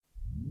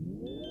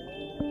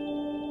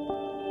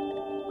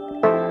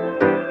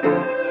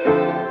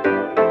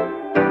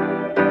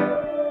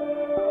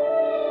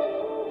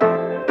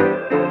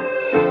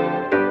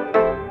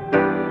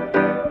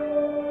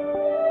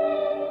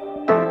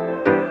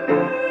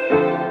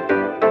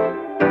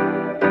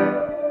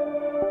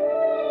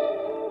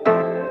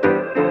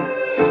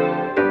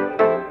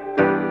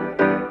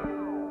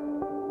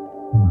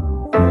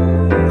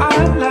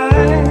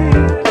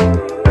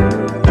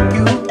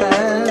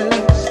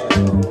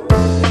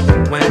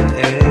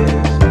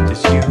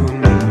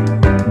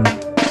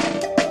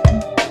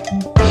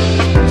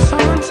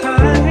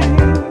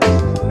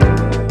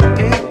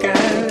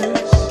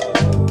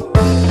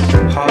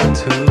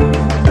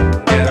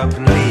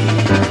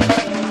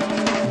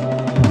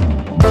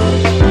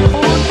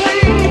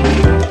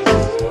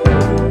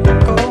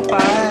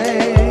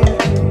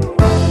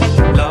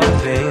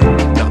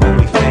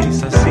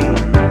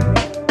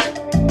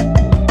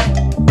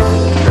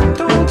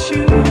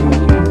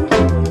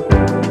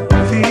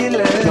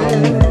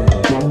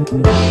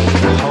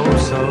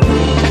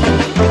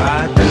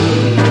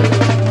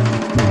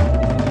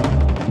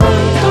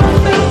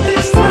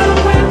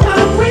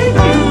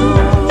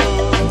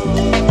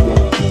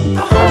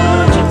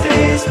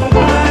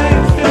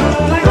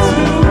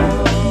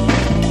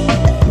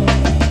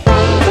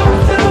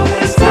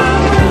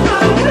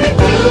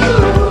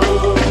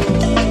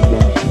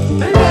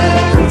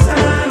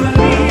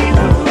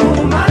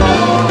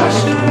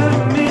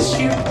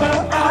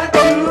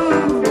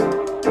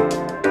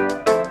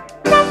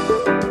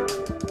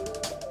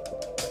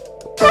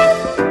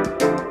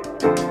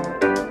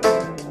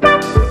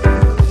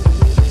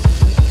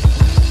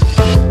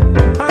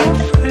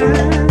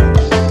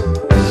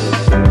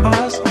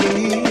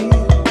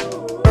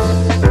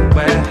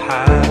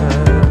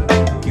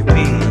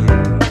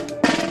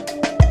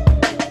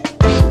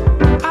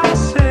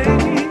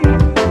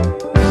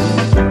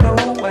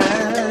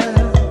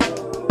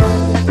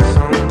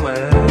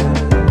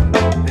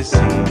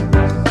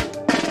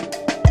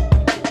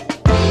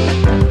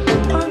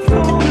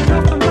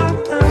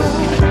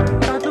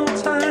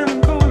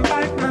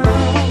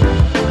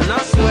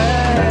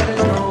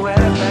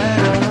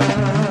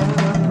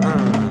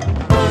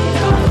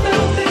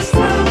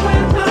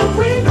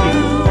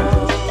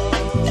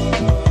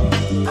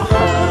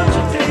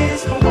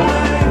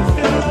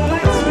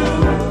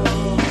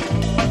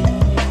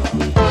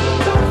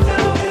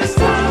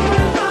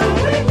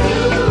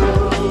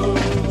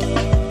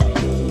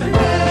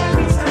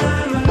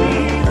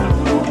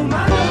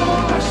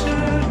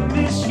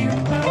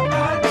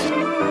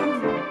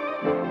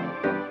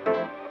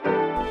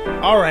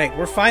All right,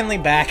 we're finally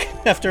back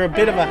after a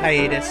bit of a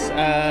hiatus.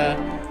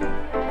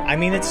 I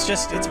mean,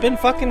 it's been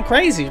fucking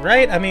crazy,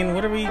 right? I mean,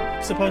 what are we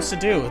supposed to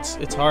do?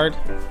 It's hard.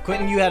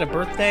 Quentin, you had a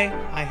birthday.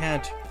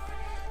 I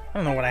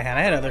don't know what I had.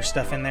 I had other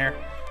stuff in there.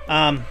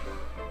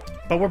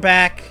 But we're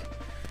back,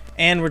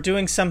 and we're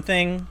doing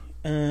something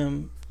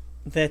that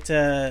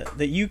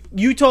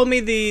you told me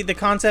the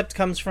concept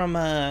comes from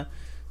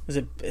was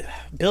it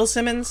Bill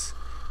Simmons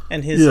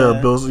and his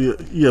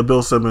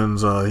Bill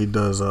Simmons. He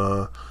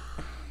does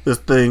this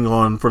thing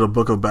for the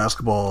Book of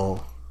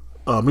Basketball.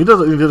 He did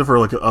it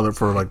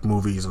for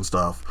movies and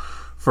stuff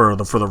for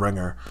the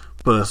Ringer,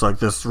 but it's like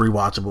this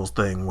rewatchables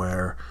thing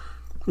where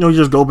you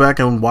just go back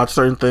and watch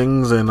certain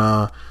things and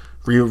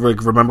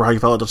remember how you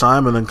felt at the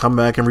time, and then come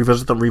back and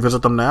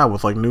revisit them now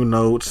with like new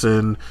notes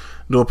and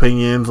new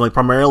opinions. Like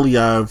primarily,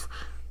 I've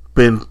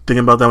been thinking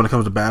about that when it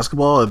comes to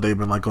basketball. They've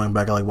been like going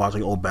back and like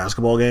watching old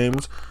basketball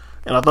games,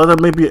 and I thought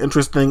that may be an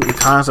interesting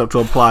concept to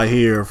apply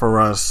here for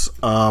us.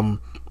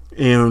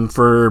 And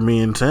for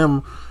me and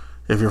Tim,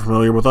 if you're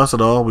familiar with us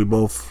at all, we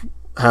both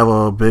have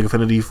a big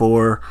affinity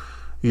for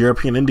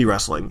European indie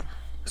wrestling.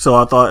 So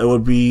I thought it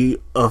would be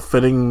a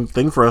fitting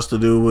thing for us to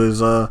do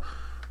is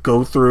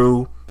go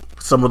through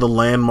some of the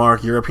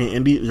landmark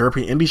European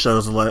indie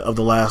shows of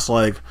the last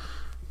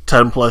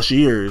 10 plus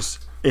years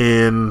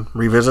and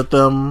revisit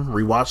them,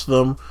 rewatch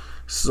them,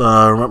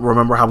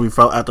 remember how we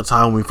felt at the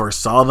time when we first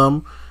saw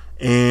them,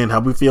 and how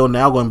we feel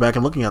now going back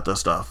and looking at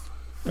this stuff.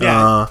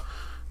 Yeah.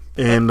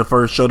 And the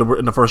first show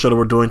that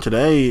we're doing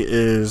today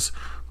is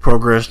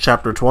Progress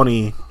Chapter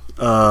 20,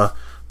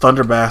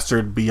 Thunder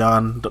Bastard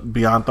Beyond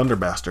Thunder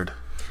Bastard.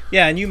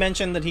 Yeah, and you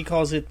mentioned that he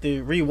calls it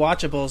the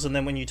rewatchables, and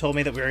then when you told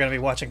me that we were going to be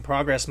watching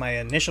Progress, my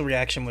initial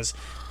reaction was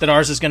that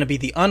ours is going to be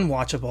the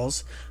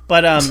unwatchables.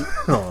 But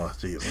oh,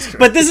 Jesus Christ.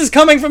 But this is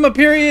coming from a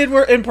period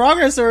where in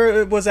Progress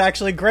it was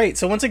actually great.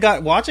 So once I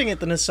got watching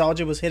it, the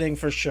nostalgia was hitting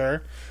for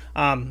sure.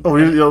 I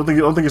don't think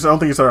you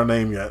said our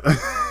name yet.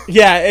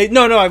 Yeah,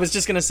 no, I was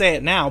just gonna say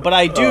it now, but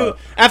I do.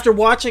 After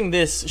watching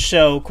this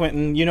show,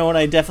 Quentin, you know what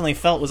I definitely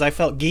felt was I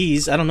felt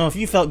geese. I don't know if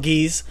you felt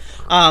geese,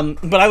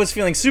 but I was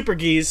feeling super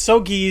geese,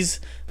 so geese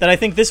that I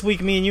think this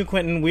week, me and you,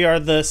 Quentin, we are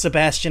the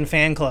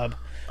TheSebastianFanClub.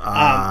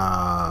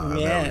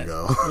 There we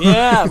go.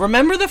 Yeah,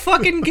 remember the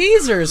fucking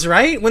geezers,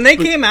 right? When they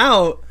came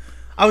out,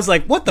 I was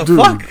like, "What the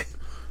fuck?"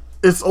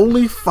 It's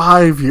only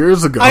 5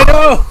 years ago. I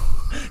know.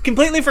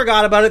 Completely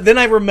forgot about it. Then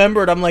I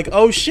remembered. I'm like,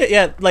 oh shit,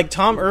 yeah. Like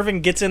Tom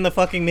Irvin gets in the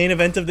fucking main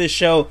event of this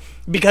show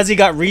because he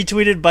got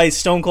retweeted by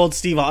Stone Cold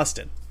Steve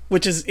Austin,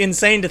 which is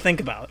insane to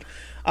think about.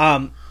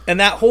 And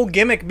that whole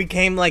gimmick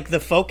became like the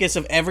focus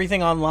of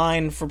everything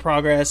online for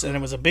Progress, and it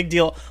was a big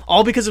deal,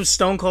 all because of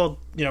Stone Cold,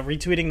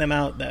 retweeting them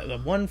out. The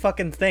one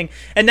fucking thing.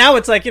 And now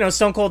it's like,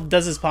 Stone Cold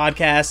does his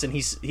podcast, and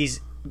he's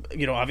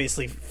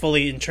obviously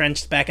fully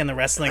entrenched back in the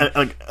wrestling.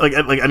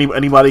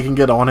 Anybody can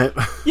get on it.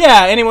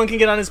 Yeah, anyone can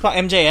get on his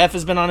podcast. MJF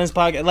has been on his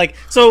podcast.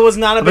 So it was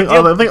not a big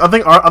deal. I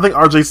think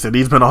RJ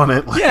City's been on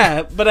it.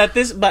 Yeah, but at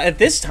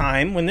this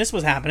time when this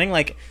was happening,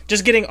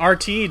 just getting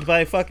RT'd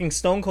by fucking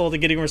Stone Cold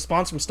and getting a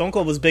response from Stone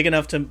Cold was big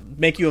enough to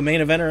make you a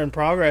main eventer in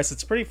Progress.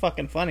 It's pretty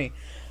fucking funny.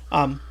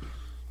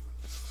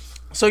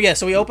 So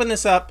we open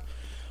this up.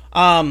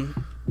 Hold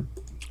on.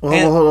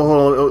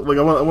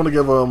 I want to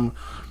give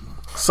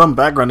some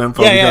background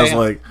info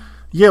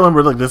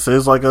remember, this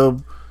is like a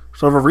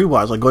sort of a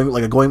rewatch,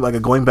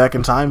 going back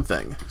in time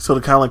thing. So to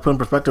kind of put in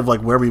perspective,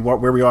 where we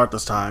are at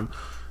this time.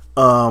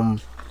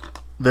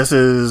 This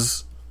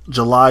is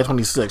July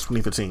 26,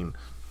 2015.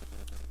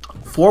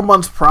 4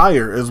 months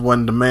prior is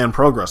when Demand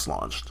Progress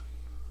launched.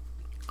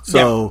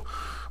 So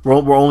we're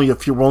only a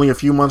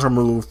few months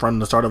removed from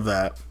the start of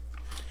that.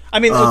 I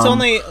mean, it's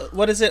only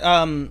what is it?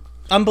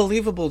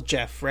 Unbelievable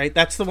Jeff, right?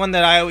 That's the one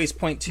that I always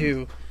point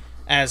to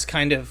as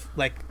kind of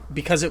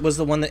because it was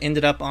the one that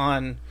ended up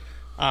on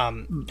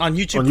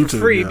YouTube for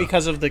free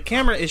because of the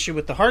camera issue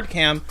with the hard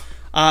cam.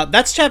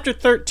 That's chapter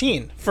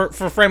 13 for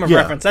frame of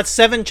reference. That's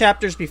 7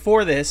 chapters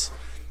before this,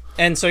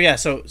 and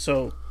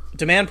so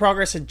Demand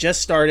Progress had just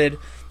started.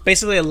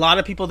 Basically, a lot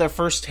of people, their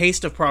first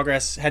taste of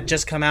Progress had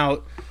just come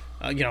out,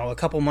 a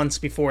couple months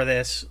before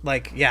this.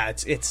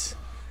 It's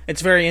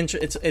very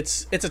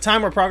it's a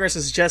time where Progress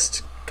is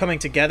just coming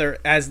together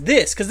as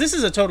this, because this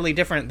is a totally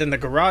different than the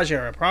Garage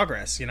era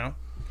Progress,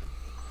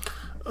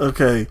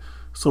 Okay,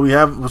 so we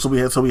have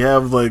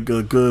a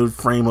good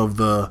frame of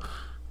the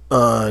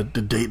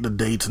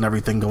dates and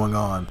everything going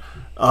on.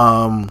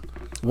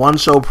 One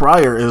show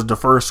prior is the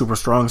first Super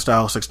Strong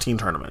Style 16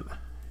 tournament,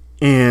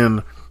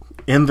 and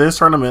in this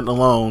tournament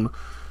alone,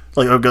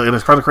 and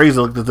it's kind of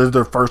crazy. This is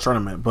their first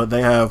tournament, but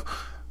they have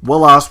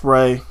Will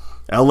Ospreay,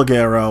 El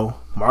Ligero,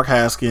 Mark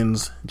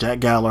Haskins, Jack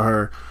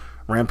Gallagher,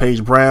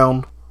 Rampage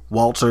Brown,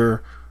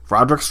 Walter,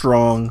 Roderick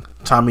Strong,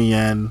 Tommy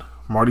Yen,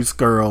 Marty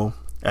Skrull,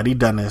 Eddie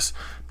Dennis,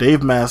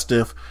 Dave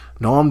Mastiff,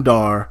 Noam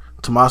Dar,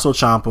 Tommaso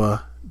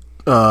Ciampa,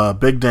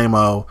 Big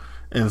Damo,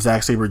 and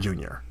Zack Sabre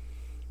Jr.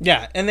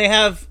 Yeah, and they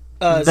have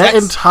that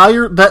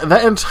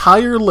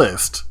entire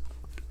list,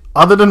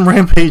 other than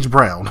Rampage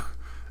Brown,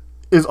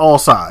 is all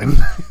signed.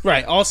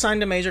 Right, all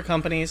signed to major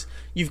companies.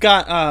 You've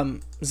got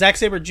Zack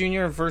Sabre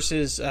Jr.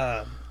 versus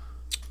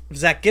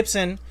Zach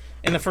Gibson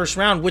in the first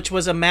round, which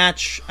was a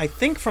match, I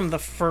think, from the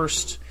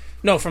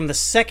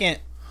second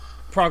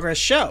Progress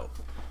show.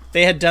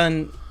 They had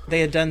done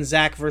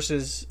Zach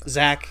versus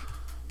Zach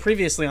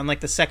previously on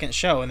like the second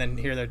show, and then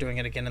here they're doing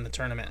it again in the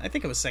tournament. I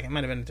think it was second,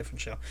 might have been a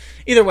different show.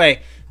 Either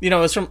way, it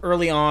was from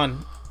early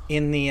on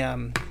in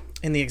the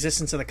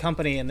existence of the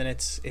company, and then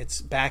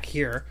it's back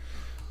here.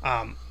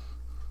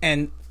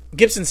 And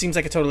Gibson seems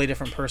like a totally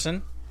different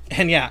person.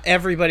 And yeah,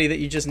 everybody that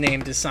you just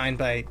named is signed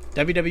by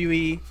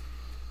WWE.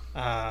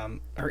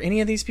 Are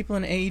any of these people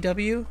in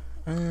AEW?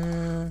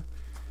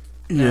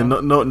 Yeah, no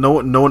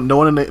one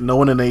in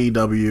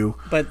AEW.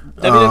 But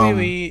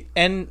WWE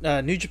and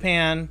New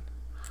Japan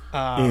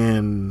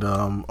and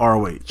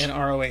ROH. And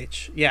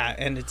ROH, yeah,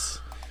 and it's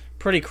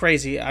pretty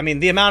crazy. I mean,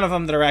 the amount of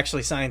them that are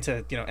actually signed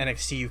to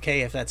NXT UK,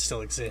 if that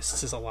still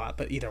exists, is a lot.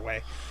 But either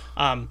way,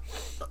 and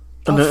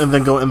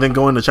then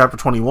go into Chapter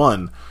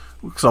 21.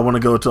 So I want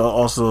to go to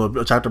also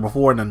a chapter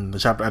before and then the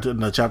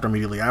chapter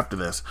immediately after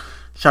this.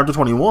 Chapter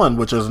 21,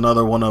 which is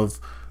another one of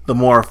the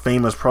more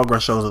famous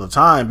Progress shows of the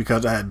time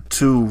because it had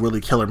two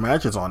really killer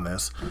matches on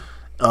this.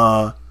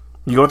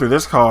 You go through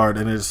this card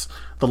and it's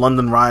the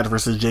London Riot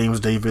versus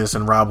James Davis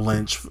and Rob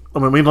Lynch. The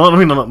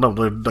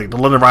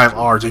London Riot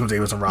are James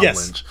Davis and Rob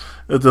Lynch.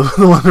 The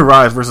London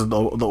Riot versus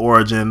the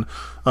Origin,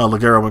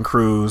 Ligero and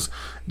Cruz,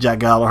 Jack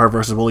Gallagher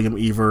versus William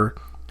Ever,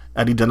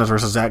 Eddie Dennis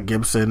versus Zach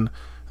Gibson,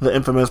 the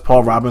infamous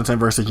Paul Robinson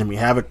versus Jimmy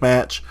Havoc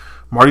match,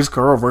 Marty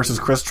Scurll versus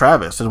Chris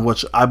Travis, in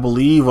which I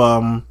believe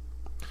I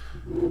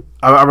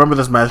remember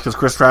this match because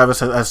Chris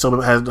Travis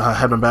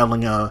had been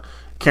battling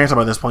cancer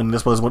by this point, and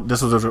this was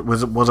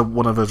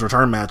one of his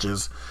return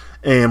matches.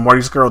 And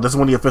Marty Scurll, this is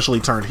when he officially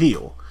turned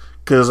heel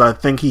because I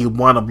think he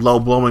wound up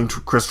blowing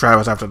Chris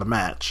Travis after the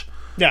match.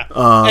 Yeah,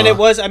 and it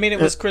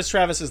was Chris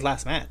Travis's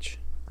last match.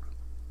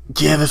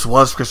 Yeah, this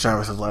was Chris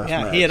Travis's last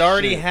match. Yeah, he had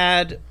already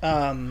had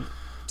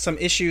some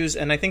issues,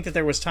 and I think that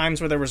there was times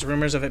where there was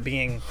rumors of it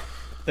being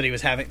that he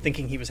was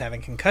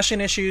having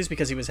concussion issues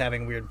because he was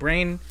having weird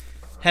brain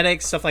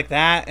headaches, stuff like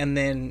that, and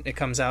then it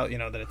comes out,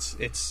 that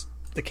it's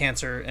the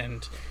cancer,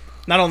 and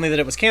not only that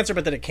it was cancer,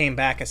 but that it came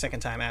back a second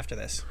time after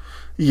this.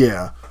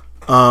 Yeah.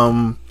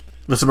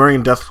 The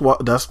Sumerian Death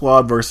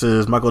Squad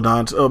versus Michael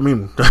Dante. I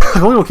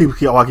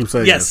keep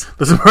saying yes. This.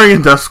 The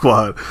Sumerian Death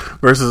Squad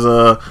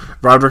versus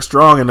Roderick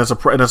Strong and a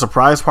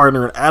surprise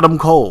partner, Adam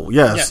Cole.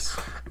 Yes.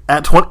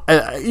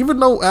 Even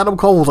though Adam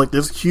Cole was like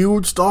this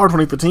huge star in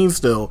 2015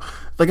 still,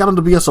 they got him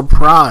to be a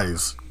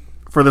surprise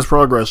for this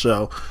Progress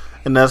show.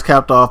 And that's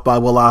capped off by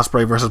Will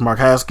Ospreay versus Mark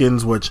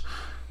Haskins, which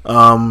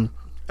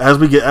as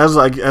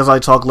I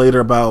talk later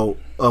about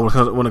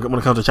when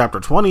it comes to Chapter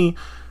 20,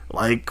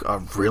 like a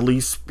really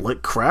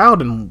split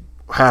crowd in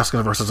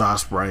Haskins versus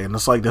Ospreay, and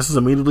it's like this is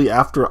immediately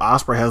after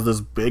Ospreay has this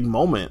big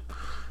moment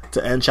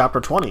to end Chapter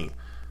 20.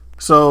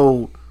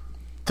 So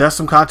that's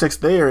some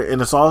context there,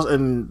 and it's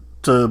also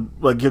to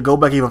go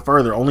back even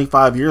further, only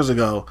 5 years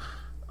ago.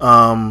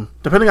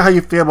 Depending on how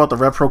you feel about the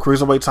Rev Pro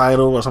Cruiserweight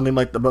title or something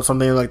like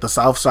the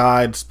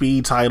Southside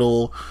Speed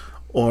title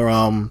or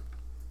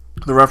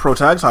the Rev Pro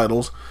Tag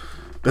titles,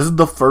 this is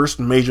the first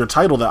major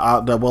title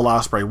that Will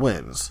Ospreay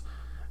wins,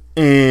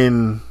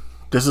 and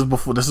this is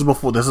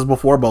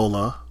before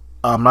Bola.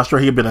 I'm not sure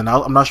he had been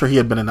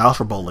announced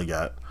for Bola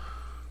yet.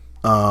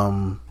 He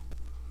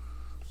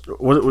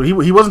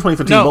was in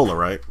 2015 Bola,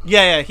 right?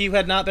 Yeah, he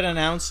had not been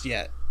announced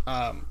yet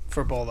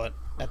for Bola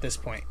at this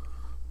point.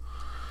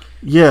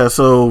 Yeah,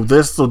 so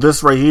this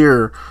right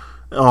here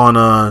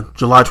on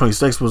July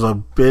 26th was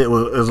a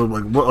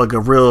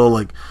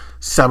real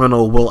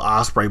seminal Will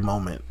Ospreay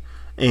moment,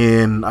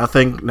 and I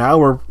think now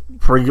we're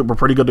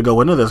pretty good to go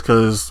into this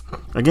because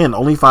again,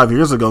 only 5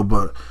 years ago,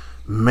 but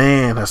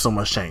man, has so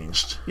much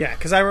changed. Yeah,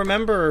 because I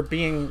remember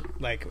being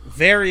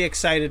very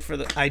excited for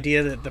the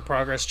idea that the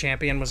Progress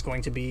champion was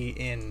going to be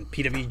in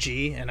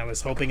PWG, and I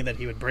was hoping that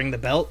he would bring the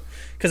belt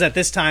because at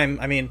this time,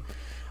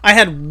 I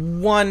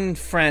had one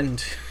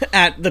friend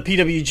at the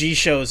PWG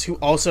shows who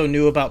also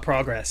knew about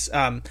Progress.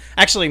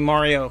 Actually,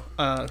 Mario,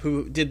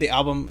 who did the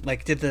album,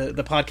 did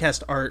the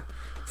podcast art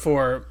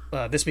for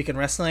This Week in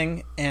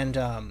Wrestling, and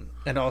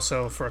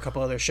also for a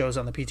couple other shows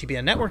on the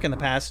PTBN network in the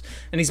past.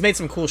 And he's made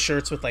some cool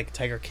shirts with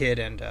Tiger Kid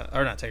and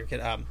or not Tiger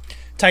Kid,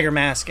 Tiger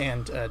Mask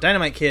and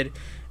Dynamite Kid.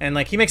 And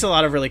he makes a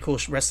lot of really cool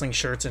wrestling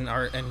shirts and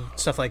art and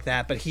stuff like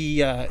that. But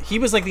he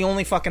was the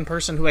only fucking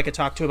person who I could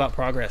talk to about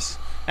Progress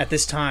at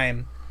this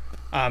time.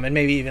 And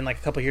maybe even a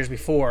couple years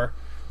before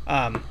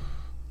at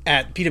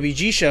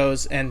PWG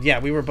shows, and yeah,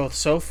 we were both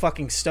so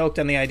fucking stoked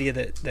on the idea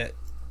that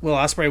Will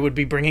Ospreay would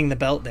be bringing the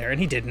belt there, and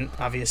he didn't,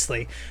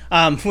 obviously,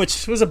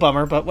 which was a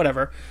bummer, but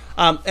whatever.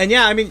 And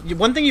yeah,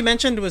 one thing you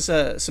mentioned was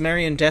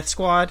Sumerian Death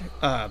Squad.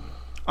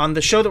 On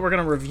the show that we're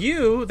going to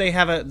review, they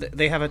have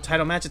a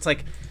title match. It's I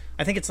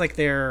think it's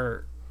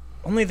their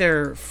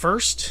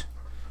first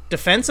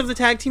defense of the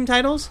tag team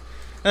titles.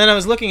 And then I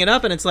was looking it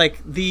up, and it's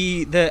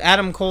the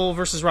Adam Cole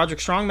versus Roderick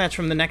Strong match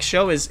from the next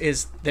show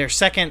is their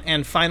second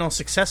and final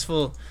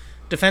successful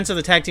defense of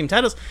the tag team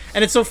titles.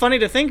 And it's so funny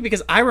to think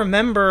because I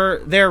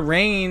remember their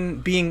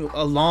reign being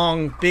a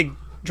long, big,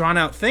 drawn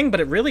out thing, but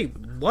it really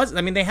was.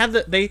 I mean, they had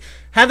the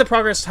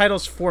Progress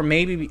titles for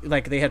maybe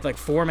like they had like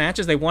 4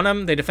 matches. They won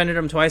them, they defended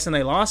them twice, and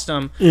they lost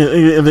them. Yeah,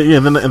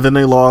 and then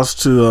they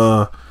lost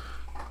to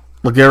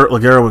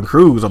Ligero and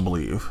Cruz, I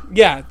believe.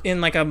 Yeah, in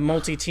like a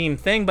multi-team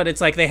thing, but it's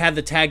like they had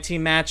the tag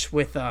team match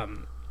with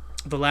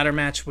the ladder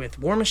match with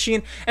War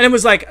Machine, and it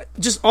was like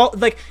just all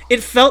like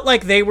it felt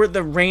like they were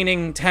the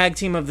reigning tag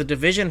team of the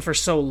division for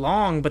so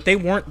long, but they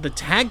weren't the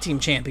tag team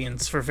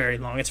champions for very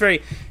long. It's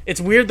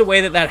weird the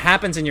way that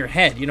happens in your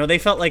head. You know, they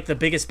felt like the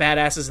biggest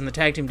badasses in the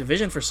tag team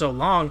division for so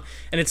long,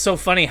 and it's so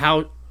funny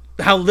how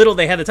little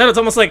they had the title. It's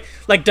almost like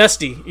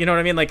Dusty, you know what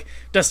I mean? Like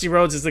Dusty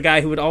Rhodes is the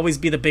guy who would always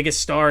be the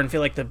biggest star and feel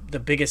like the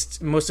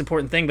biggest, most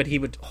important thing, but he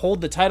would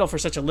hold the title for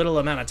such a little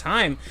amount of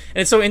time.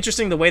 And it's so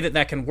interesting the way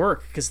that can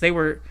work, because they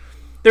were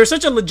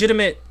such a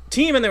legitimate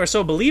team and they were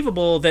so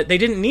believable that they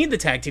didn't need the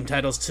tag team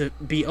titles to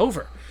be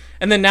over.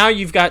 And then now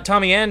you've got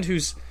Tommy End,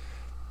 who's,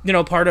 you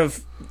know, part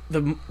of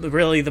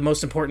the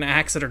most important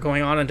acts that are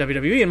going on in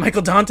WWE, and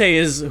Michael Dante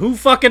is, who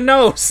fucking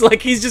knows?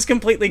 Like, he's just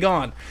completely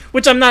gone.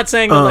 Which I'm not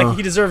saying that like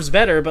he deserves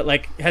better, but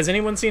like, has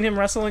anyone seen him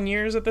wrestle in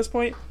years at this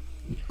point?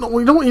 No,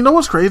 you know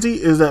what's crazy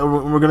is that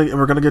we're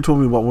gonna get to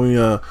him when we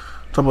talk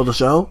about the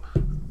show.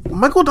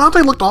 Michael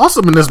Dante looked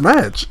awesome in this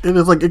match, and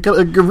it's like it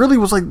really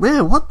was like,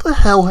 man, what the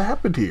hell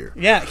happened here?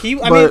 Yeah, he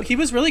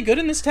was really good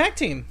in this tag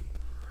team.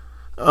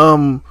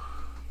 Another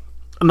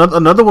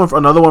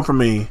one for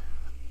me.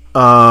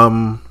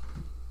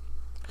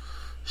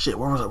 Shit,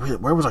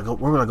 where was I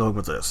going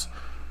with this?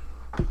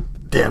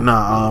 Damn,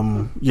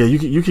 nah. Yeah,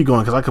 you keep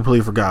going because I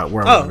completely forgot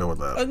where I was going to go with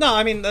that. No,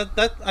 I mean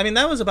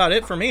that was about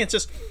it for me. It's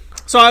just,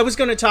 so I was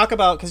going to talk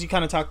about, because you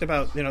kind of talked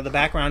about, you know, the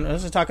background. I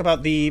was going to talk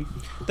about the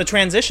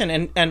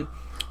transition and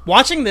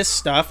watching this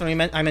stuff. I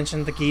mean, I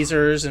mentioned the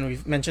Geezers, and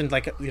we've mentioned,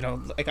 like, you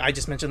know, like I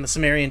just mentioned the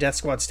Sumerian Death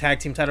Squad's tag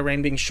team title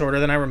reign being shorter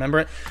than I remember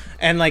it,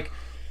 and like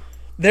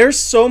there's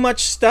so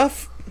much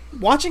stuff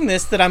watching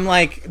this that I'm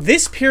like,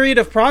 this period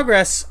of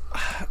Progress,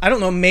 I don't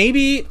know,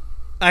 maybe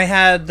I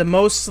had the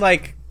most,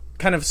 like,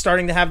 kind of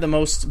starting to have the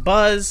most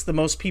buzz, the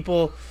most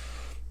people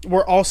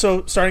were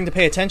also starting to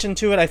pay attention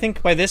to it. I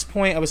think by this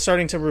point I was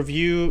starting to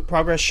review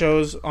Progress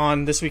shows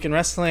on This Week in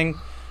Wrestling,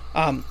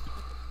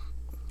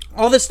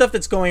 all this stuff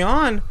that's going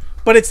on,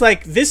 but it's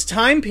like this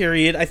time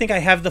period I think I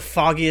have the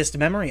foggiest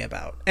memory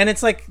about. And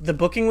it's like the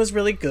booking was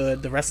really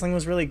good, the wrestling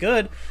was really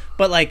good,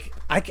 but like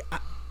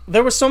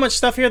there was so much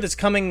stuff here that's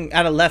coming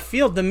out of left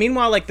field.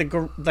 Meanwhile, like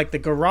the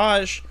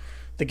garage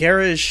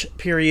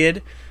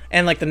period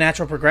and like the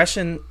natural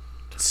progression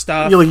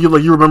stuff.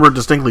 You remember it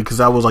distinctly because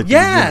that was like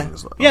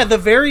the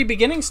very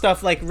beginning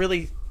stuff like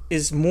really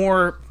is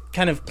more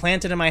kind of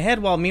planted in my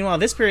head. While meanwhile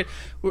this period,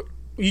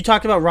 you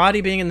talked about Roddy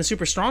being in the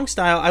super strong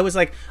style. I was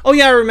like, oh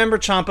yeah, I remember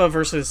Ciampa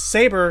versus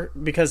Sabre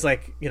because,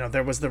 like, you know,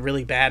 there was the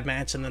really bad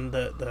match, and then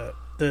the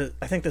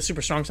I think the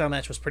super strong style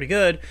match was pretty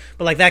good,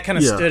 but like that kind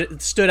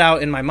of stood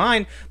out in my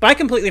mind. But I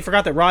completely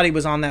forgot that Roddy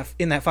was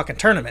in that fucking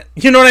tournament.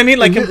 You know what I mean?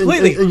 Like,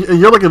 completely. And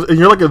you're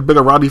like as big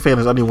a Roddy fan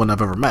as anyone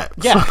I've ever met.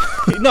 Yeah,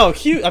 no,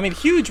 huge. I mean,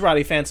 huge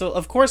Roddy fan. So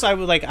of course I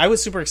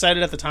was super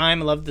excited at the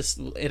time. I loved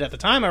it at the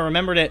time. I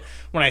remembered it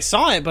when I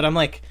saw it, but I'm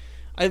like,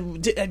 I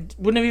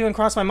wouldn't have even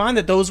crossed my mind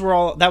that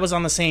that was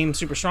on the same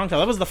super strong style.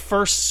 That was the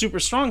first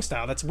super strong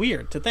style. That's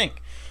weird to think.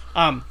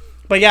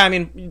 But yeah, I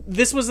mean,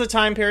 this was the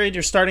time period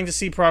you're starting to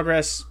see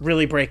Progress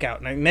really break out.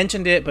 And I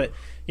mentioned it, but,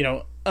 you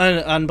know,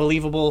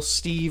 Unbelievable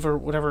Steve or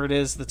whatever it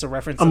is that's a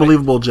reference.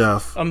 Unbelievable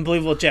Jeff.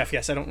 Unbelievable Jeff,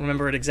 yes. I don't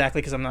remember it exactly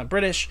because I'm not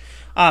British.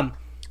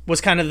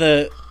 Was kind of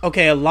a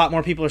lot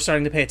more people are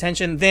starting to pay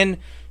attention. Then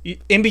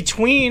in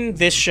between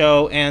this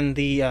show and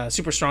the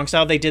Super Strong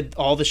Style, they did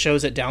all the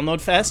shows at Download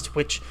Fest,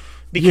 which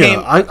became...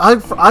 Yeah,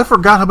 I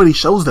forgot how many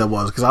shows that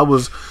was because I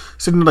was...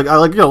 sitting like,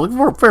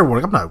 for fair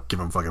warning, I'm not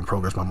giving fucking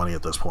Progress my money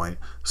at this point.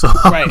 So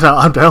I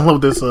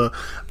download this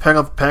pack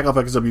off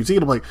XWT,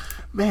 and I'm like,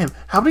 man,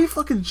 how many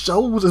fucking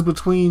shows is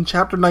between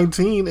Chapter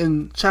 19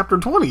 and Chapter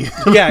 20?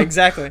 Yeah,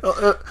 exactly. It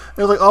was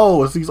like,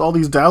 oh, it's all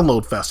these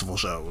Download Festival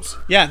shows.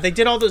 Yeah, they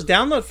did all those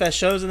Download Fest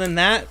shows, and then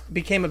that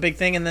became a big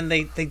thing, and then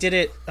they did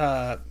it,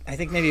 I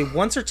think maybe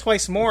once or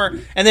twice more,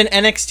 and then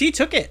NXT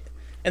took it.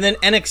 And then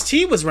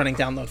NXT was running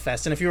Download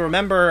Fest, and if you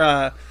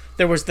remember...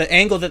 there was the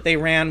angle that they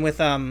ran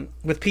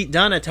with Pete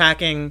Dunne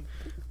attacking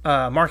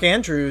Mark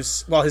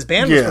Andrews while his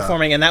band was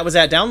performing, and that was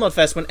at Download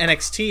Fest when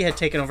NXT had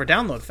taken over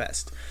Download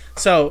Fest.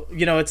 So,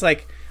 you know, it's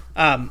like,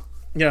 you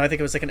know, I think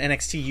it was like an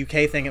NXT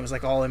UK thing. It was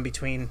like all in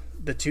between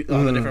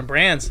all the different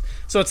brands.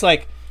 So it's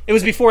like, it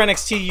was before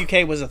NXT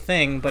UK was a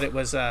thing, but it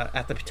was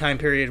at the time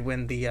period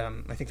when the I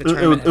think the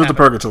tournament it was the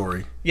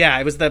purgatory. Yeah,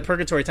 it was the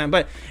purgatory time.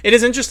 But it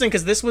is interesting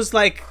because this was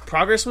like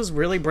Progress was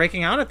really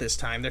breaking out at this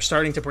time. They're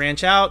starting to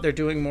branch out. They're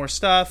doing more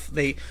stuff.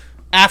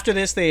 After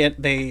this,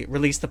 they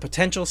released the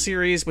Potential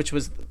series, which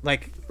was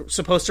like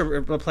supposed to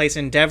replace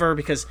Endeavor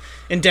because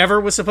Endeavor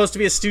was supposed to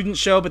be a student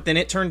show, but then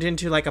it turned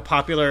into like a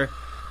popular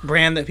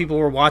brand that people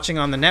were watching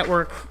on the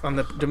network, on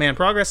the Demand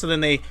Progress. So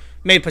then they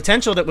made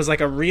Potential that was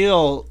like a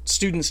real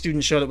student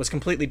show that was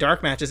completely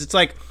dark matches. It's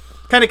like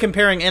kind of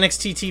comparing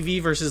NXT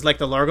TV versus like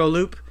the Largo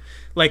Loop,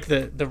 like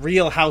the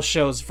real house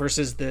shows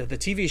versus the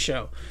TV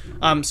show.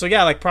 So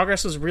yeah, like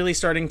Progress was really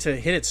starting to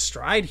hit its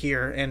stride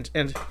here,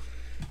 and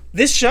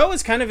this show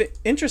is kind of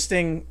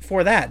interesting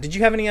for that. Did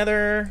you have any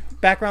other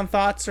background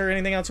thoughts or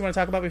anything else you want to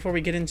talk about before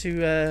we get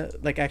into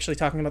like actually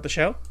talking about the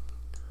show?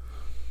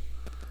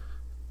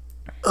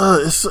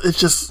 It's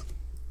just,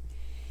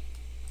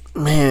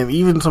 man,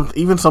 even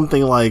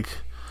something like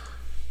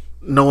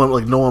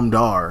Noam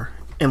Dar,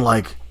 and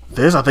like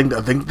this, I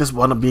think this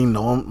wound up being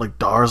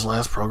Dar's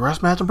last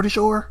Progress match. I'm pretty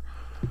sure.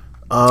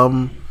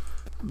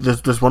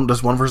 This one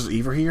versus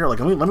Ever here. Like,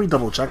 let me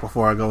double check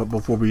before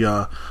we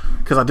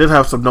because I did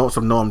have some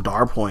Noam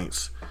Dar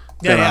points.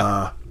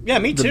 Yeah,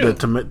 me too.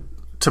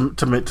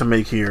 To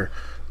make here,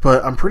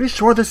 but I'm pretty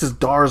sure this is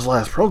Dar's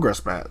last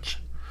Progress match.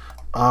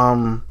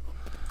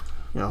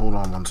 Yeah, hold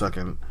on one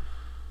second.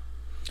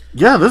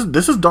 Yeah,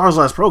 this is Dar's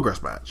last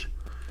Progress match.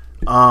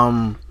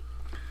 And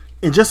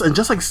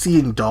just like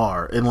seeing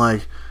Dar in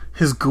like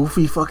his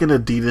goofy fucking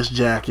Adidas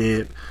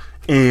jacket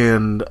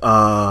and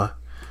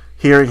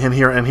hearing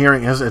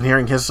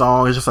his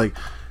song is just like,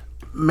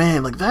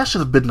 man, like that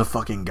should have been the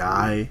fucking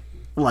guy.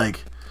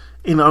 Like,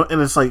 you know,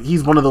 and it's like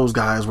he's one of those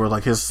guys where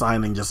like his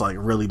signing just like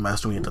really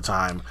messed with me at the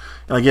time.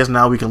 And I guess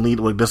now we can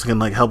this can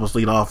like help us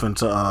lead off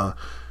into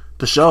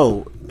the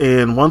show.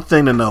 And one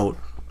thing to note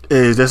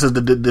is this is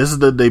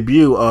the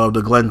debut of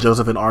the Glenn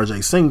Joseph and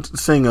RJ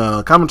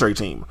Singh commentary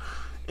team.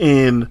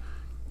 And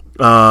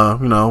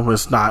you know,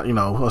 it's not, you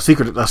know, a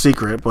secret,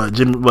 but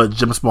Jim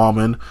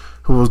Smallman,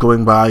 who was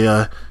going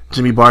by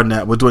Jimmy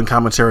Barnett, was doing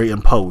commentary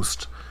in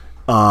post.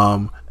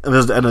 And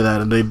there's the end of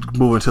that, and they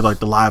move into like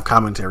the live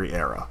commentary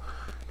era.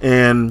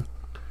 And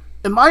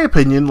in my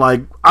opinion,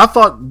 like I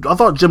thought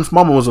Jim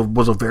Smallman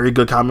was a very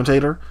good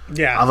commentator.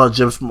 Yeah, I thought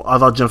Jim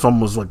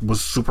Smallman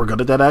was super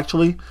good at that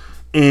actually.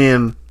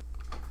 And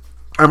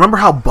I remember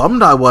how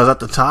bummed I was at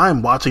the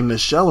time watching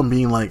this show and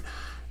being like,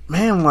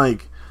 man,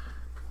 like,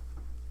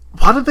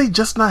 why did they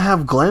just not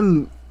have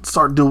Glenn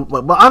start doing?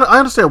 But I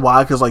understand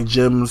why, because like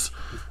Jim's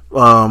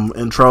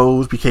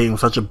intros became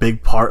such a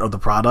big part of the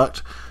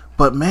product.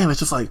 But man, it's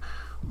just like,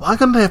 why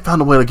couldn't they have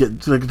found a way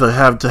to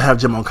have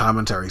Jim on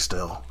commentary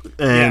still?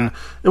 And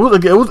it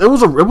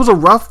was a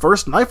rough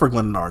first night for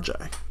Glenn and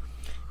RJ.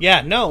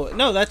 Yeah, no,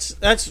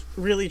 that's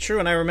really true.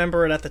 And I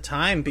remember it at the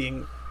time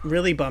being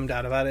really bummed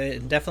out about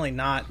it and definitely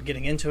not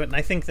getting into it. And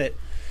I think that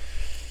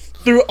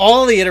through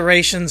all the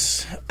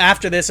iterations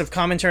after this of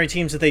commentary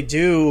teams that they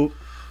do,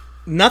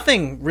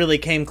 nothing really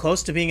came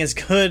close to being as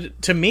good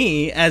to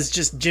me as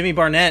just Jimmy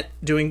Barnett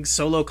doing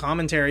solo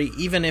commentary,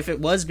 even if it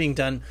was being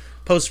done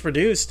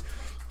post-produced.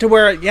 To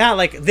where, yeah,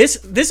 like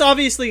this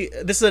obviously,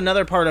 this is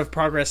another part of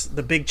Progress,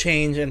 the big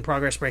change and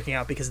Progress breaking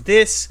out, because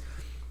this,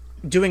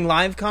 doing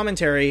live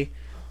commentary,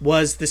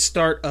 was the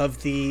start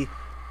of a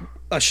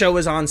show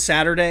is on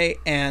Saturday,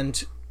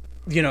 and,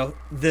 you know,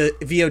 the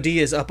VOD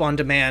is up on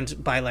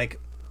demand by, like,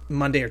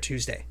 Monday or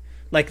Tuesday.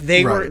 Like,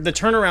 the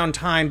turnaround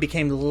time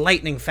became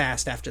lightning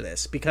fast after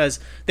this, because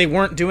they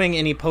weren't doing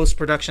any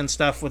post-production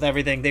stuff with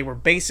everything. They were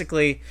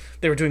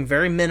doing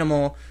very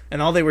minimal,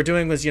 and all they were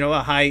doing was, you know,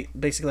 a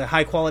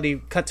high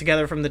quality cut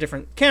together from the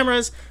different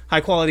cameras,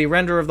 high quality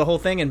render of the whole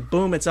thing, and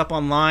boom, it's up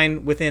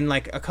online within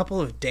like a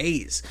couple of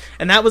days.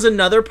 And that was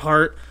another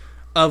part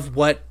of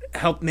what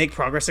helped make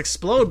Progress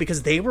explode,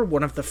 because they were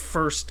one of the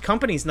first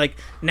companies. Like,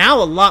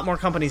 now a lot more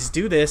companies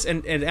do this,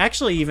 and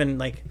actually even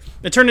like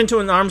it turned into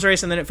an arms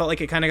race, and then it felt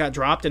like it kind of got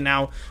dropped, and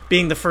now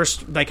being the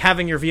first, like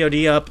having your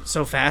VOD up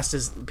so fast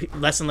is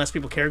less and less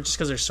people care, just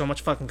because there's so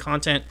much fucking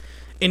content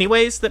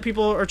anyways that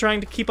people are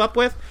trying to keep up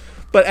with.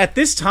 But at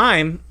this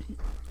time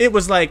it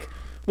was like,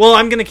 well,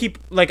 I'm going to keep,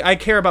 like, I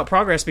care about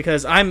Progress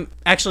because I'm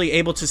actually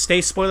able to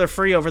stay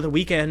spoiler-free over the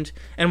weekend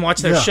and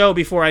watch their show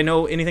before I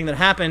know anything that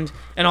happened,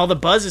 and all the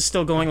buzz is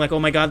still going, like, oh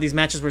my god, these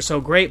matches were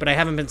so great, but I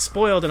haven't been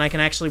spoiled, and I can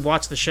actually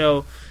watch the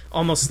show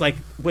almost, like,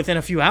 within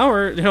a few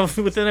hours, you know,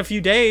 within a few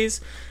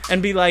days,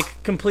 and be,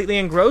 like, completely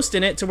engrossed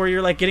in it to where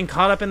you're, like, getting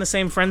caught up in the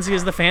same frenzy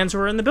as the fans who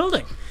are in the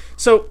building.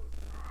 So,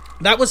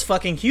 that was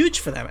fucking huge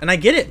for them, and I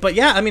get it, but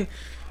yeah, I mean,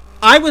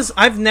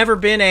 I've never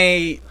been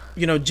a,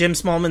 you know, Jim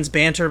Smallman's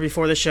banter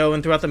before the show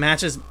and throughout the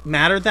matches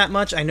mattered that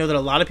much. I know that a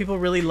lot of people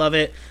really love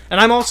it. And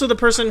I'm also the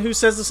person who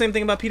says the same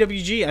thing about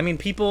PWG. I mean,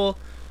 people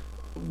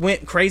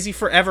went crazy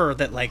forever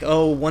that, like,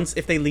 oh, once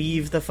if they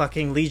leave the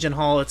fucking Legion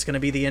Hall, it's going to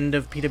be the end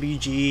of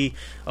PWG.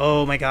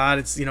 Oh my god,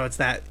 it's, you know, it's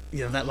that,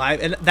 you know, that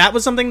live. And that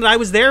was something that I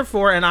was there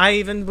for, and I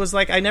even was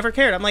like, I never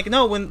cared. I'm like,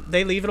 no, when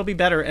they leave, it'll be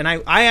better. And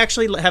I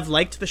actually have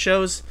liked the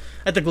shows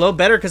at the Globe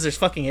better because there's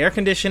fucking air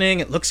conditioning.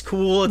 It looks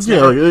cool. It's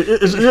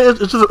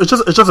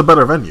it's just a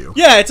better venue.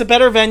 Yeah, it's a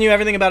better venue.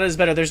 Everything about it is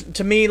better. There's,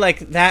 to me, like,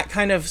 that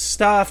kind of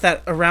stuff,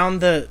 that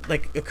around the,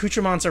 like,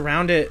 accoutrements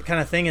around it kind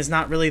of thing is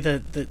not really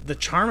the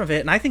charm of it.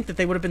 And I think that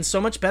they would have been so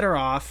much better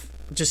off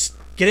just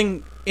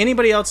getting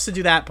anybody else to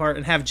do that part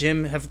and have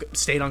Jim have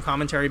stayed on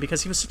commentary,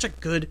 because he was such a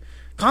good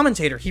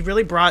commentator. He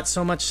really brought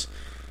so much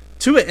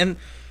to it. And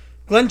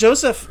Glenn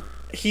Joseph,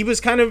 he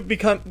was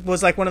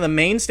was like one of the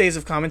mainstays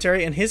of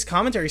commentary, and his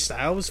commentary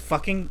style was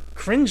fucking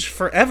cringe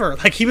forever.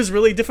 Like, he was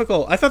really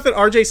difficult. I thought that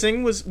RJ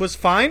Singh was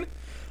fine.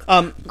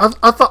 I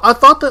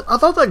thought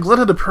that Glenn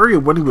had a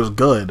period when he was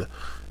good,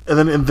 and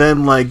then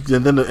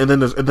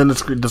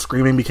the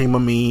screaming became a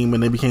meme,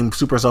 and they became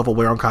super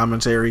self-aware on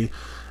commentary,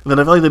 and then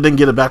I feel like they didn't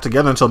get it back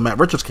together until Matt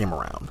Richards came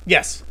around.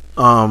 Yes.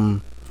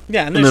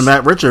 Yeah, and then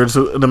Matt Richards,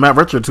 who's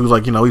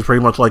like, he's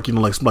pretty much like,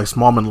 like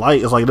Smallman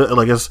light.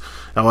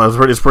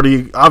 It's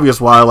pretty obvious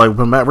why, like,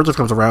 when Matt Richards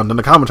comes around, then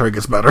the commentary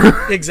gets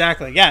better.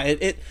 Exactly. Yeah,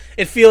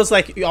 it feels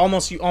like you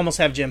almost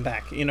have Jim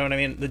back. You know what I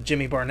mean? The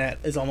Jimmy Barnett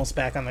is almost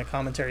back on the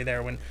commentary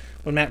there when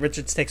Matt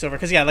Richards takes over.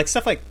 Because like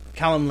stuff like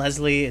Callum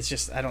Leslie is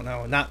just, I don't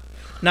know,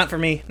 not for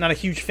me. Not a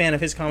huge fan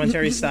of his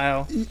commentary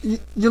style.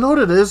 You know what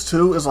it is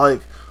too? Is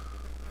like.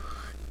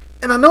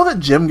 And I know that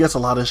Jim gets a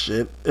lot of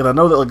shit, and I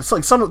know that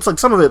like some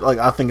of it like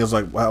I think is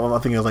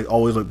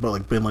always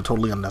like been like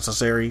totally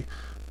unnecessary,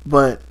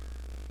 but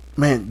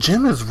man,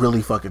 Jim is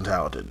really fucking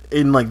talented,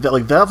 and like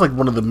that's like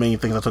one of the main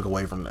things I took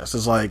away from this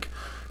is like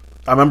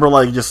I remember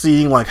like just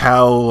seeing like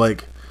how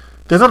like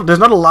there's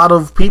not a lot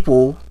of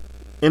people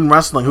in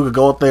wrestling who could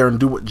go out there and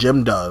do what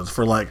Jim does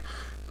for like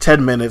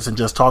 10 minutes and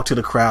just talk to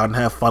the crowd and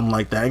have fun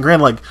like that. And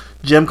granted, like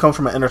Jim comes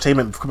from an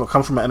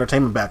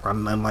entertainment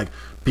background, and like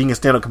being a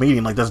stand-up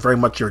comedian, like that's very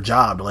much your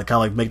job to like kind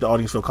of like make the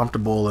audience feel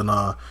comfortable and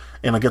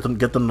get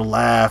them to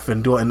laugh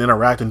and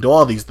interact and do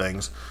all these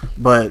things.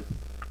 But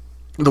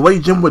the way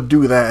Jim would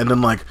do that and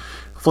then like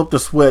flip the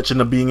switch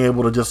into being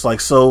able to just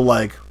like so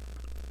like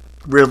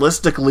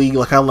realistically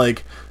like kind of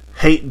like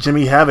hate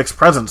Jimmy Havoc's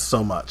presence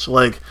so much,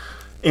 like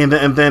and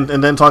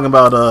then talking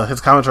about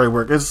his commentary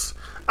work is.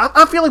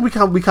 I feel like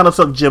we kind of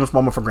took Jim's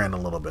moment for granted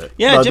a little bit.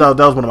 Yeah, that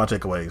was one of my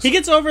takeaways. He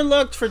gets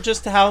overlooked for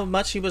just how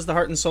much he was the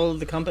heart and soul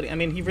of the company. I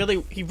mean, he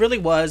really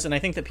was, and I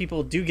think that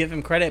people do give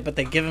him credit, but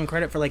they give him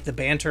credit for like the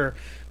banter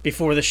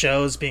before the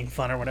shows being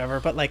fun or whatever.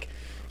 But like,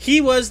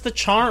 he was the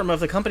charm of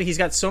the company. He's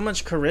got so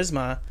much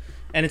charisma.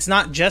 And it's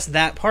not just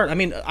that part. I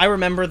mean, I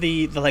remember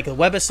the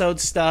webisode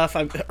stuff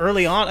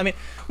early on. I mean,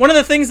 one of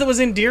the things that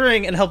was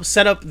endearing and helped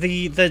set up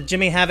the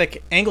Jimmy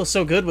Havoc angle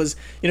so good was,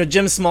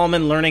 Jim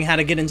Smallman learning how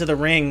to get into the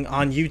ring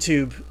on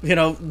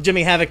YouTube.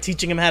 Jimmy Havoc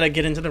teaching him how to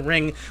get into the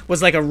ring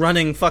was like a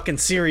running fucking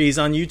series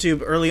on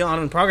YouTube early on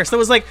in progress. That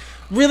was like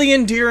really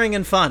endearing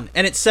and fun.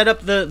 And it set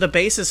up the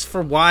basis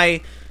for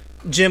why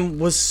Jim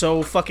was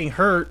so fucking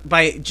hurt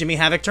by Jimmy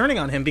Havoc turning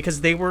on him,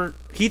 because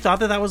he thought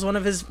that was one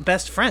of his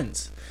best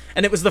friends.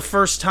 And it was the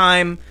first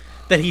time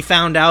that he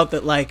found out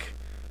that, like,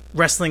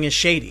 wrestling is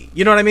shady.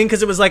 You know what I mean?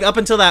 Because it was, like, up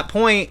until that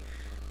point,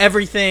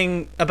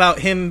 everything about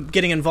him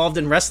getting involved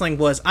in wrestling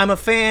was, I'm a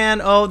fan,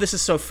 oh, this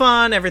is so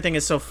fun, everything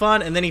is so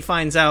fun. And then he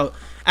finds out,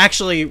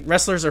 actually,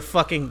 wrestlers are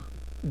fucking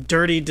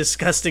dirty,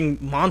 disgusting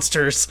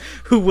monsters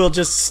who will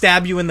just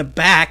stab you in the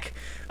back.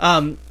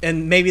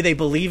 And maybe they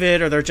believe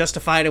it or they're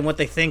justified in what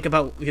they think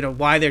about,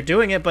 why they're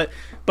doing it. But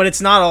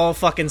it's not all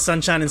fucking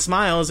sunshine and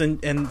smiles.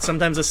 And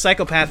sometimes a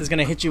psychopath is going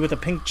to hit you with a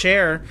pink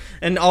chair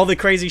and all the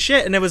crazy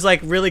shit. And it was like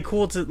really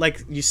cool to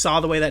like, you saw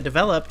the way that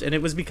developed. And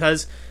it was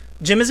because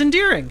Jim is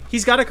endearing.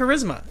 He's got a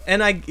charisma.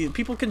 And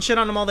people can shit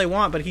on him all they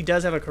want, but he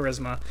does have a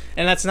charisma.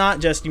 And that's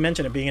not just, you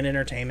mentioned it being an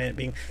entertainment,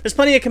 there's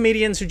plenty of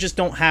comedians who just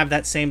don't have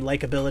that same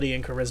likability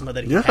and charisma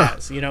that he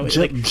has.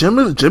 Jim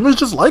is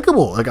just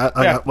likable.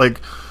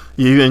 Like,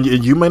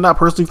 You may not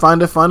personally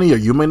find it funny, or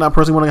you may not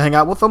personally want to hang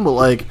out with him, but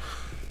like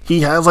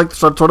he has like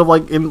sort of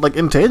like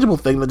intangible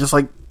thing that just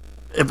like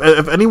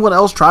if anyone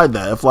else tried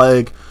that, if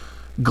like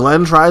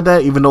Glenn tried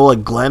that, even though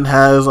like Glenn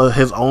has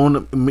his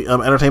own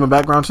entertainment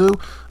background too,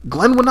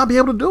 Glenn would not be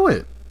able to do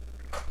it.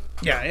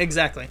 Yeah,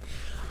 exactly.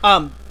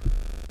 All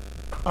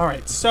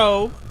right,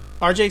 so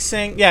RJ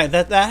Singh, yeah,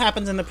 that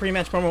happens in the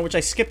pre-match promo, which I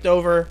skipped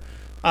over,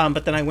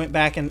 but then I went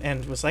back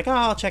and was like,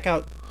 I'll check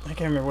out. I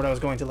can't remember what I was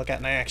going to look at,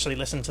 and I actually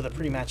listened to the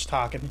pre-match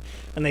talk,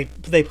 and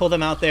they pulled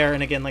them out there.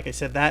 And again, like I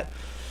said, that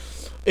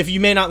if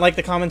you may not like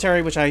the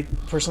commentary, which I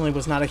personally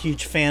was not a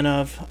huge fan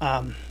of,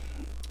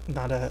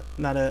 not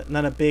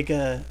a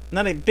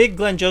big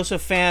Glenn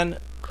Joseph fan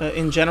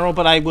in general,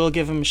 but I will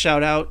give him a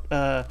shout out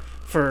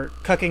for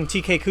cucking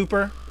TK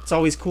Cooper. It's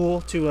always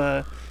cool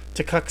to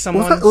cuck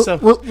someone. Was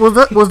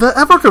that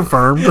ever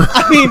confirmed?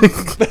 I mean,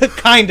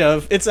 kind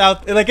of. It's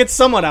out, like it's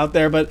somewhat out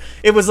there, but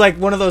it was like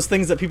one of those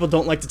things that people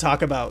don't like to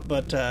talk about.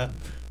 But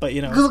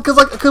because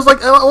it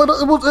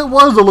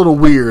was a little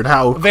weird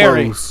how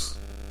close.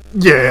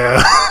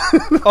 Yeah.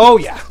 Oh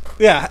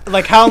yeah.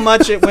 Like how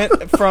much it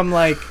went from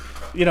like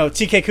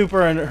TK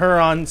Cooper and her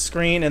on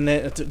screen, and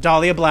then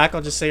Dahlia Black,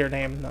 I'll just say her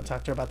name, not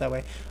talk to her about that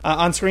way,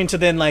 on screen, to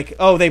then like,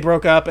 oh, they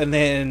broke up, and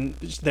then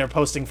they're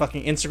posting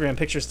fucking Instagram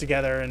pictures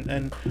together,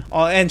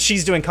 and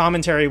she's doing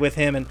commentary with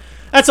him, and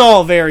that's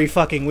all very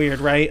fucking weird,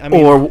 right? I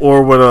mean,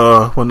 or when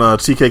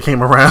TK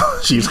came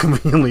around, she's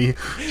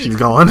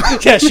gone.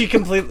 Yeah, she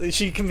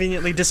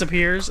conveniently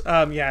disappears.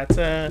 Yeah,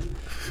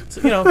 it's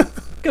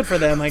good for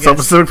them, I guess. Some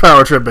Pacific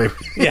power trip, baby.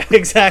 Yeah,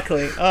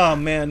 exactly. Oh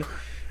man,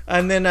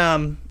 and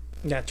then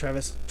Yeah,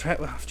 Travis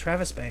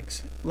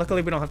Banks.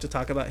 Luckily, we don't have to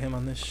talk about him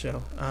on this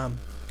show.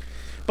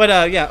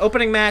 But yeah,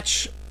 opening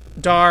match,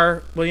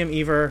 Dar, William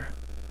Ever,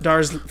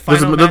 Dar's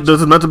final match.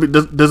 This is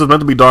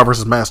meant to be Dar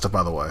versus Mastiff,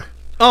 by the way.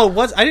 Oh,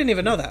 I didn't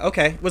even know that.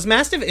 Okay, was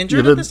Mastiff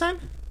injured at this time?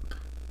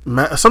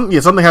 Something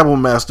happened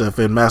with Mastiff,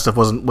 and Mastiff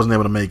wasn't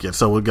able to make it,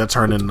 so it got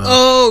turned into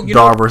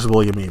Dar versus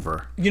William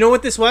Ever. You know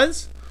what this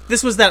was?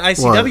 This was that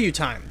ICW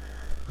time.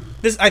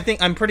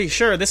 I'm pretty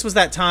sure this was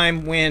that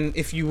time when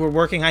if you were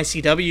working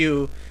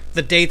ICW,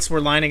 the dates were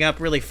lining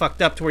up really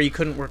fucked up to where you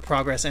couldn't work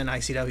Progress and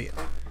ICW.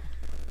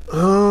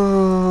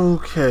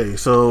 Okay,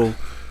 so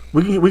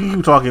we can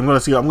keep talking. I'm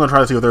gonna try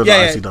to see if there's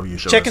an ICW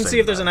show. Check and see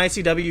if there's an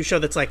ICW show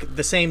that's like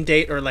the same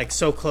date or like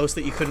so close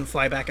that you couldn't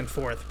fly back and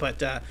forth.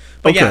 But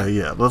okay,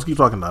 yeah, let's keep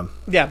talking then.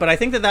 Yeah, but I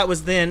think that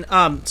was then.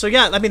 So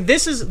yeah, I mean,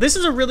 this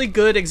is a really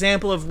good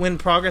example of when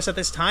Progress at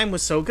this time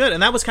was so good,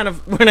 and that was kind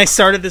of when I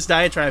started this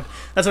diatribe.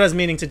 That's what I was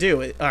meaning to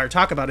do or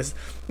talk about. Is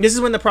this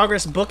is when the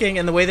Progress booking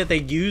and the way that they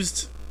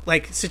used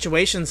like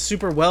situations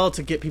super well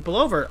to get people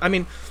over. I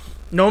mean,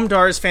 Noam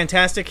Dar is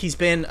fantastic. He's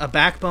been a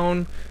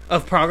backbone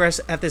of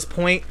Progress at this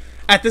point.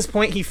 At this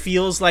point, he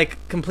feels like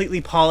completely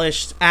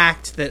polished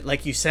act that,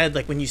 like you said,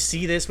 like when you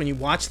see this, when you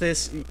watch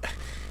this,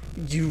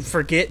 you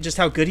forget just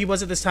how good he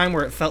was at this time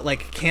where it felt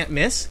like can't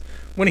miss.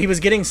 When he was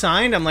getting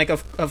signed, I'm like,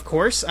 of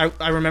course.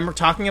 I remember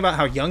talking about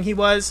how young he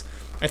was.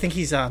 I think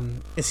he's,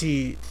 is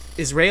he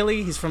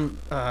Israeli? He's from,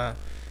 God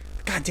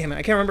damn it,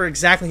 I can't remember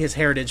exactly his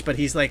heritage, but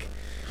he's like,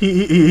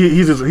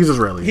 He's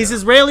Israeli. He's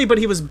Israeli, but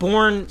he was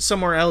born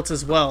somewhere else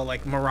as well,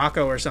 like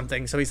Morocco or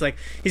something. So he's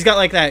got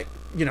like that,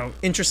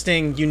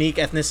 interesting, unique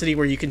ethnicity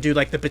where you can do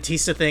like the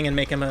Batista thing and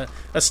make him a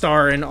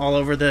star and all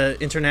over the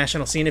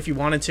international scene if you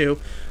wanted to.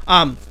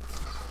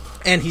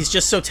 And he's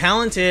just so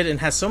talented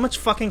and has so much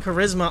fucking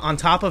charisma on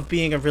top of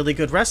being a really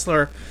good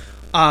wrestler.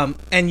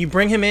 And you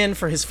bring him in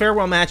for his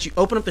farewell match, you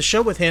open up the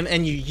show with him,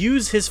 and you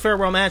use his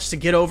farewell match to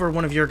get over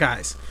one of your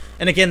guys.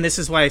 And again, this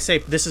is why I say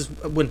this is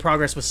when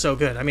Progress was so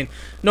good. I mean,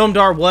 Noam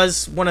Dar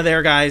was one of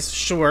their guys,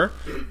 sure,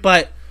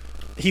 but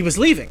he was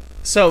leaving.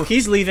 So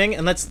he's leaving,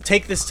 and let's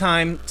take this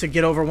time to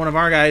get over one of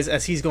our guys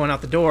as he's going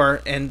out the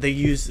door, and they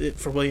use it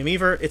for William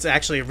Ever. It's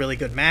actually a really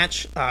good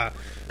match.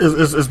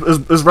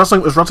 Is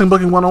wrestling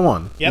booking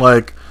 101? Yep.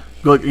 Like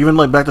even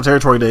like back to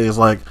territory days,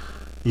 like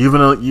you've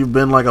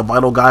been like a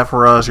vital guy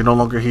for us. You're no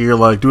longer here.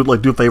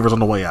 Do favors on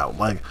the way out.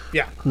 Like,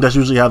 yeah, that's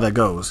usually how that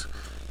goes.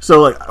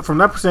 So like from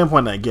that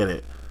standpoint, I get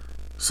it.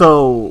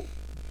 So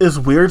it's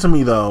weird to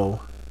me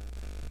though,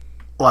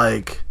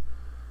 like,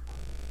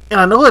 and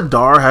I know that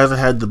Dar hasn't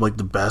had the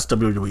best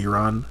WWE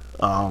run.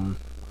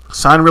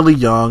 Signed really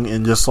young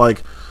and just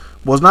like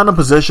was not in a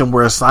position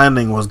where a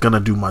signing was gonna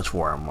do much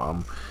for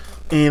him.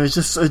 And it's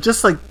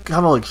just like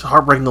kind of like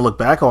heartbreaking to look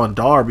back on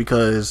Dar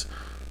because,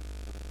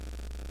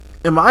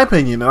 in my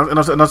opinion, and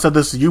I've said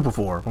this to you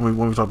before when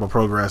we talk about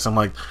Progress and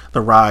like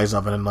the rise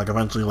of it and like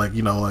eventually like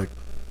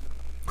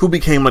who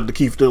became like the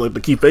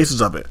key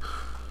faces of it.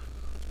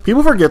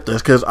 People forget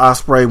this because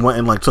Ospreay went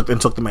and like took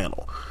the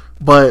mantle,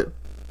 but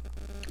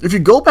if you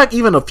go back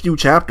even a few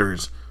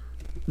chapters,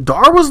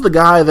 Dar was the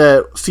guy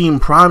that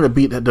seemed primed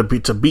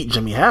to beat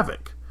Jimmy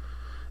Havoc,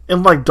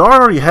 and like Dar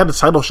already had the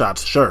title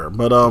shots, sure,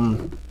 but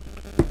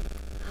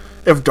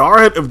if Dar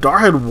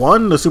had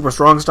won the Super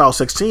Strong Style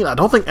 16, I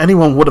don't think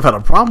anyone would have had a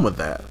problem with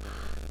that.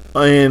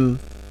 And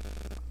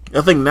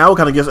I think now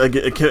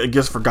it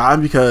gets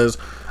forgotten because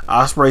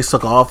Ospreay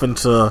took off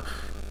into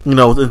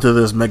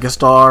this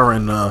megastar,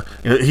 and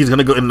he's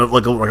gonna go in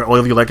like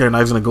whether you like it or not,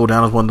 he's gonna go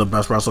down as one of the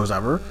best wrestlers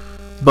ever.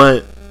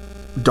 But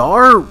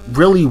Dar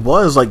really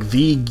was like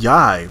the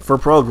guy for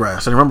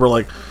Progress, and remember,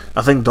 like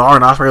I think Dar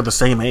and Ospreay are the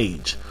same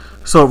age,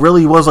 so it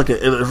really was like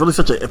it's really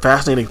such a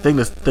fascinating thing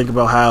to think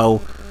about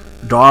how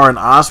Dar and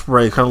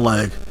Ospreay kind of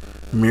like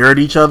mirrored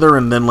each other,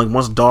 and then like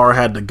once Dar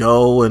had to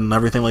go and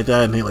everything like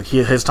that, and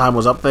his time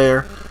was up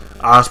there,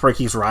 Ospreay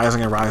keeps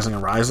rising and rising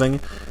and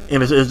rising,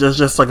 and it's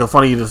just like a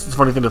funny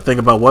thing to think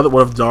about.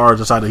 What if Dar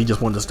decided he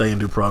just wanted to stay and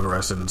do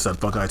Progress and said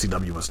fuck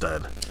ICW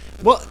instead?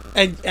 Well,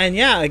 and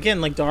yeah,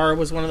 again, like Dar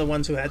was one of the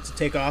ones who had to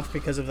take off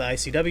because of the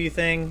ICW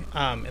thing,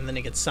 and then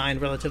he gets signed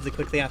relatively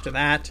quickly after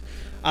that.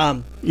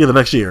 The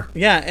next year.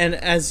 Yeah, and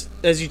as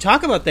you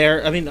talk about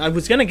there, I mean, I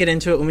was going to get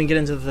into it when we get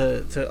into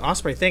the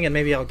Ospreay thing, and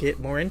maybe I'll get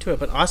more into it,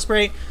 but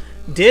Ospreay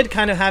did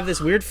kind of have this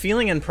weird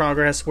feeling in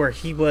Progress where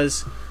he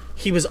was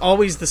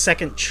always the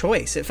second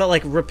choice. It felt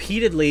like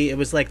repeatedly it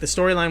was like the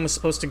storyline was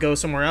supposed to go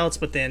somewhere else,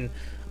 but then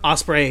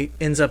Ospreay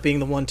ends up being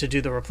the one to do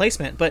the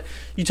replacement. But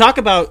you talk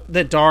about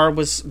that Dar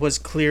was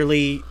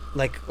clearly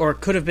like, or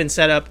could have been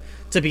set up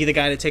to be the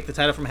guy to take the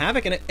title from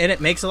Havoc, and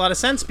it makes a lot of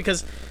sense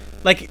because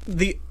like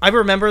I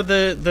remember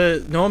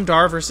the Noam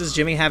Dar versus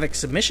Jimmy Havoc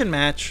submission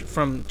match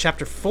from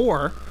Chapter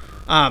 4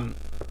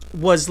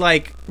 was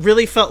like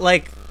really felt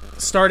like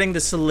starting the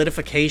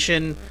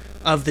solidification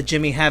of the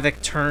Jimmy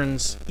Havoc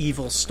turns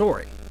evil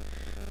story.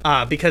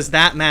 Because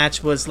that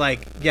match was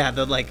like, yeah,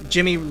 the like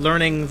Jimmy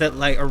learning that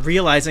like or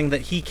realizing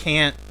that he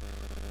can't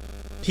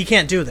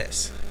do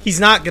this. He's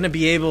not going to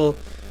be able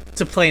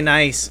to play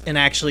nice and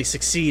actually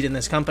succeed in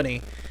this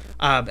company.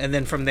 And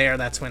then from there,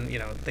 that's when,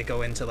 they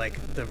go into,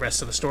 like, the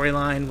rest of the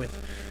storyline with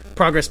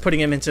Progress putting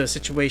him into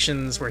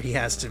situations where he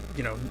has to,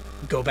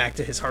 go back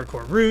to his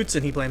hardcore roots,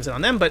 and he blames it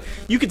on them. But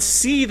you could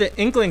see the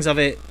inklings of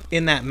it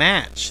in that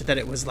match, that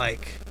it was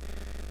like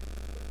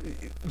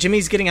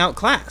Jimmy's getting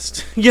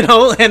outclassed,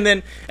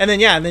 and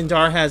then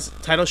Dar has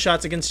title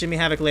shots against Jimmy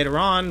Havoc later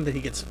on that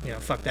he gets,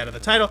 fucked out of the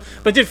title.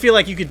 But it did feel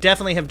like you could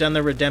definitely have done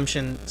the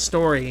redemption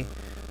story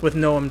with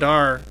Noam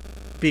Dar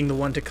being the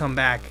one to come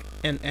back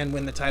and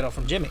win the title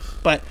from Jimmy.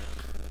 But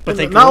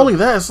they not only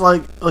that, it's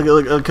like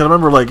I can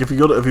remember, like, if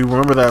you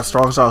remember that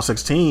Strong Style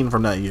 16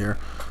 from that year,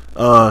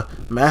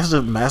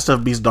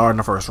 Mastiff beats Dar in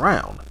the first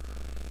round,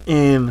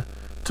 and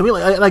to me,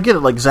 like, I get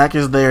it, like, Zach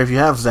is there. If you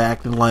have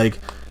Zach, then, like,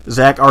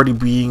 Zach already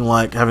being,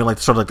 like, having, like,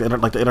 sort of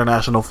like the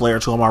international flair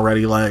to him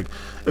already, like,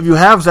 if you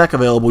have Zach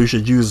available, you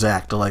should use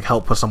Zach to, like,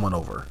 help put someone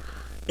over,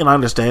 and I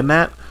understand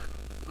that.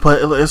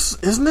 But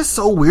isn't it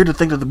so weird to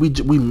think that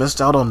we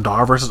missed out on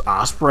Dar versus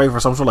Ospreay for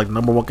some sort of, like,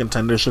 number one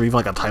contendership, even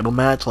like a title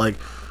match? Like,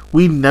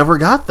 we never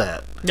got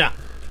that. Yeah,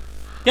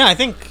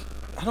 I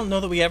don't know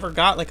that we ever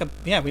got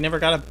we never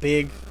got a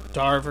big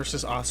Dar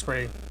versus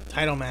Ospreay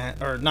title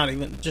match, or not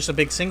even just a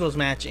big singles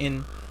match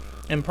in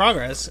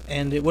Progress,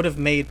 and it would have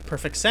made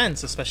perfect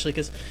sense, especially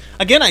because,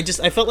 again, I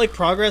felt like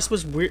Progress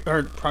was weird,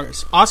 or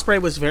Ospreay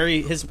was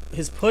very, his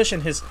push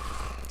and his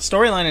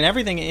storyline and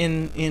everything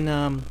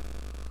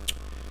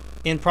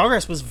in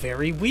Progress was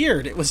very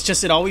weird. It was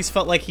just, it always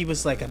felt like he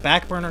was like a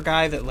back burner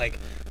guy that, like,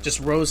 just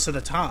rose to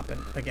the top.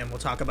 And again, we'll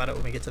talk about it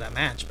when we get to that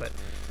match, but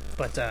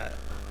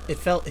it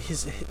felt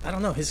his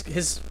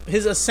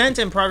ascent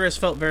in Progress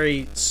felt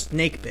very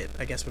snake bit,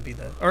 I guess would be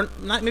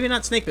maybe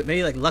not snake bit,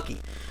 maybe like lucky,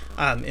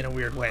 in a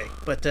weird way.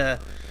 But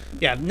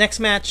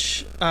next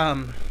match. Before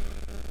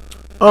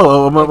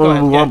we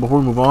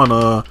move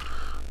on,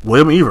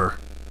 William Ever,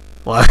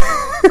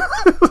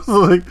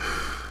 like,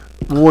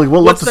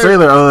 what left to say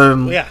there other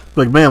than,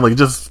 like, man, like,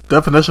 just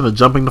definition of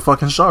jumping the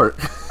fucking shark.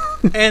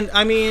 And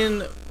I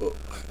mean,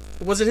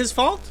 was it his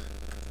fault?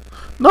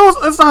 No,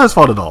 it's not his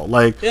fault at all.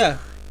 Like, Ever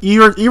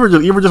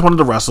just wanted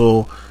to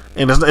wrestle,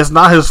 and it's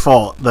not his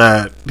fault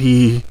that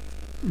he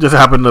just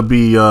happened to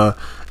be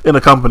in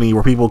a company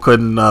where people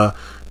couldn't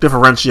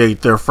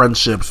differentiate their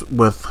friendships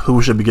with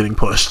who should be getting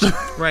pushed.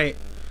 Right.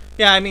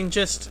 Yeah, I mean,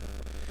 just,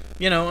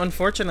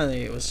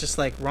 unfortunately, it was just,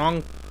 like,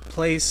 wrong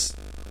place.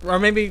 Or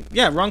maybe,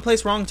 wrong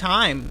place, wrong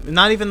time.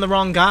 Not even the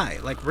wrong guy.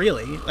 Like,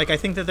 really. Like, I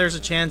think that there's a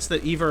chance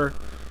that Ever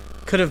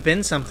could have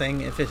been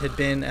something if it had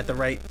been at the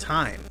right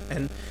time.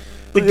 And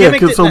the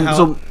gimmick didn't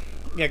help.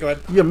 Yeah, go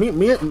ahead. Yeah,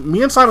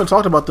 me and Simon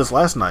talked about this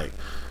last night.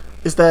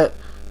 Is that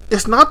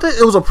it's not that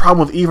it was a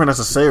problem with Ever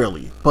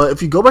necessarily, but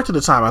if you go back to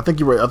the time, I think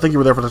you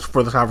were there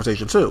for the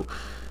conversation too.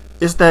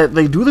 Is that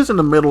they do this in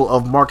the middle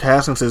of Mark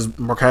Haskins'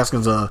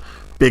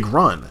 big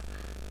run,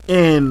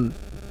 and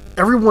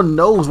everyone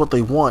knows what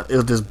they want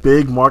is this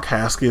big Mark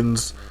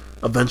Haskins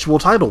eventual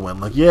title win.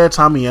 Like, yeah,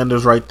 Tommy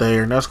Ender's right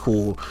there, and that's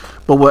cool.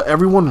 But what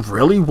everyone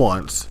really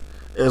wants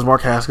is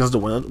Mark Haskins to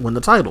win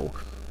the title.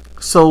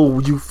 So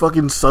you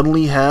fucking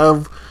suddenly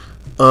have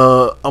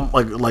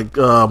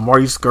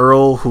Marty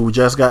Scurll, who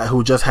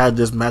just had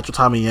this match with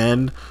Tommy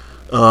End,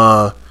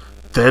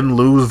 then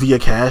lose via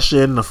cash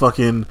in the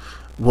fucking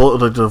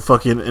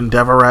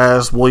Endeavor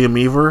ass William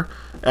Ever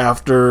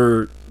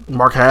after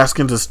Mark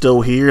Haskins is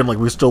still here, and, like,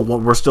 we're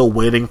still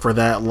waiting for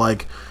that,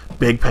 like,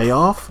 big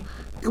payoff.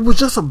 It was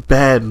just a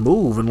bad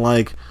move, and,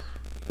 like,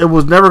 it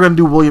was never going to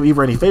do William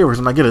Ever any favors.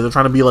 And I get it; they're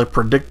trying to be, like,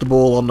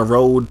 predictable on the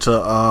road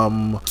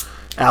to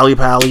Ali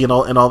Pally and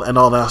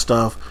all that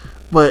stuff.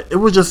 But it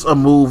was just a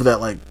move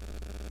that, like,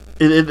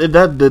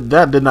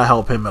 that did not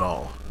help him at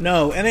all.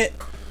 No, and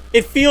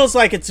it feels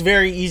like it's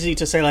very easy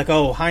to say, like,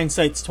 oh,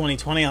 hindsight's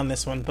 20/20 on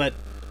this one, but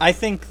I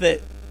think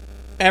that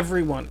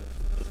everyone,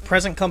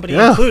 present company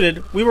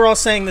included, we were all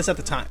saying this at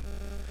the time.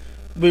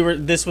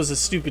 This was a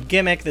stupid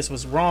gimmick. This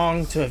was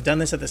wrong to have done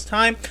this at this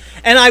time.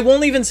 And I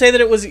won't even say that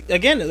it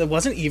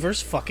wasn't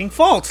Ever's fucking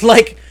fault.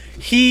 Like,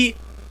 he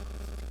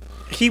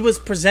was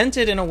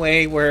presented in a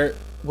way where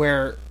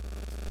the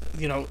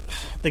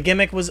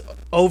gimmick was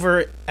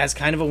over as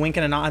kind of a wink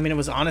and a nod. I mean, it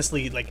was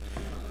honestly like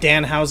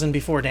Danhausen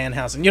before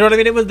Danhausen. You know what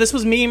I mean? This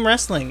was meme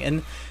wrestling,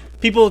 and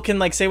people can,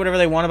 like, say whatever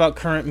they want about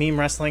current meme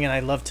wrestling, and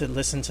I love to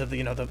listen to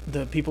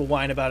the people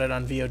whine about it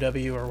on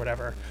VOW or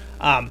whatever.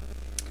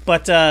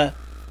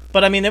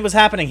 But I mean, it was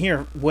happening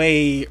here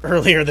way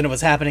earlier than it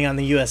was happening on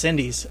the U.S.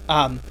 Indies.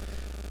 And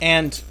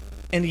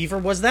Ever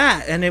was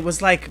that, and it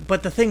was like,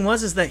 but the thing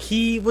is that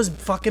he was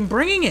fucking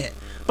bringing it.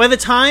 By the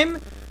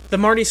time the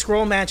Marty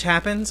Scurll match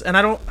happens, and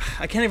I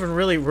can't even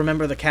really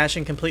remember the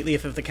cash-in completely,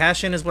 if the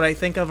cash-in is what I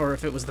think of, or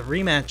if it was the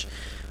rematch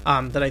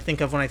that I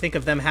think of when I think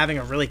of them having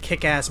a really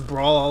kick-ass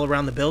brawl all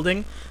around the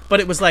building. But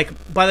it was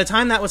like, by the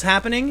time that was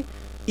happening,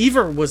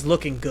 Ever was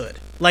looking good.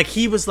 Like,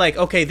 he was like,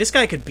 okay, this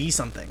guy could be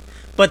something.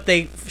 But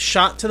they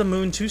shot to the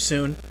moon too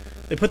soon.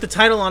 They put the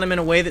title on him in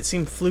a way that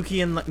seemed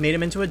fluky and made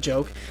him into a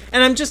joke.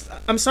 And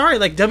I'm sorry,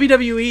 like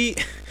WWE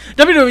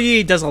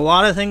does a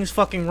lot of things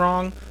fucking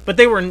wrong, but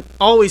they were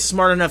always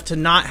smart enough to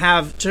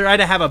try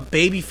to have a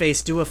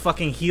babyface do a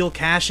fucking heel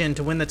cash-in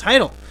to win the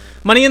title.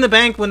 Money in the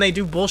Bank, when they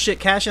do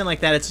bullshit cash-in like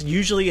that, it's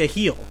usually a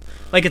heel.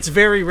 Like, it's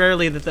very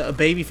rarely that a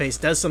babyface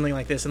does something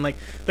like this. And, like,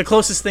 the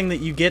closest thing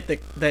that you get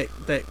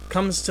that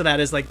comes to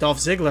that is, like, Dolph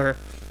Ziggler,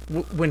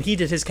 when he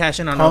did his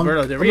cash-in on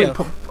Alberto Del Rio.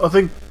 I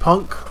think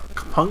Punk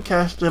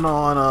cashed in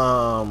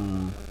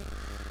on,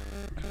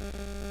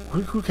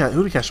 who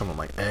did he cash in on?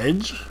 Like,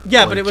 Edge?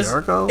 Yeah, or but like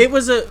Jericho? it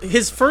was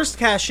his first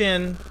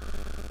cash-in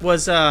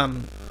was,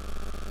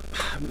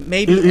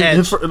 maybe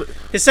Edge.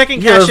 His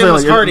second cash-in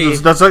was Hardy.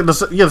 The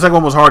second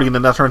one was Hardy, and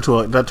then that turned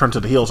to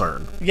the heel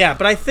turn. Yeah,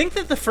 but I think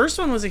that the first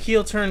one was a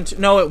heel turn.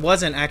 No, it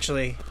wasn't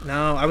actually.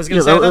 No, I was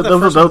gonna say that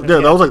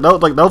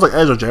was like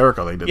Edge or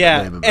Jericho. They did.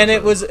 Yeah, and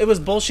it was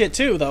bullshit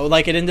too, though.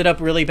 Like, it ended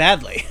up really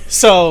badly.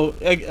 So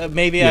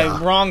maybe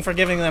I'm wrong for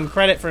giving them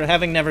credit for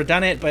having never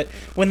done it, but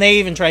when they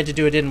even tried to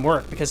do it, it didn't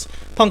work because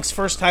Punk's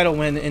first title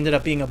win ended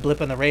up being a blip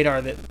on the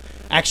radar that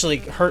actually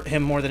hurt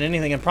him more than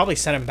anything and probably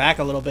set him back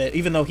a little bit,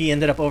 even though he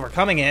ended up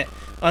overcoming it,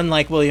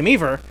 unlike William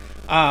Ever.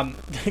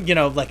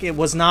 Like, it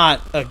was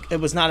not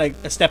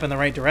a step in the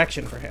right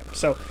direction for him.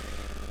 So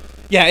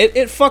yeah,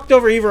 it fucked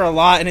over Ever a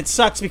lot, and it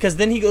sucks because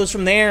then he goes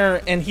from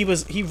there and he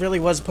really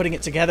was putting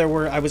it together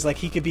where I was like,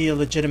 he could be a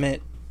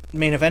legitimate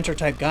main eventer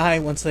type guy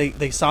once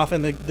they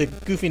soften the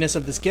goofiness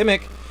of this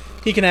gimmick.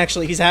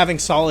 He's having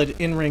solid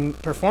in-ring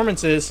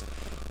performances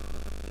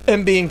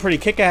and being pretty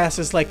kick-ass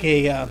as like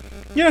a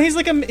he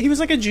was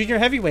like a junior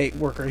heavyweight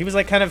worker. He was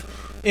like kind of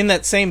in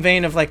that same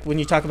vein of like when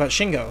you talk about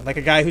Shingo, like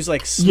a guy who's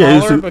like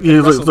smaller, but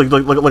he's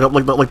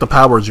like the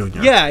Power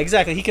Junior. Yeah,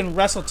 exactly. He can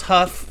wrestle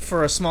tough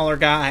for a smaller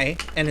guy,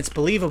 and it's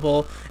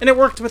believable. And it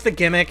worked with the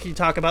gimmick. You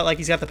talk about like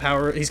he's got the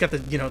power. He's got the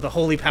the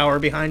holy power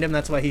behind him.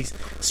 That's why he's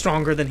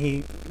stronger than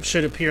he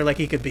should appear like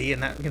he could be,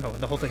 and that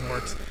the whole thing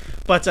works.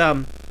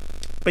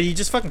 But you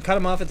just fucking cut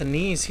him off at the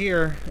knees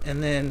here,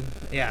 and then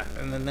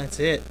that's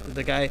it.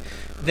 The guy,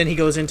 then he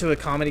goes into a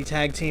comedy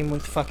tag team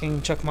with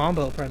fucking Chuck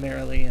Mambo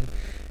primarily,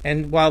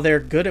 and while they're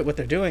good at what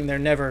they're doing, they're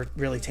never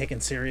really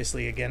taken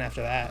seriously again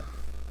after that.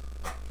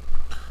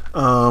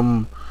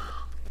 Bubblegum,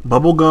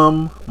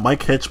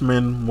 Mike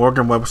Hitchman,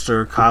 Morgan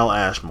Webster, Kyle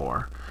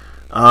Ashmore.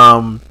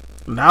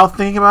 Now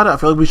thinking about it, I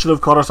feel like we should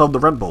have called ourselves the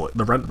Rent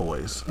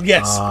Boys.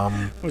 Yes,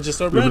 we're just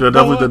a Rent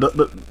Boy.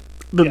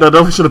 That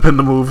definitely should have been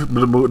the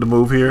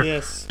move here.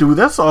 Yes, dude,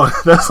 that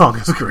song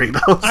is great.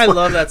 I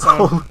love that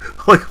song.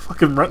 Like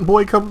fucking Rent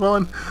Boy comes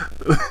on.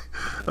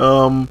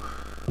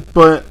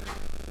 But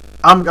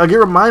I get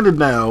reminded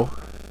now,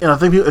 and I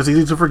think it's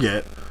easy to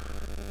forget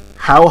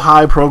how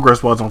high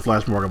Progress was on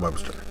Flash Morgan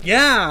Webster.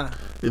 Yeah,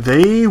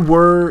 they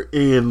were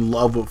in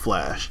love with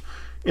Flash,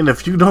 and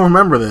if you don't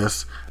remember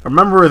this,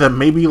 remember that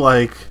maybe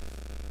like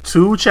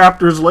 2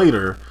 chapters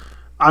later,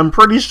 I'm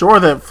pretty sure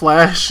that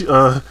Flash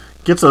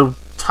gets a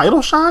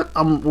title shot,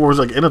 or was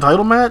like in a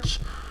title match.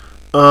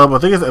 I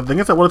think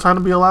it's at What a Time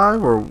to Be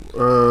Alive, or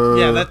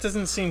yeah, that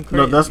doesn't seem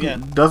crazy. No,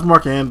 that's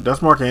Mark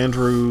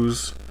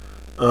Andrews.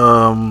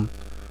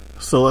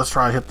 So let's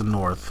try to hit the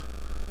North.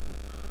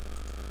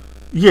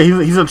 Yeah,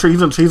 he's in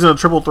a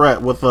triple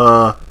threat with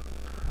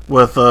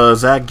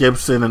Zach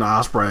Gibson and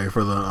Ospreay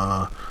for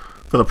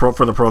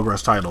the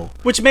Progress title,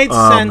 which made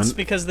sense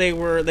because they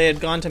had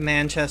gone to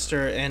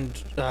Manchester,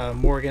 and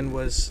Morgan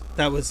was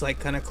like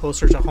kind of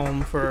closer to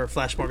home for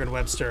Flash Morgan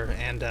Webster,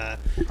 and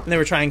they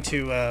were trying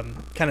to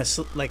kind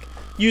of like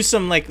use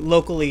some like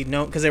locally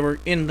known, because they were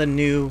in the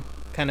new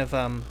kind of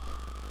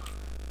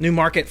new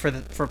market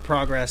for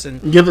Progress, and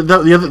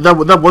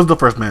that was the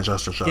first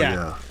Manchester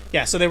show.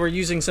 Yeah, so they were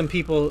using some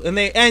people,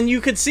 and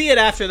you could see it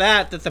after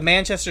that the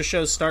Manchester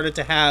shows started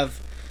to have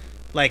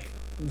like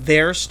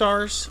their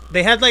stars.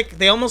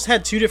 They almost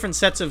had 2 different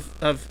sets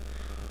of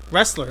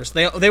wrestlers.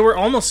 They were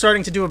almost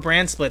starting to do a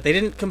brand split. They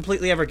didn't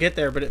completely ever get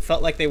there, but it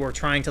felt like they were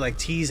trying to like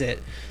tease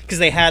it, because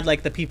they had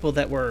like the people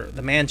that were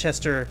the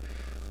Manchester,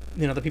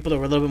 the people that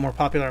were a little bit more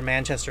popular in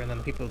Manchester, and then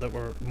the people that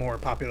were more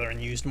popular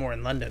and used more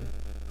in London.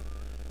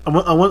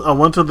 I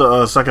went to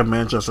the second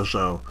Manchester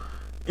show,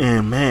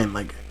 and man,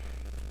 like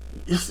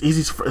it's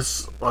easy.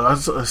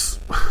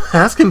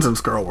 Haskins and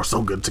Skrull were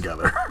so good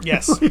together.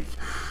 Yes.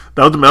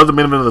 That was the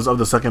main event of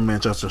the second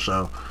Manchester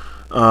show.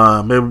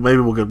 Maybe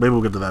we'll get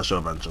to that show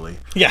eventually.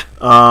 Yeah.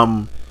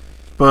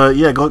 But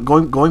yeah,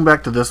 going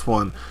back to this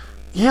one,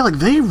 yeah, like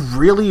they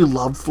really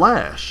love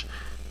Flash,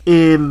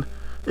 and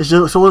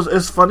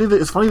it's funny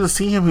to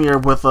see him here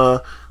with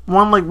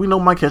one, like we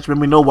know Mike Hitchman,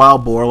 we know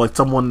Wild Boar, like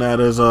someone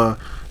that is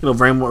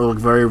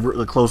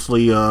very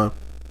closely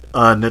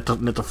knit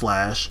to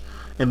Flash.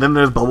 And then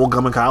there's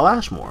Bubblegum and Kyle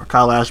Ashmore.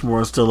 Kyle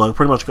Ashmore is still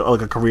pretty much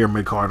like a career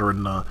mid-carder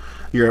in the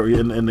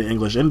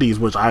English Indies,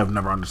 which I have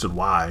never understood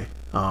why.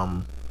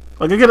 I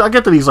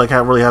get that he's like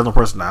really has no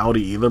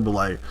personality either, but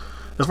like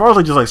as far as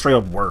like just like straight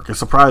up work, it's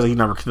surprising he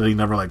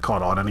never like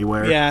caught on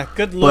anywhere. Yeah,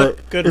 good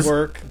look, good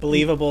work,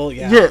 believable.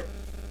 Yeah.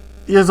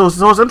 So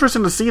it's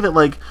interesting to see that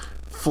like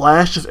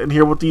Flash is in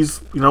here with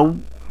these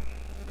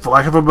for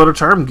lack of a better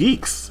term,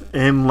 geeks,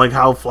 and like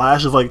how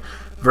Flash is like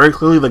very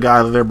clearly the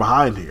guy that they're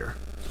behind here.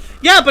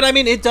 Yeah, but I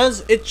mean,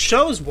 it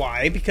shows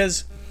why,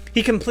 because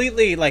he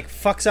completely like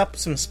fucks up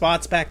some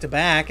spots back to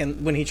back,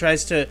 and when he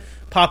tries to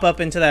pop up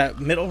into that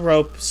middle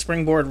rope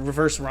springboard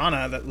reverse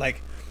Rana that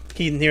like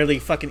he nearly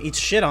fucking eats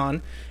shit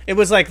on, it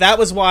was like that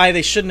was why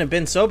they shouldn't have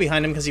been so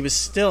behind him, because he was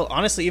still,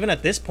 honestly, even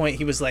at this point,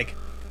 he was like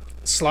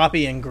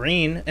sloppy and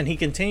green, and he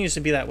continues to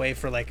be that way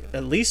for like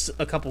at least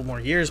a couple more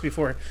years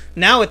before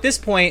now. At this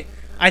point,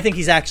 I think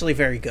he's actually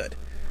very good,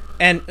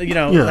 and you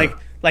know,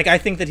 like I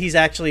think that he's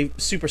actually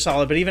super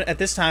solid. But even at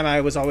this time,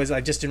 I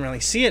just didn't really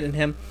see it in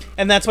him,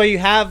 and that's why you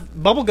have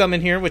Bubblegum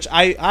in here, which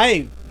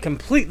I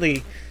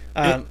completely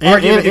and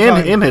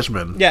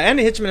Hitchman. Yeah, and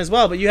Hitchman as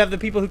well. But you have the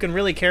people who can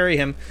really carry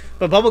him.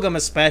 But Bubblegum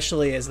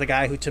especially is the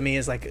guy who, to me,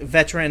 is like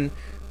veteran,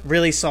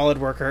 really solid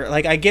worker.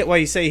 Like, I get why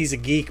you say he's a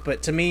geek,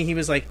 but to me, he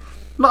was like...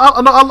 No,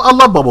 I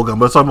love Bubblegum,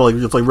 but it's talking about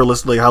it's like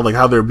realistically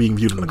how they're being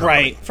viewed in the company.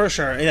 Right, for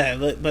sure. Yeah,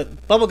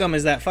 but Bubblegum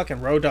is that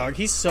fucking road dog.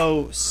 He's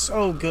so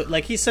good.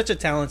 Like, he's such a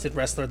talented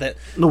wrestler that...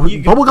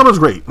 Bubblegum is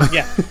great.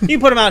 Yeah, you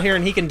can put him out here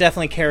and he can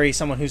definitely carry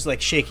someone who's like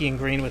shaky and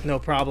green with no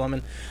problem.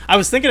 And I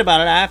was thinking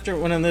about it after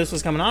when this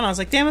was coming on. I was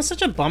like, damn, it's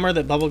such a bummer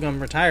that Bubblegum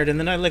retired. And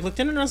then I like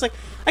looked in and I was like,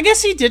 I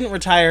guess he didn't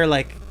retire.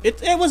 Like,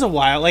 it was a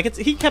while. Like,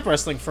 he kept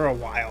wrestling for a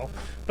while,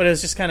 but it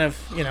was just kind of,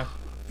 you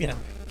know,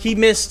 he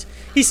missed...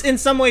 He's in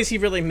some ways he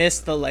really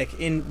missed the like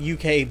in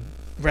UK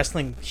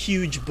wrestling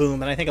huge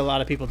boom, and I think a lot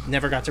of people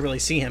never got to really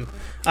see him.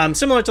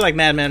 Similar to like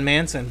Madman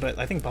Manson, but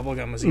I think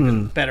Bubblegum was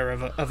even better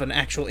of an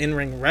actual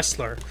in-ring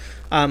wrestler.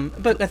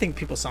 But I think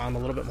people saw him a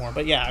little bit more.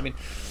 But yeah, I mean,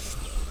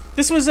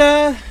 this was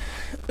a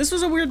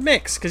weird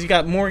mix, because you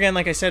got Morgan,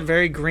 like I said,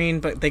 very green,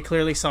 but they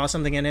clearly saw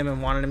something in him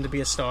and wanted him to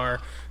be a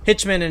star.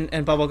 Hitchman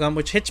and Bubblegum,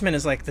 which Hitchman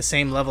is like the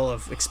same level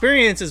of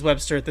experience as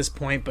Webster at this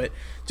point, but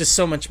just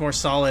so much more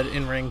solid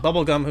in ring.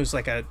 Bubblegum, who's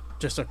like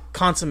just a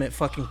consummate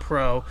fucking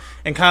pro,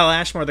 and Kyle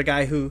Ashmore, the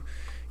guy who,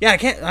 I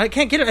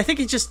can't get it. I think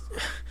he just,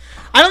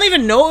 I don't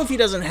even know if he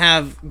doesn't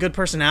have good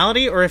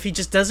personality or if he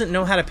just doesn't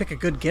know how to pick a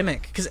good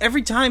gimmick. Because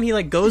every time he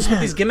like goes with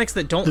these gimmicks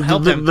that don't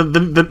help him.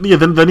 Then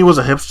he was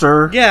a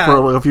hipster. Yeah. For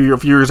like a few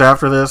years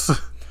after this.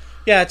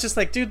 Yeah, it's just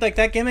like, dude, like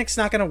that gimmick's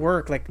not gonna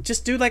work. Like,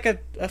 just do like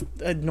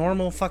a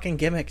normal fucking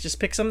gimmick. Just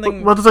pick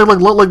something. What to say? Like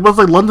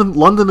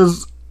London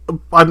is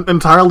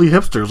entirely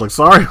hipsters. Like,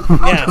 sorry,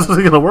 yeah, this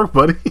isn't gonna work,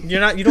 buddy. You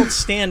don't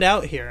stand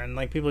out here, and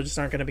like people just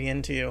aren't gonna be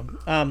into you.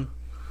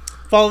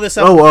 Follow this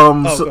up. I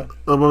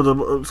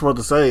was about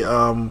to say.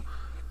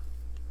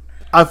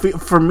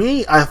 For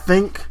me, I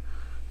think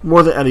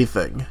more than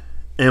anything,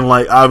 and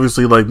like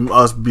obviously, like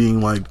us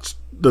being like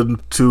the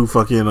two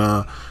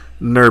fucking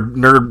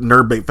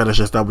nerd bait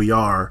fetishists that we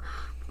are,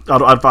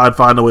 I'd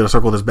find a way to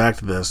circle this back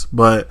to this.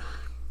 But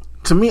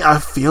to me, I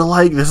feel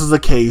like this is a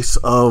case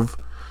of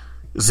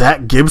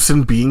Zach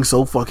Gibson being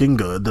so fucking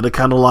good that it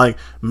kind of like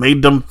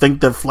made them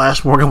think that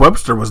Flash Morgan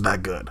Webster was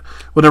that good.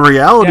 But in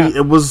reality,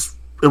 it was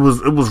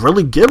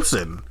really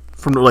Gibson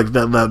from like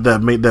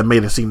that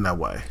made it seem that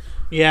way.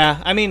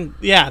 Yeah, I mean,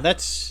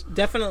 that's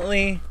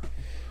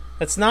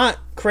not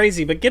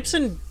crazy, but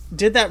Gibson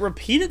did that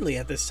repeatedly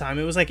at this time.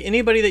 It was like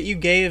anybody that you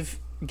gave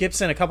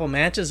Gibson a couple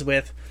matches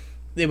with,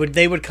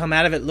 they would come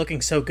out of it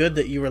looking so good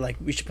that you were like,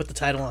 we should put the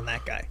title on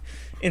that guy,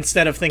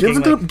 instead of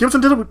thinking Gibson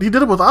did it. He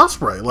did it with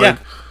Ospreay. Like,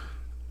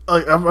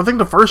 I think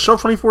the first show of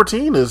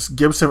 2014 is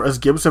Gibson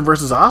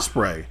versus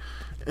Ospreay,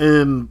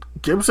 and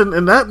Gibson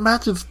in that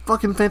match is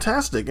fucking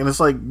fantastic. And it's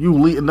like you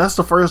leave, and that's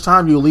the first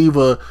time you leave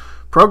a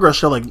Progress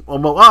show like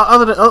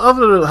other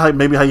than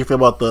how you feel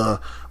about the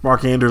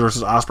Mark Andrews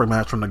versus Ospreay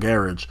match from the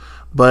garage,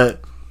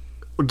 but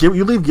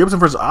you leave Gibson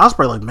versus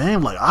Ospreay like,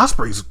 man, like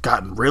Ospreay's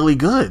gotten really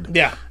good.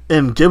 Yeah.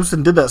 And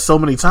Gibson did that so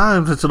many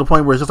times to the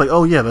point where it's just like,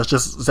 oh yeah, that's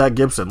just Zach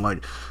Gibson.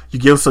 Like you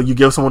give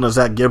someone a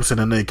Zach Gibson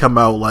and they come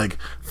out like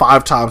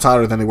 5 times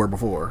hotter than they were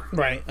before.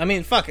 Right. I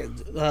mean, fuck it.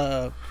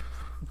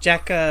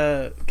 Jack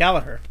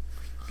Gallagher.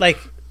 Like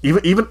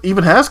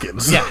even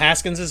Haskins. Yeah,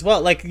 Haskins as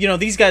well. Like,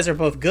 these guys are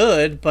both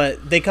good,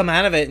 but they come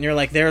out of it and you're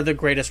like, they're the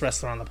greatest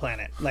wrestler on the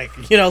planet. Like,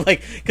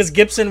 because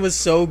Gibson was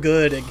so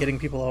good at getting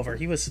people over.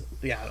 He was,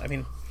 I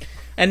mean,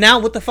 and now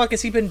what the fuck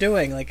has he been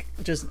doing? Like,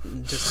 just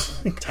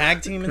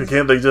tag team. They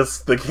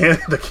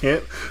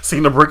can't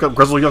seem to break up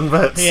Grizzled Young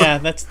Vets. Yeah,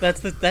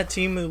 that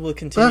team will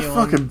continue.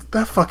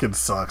 That fucking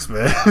sucks,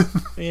 man.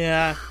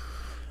 Yeah.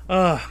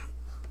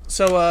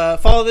 So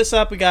follow this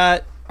up. We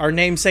got our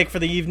namesake for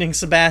the evening,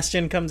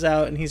 Sebastian, comes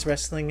out and he's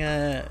wrestling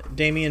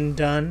Damian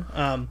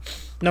Dunn,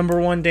 number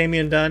 1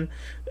 Damian Dunn,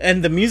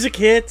 and the music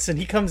hits and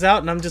he comes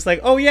out and I'm just like,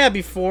 oh yeah,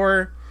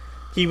 before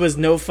he was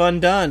No Fun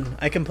Dunn.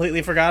 I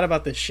completely forgot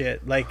about this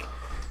shit. Like,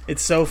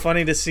 it's so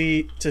funny to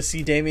see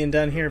Damian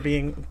Dunn here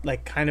being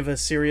like kind of a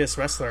serious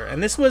wrestler.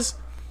 And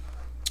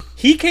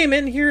he came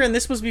in here and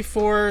this was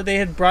before they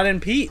had brought in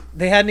Pete.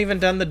 They hadn't even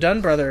done the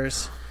Dunn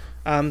brothers.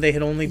 They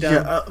had only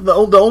done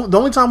the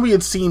only time we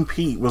had seen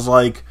Pete was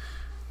like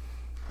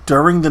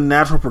during the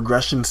Natural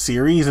Progression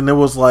series, and there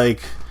was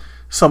like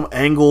some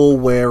angle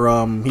where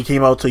he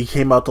came out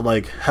to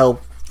like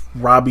help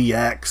Robbie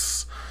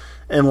X,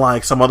 and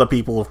like some other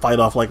people fight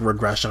off like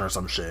regression or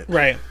some shit.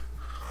 Right.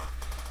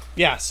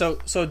 Yeah. So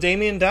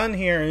Damian Dunn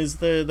here is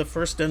the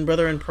first Dunn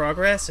brother in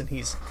progress, and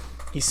he's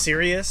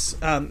serious.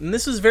 And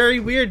this is very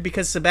weird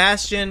because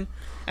Sebastian,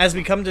 as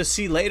we come to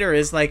see later,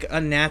 is like a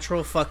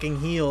natural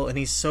fucking heel, and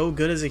he's so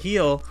good as a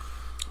heel.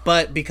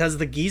 But because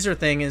the geezer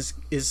thing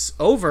is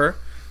over,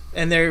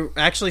 and they're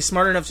actually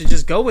smart enough to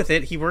just go with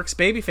it, he works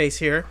babyface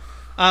here.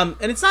 And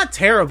it's not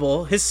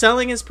terrible. His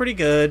selling is pretty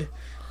good.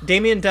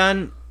 Damian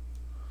Dunn,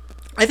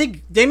 I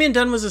think Damian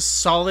Dunn was a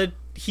solid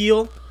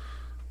heel.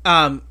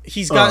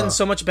 He's gotten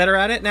so much better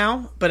at it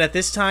now, but at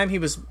this time he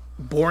was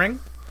boring.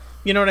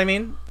 You know what I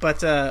mean?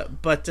 But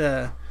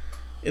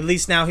at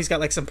least now he's got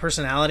like some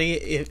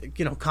personality.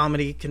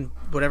 Comedy can,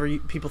 whatever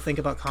people think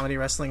about comedy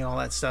wrestling and all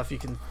that stuff, you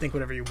can think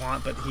whatever you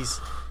want, but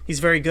he's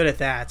very good at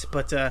that.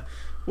 But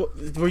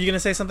were you gonna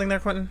say something there,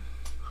 Quentin?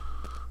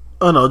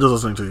 Oh no, just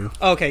listening to you.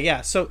 Okay,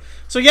 yeah. So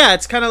yeah,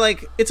 it's kind of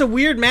like, it's a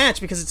weird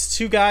match because it's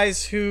two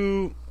guys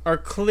who are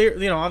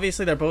clear.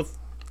 Obviously they're both.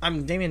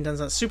 Damian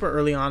Dunn's not super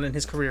early on in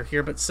his career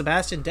here, but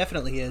Sebastian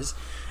definitely is,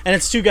 and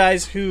it's two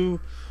guys who,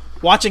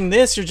 watching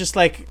this, you're just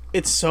like,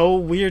 it's so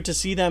weird to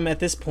see them at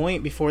this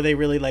point before they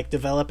really like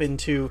develop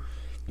into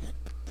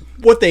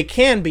what they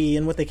can be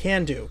and what they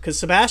can do. Because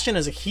Sebastian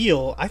as a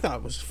heel, I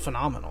thought was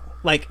phenomenal.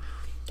 Like,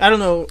 I don't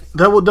know,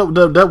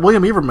 that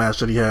William Ever match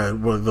that he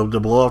had, with the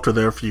blow after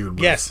their feud,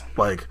 was, yes,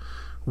 like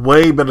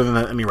way better than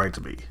any right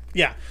to be.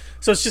 Yeah,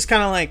 so it's just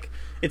kind of like,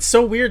 it's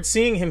so weird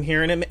seeing him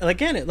here, and I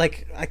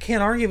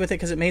can't argue with it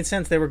because it made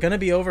sense. They were going to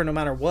be over no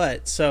matter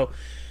what. So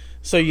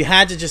you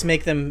had to just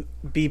make them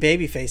be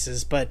baby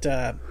faces, but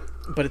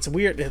it's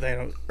weird.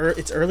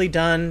 It's early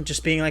Dunn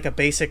just being like a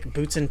basic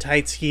boots and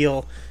tights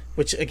heel,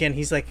 which again,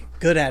 he's like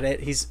good at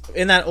it. He's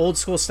in that old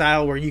school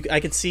style where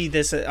I could see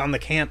this on the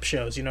camp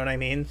shows, you know what I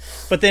mean?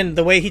 But then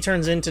the way he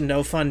turns into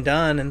No Fun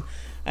Dunn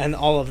and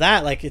all of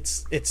that, like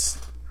it's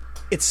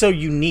so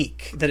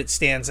unique that it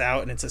stands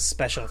out, and it's a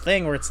special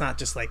thing where it's not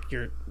just like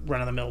your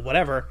run of the mill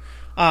whatever.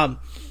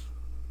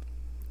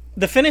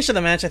 The finish of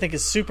the match I think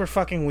is super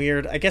fucking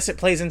weird. I guess it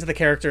plays into the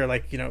character,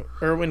 like,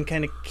 Irwin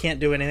kind of can't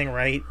do anything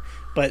right,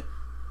 but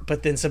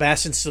then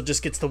Sebastian still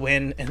just gets the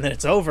win, and then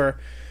it's over.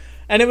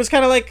 And it was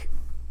kind of like,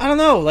 I don't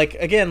know, like,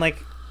 again, like,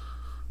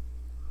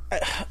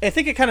 I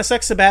think it kind of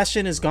sucks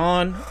Sebastian is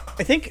gone.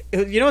 I think,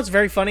 what's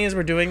very funny as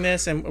we're doing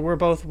this, and we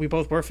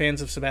both were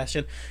fans of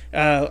Sebastian.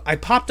 I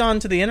popped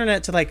onto the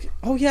internet to like,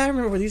 oh yeah, I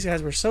remember these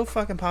guys were so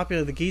fucking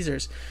popular, the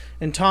Geezers.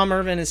 And Tom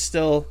Irvin is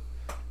still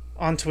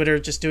on Twitter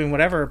just doing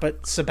whatever,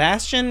 but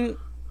Sebastian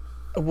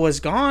was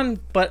gone,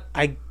 but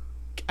I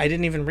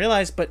didn't even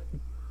realize, but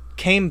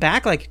came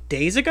back like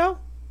days ago,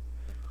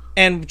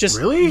 and just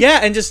really, yeah,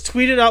 and just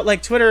tweeted out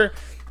like Twitter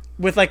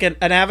with like an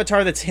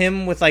avatar that's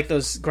him with like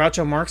those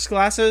Groucho Marx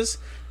glasses,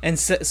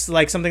 and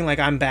like something like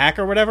 "I'm back"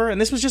 or whatever. And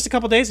this was just a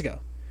couple days ago,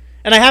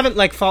 and I haven't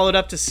like followed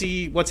up to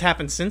see what's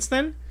happened since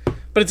then.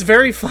 But it's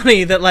very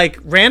funny that like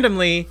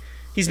randomly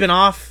he's been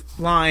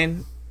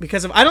offline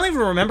because of, I don't even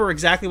remember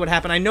exactly what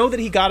happened. I know that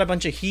he got a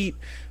bunch of heat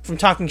from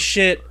talking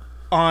shit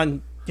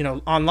on,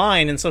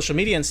 online and social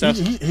media and stuff.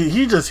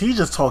 He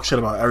just talks shit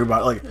about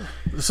everybody. Like,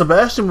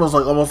 Sebastian was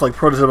like almost like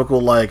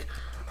prototypical like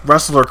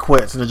wrestler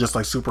quits and is just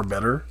like super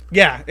bitter.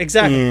 Yeah,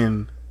 exactly.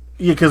 And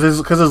yeah, because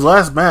his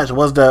last match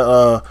was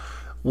that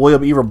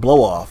William Ever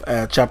blow off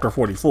at Chapter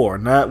 44,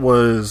 and that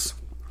was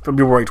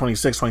February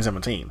 26,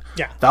 2017.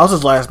 Yeah, that was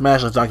his last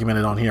match that's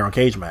documented on here on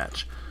Cage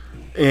Match.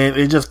 And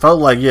it just felt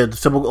like, yeah,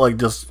 typical, like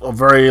just a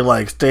very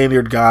like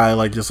standard guy,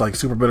 like just like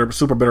super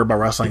bitter about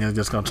wrestling, and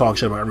just gonna talk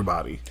shit about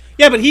everybody.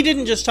 Yeah, but he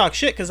didn't just talk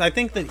shit, because I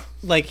think that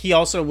like he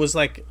also was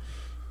like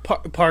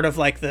part of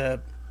like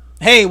the,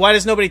 hey, why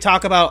does nobody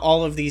talk about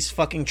all of these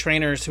fucking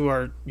trainers who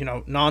are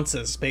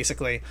nonsense,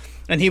 basically?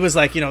 And he was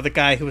like the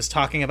guy who was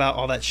talking about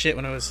all that shit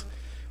when it was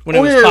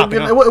popping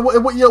up.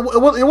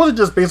 It wasn't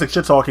just basic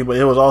shit talking, but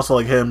it was also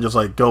like him just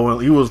like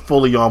going. He was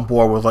fully on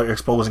board with like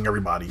exposing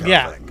everybody.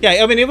 Yeah.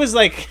 I mean, it was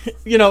like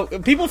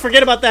people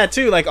forget about that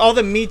too. Like all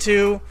the Me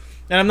Too,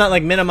 and I'm not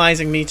like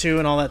minimizing Me Too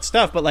and all that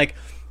stuff, but like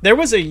there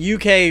was a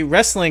UK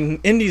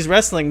indies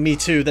wrestling Me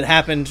Too that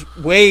happened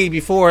way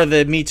before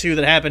the Me Too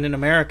that happened in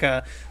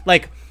America.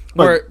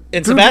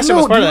 Sebastian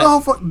was part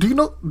of that. Do you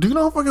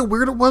know how fucking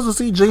weird it was to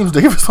see James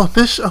Davis on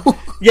this show?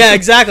 Yeah,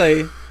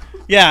 exactly.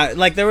 Yeah,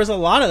 like there was a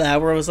lot of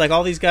that where it was like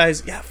all these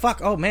guys, yeah, fuck,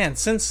 oh man,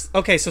 since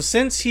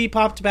he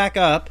popped back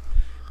up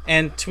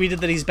and tweeted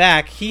that he's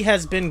back, he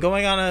has been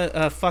going on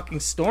a fucking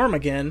storm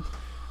again.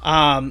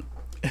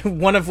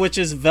 One of which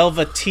is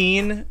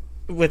Velveteen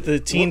with the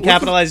teen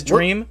capitalized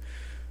dream.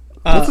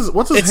 What's his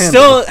it's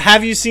handle? Still,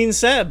 have you seen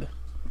Seb?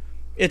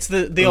 It's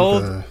the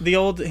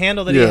old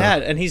handle that he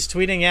had, and he's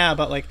tweeting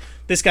about like,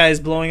 this guy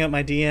is blowing up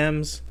my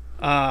DMs.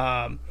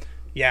 Wow.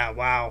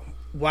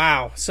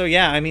 So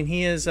yeah, I mean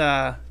he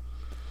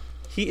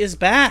is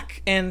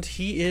back, and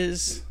he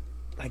is,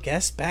 I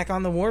guess, back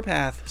on the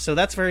warpath. So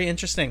that's very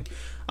interesting,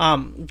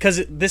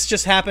 because this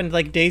just happened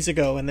like days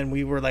ago, and then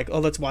we were like, oh,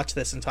 let's watch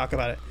this and talk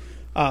about it.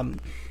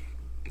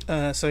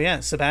 So yeah,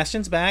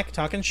 Sebastian's back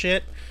talking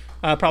shit.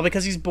 Probably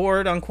because he's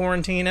bored on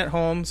quarantine at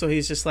home, so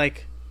he's just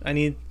like, I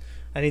need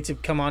to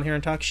come on here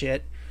and talk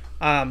shit.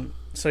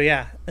 So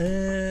yeah,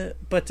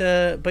 but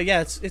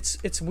yeah,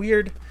 it's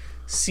weird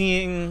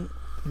seeing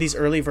these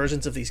early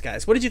versions of these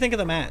guys. What did you think of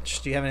the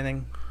match? Do you have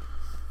anything?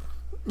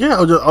 Yeah,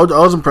 I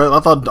was impressed. I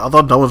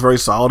thought Dunn was very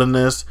solid in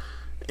this.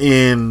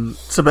 And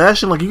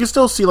Sebastian, like, you can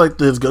still see like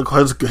his good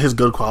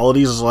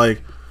qualities. Is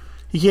like,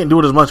 he can't do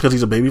it as much because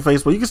he's a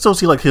babyface, but you can still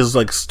see like his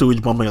like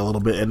stooge bumping a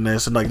little bit in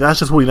this, and like that's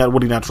just what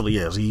he naturally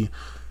is. He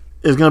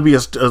is gonna be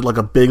like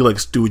a big like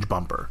stooge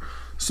bumper.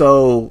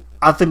 So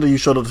I think that you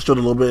showed a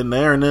little bit in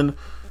there, and then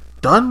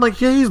Dunn, like,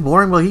 yeah, he's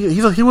boring, but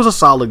he was a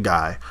solid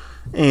guy,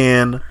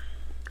 and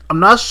I'm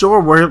not sure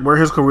where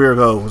his career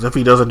goes if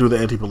he doesn't do the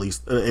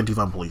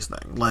anti-fun police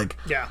thing. Like,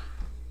 yeah,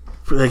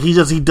 like he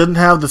doesn't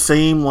have the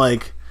same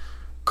like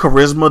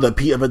charisma that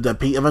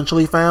Pete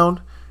eventually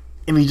found,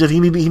 and he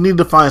needed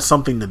to find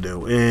something to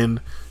do.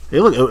 And it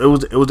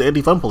was the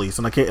anti-fun police,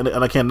 and I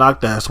can't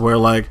knock that. Where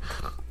like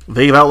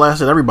they've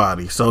outlasted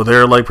everybody, so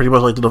they're like pretty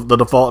much like the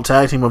default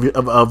tag team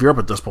of Europe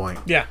at this point.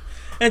 Yeah,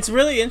 and it's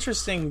really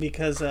interesting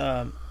because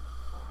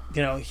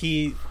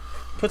he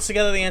puts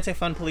together the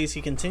anti-fun police.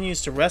 He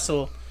continues to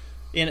wrestle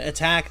in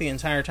Attack the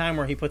entire time,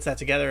 where he puts that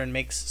together and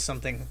makes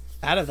something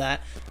out of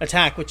that.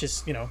 Attack, which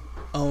is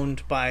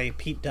owned by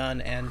Pete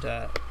Dunne and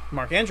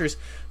Mark Andrews,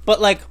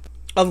 but like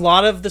a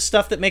lot of the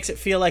stuff that makes it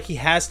feel like he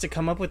has to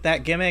come up with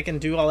that gimmick and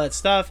do all that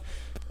stuff,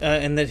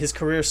 and that his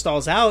career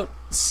stalls out,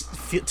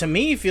 to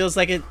me feels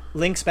like it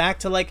links back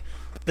to like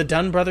the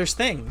Dunn brothers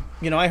thing.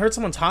 I heard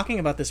someone talking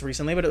about this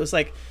recently, but it was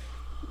like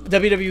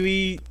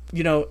WWE,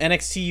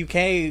 NXT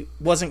UK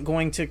wasn't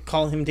going to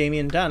call him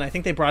Damian Dunn. I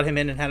think they brought him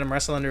in and had him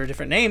wrestle under a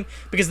different name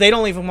because they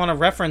don't even want to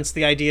reference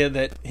the idea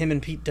that him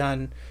and Pete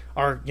Dunne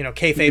are,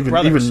 kayfabe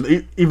brothers.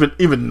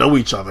 Even know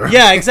each other.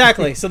 Yeah,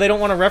 exactly. So they don't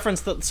want to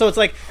reference so it's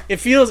like, it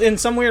feels, in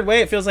some weird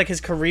way, it feels like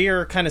his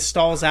career kind of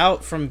stalls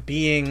out from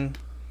being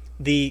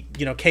the,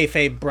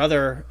 kayfabe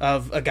brother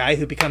of a guy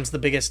who becomes the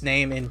biggest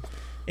name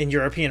in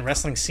European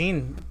wrestling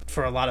scene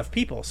for a lot of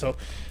people. So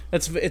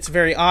it's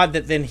very odd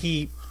that then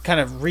he kind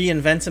of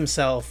reinvents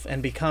himself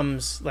and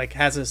becomes like,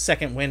 has a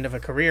second wind of a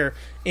career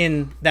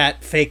in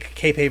that fake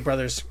kayfabe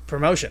brothers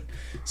promotion.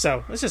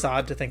 So it's just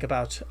odd to think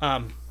about.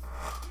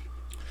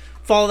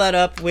 Follow that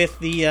up with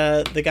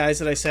the guys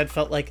that I said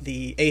felt like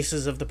the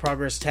aces of the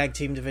Progress tag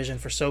team division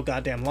for so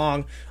goddamn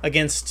long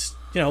against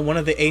one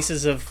of the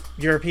aces of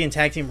European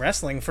tag team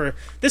wrestling for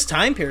this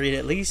time period,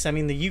 at least. I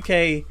mean, the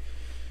UK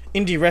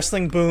indie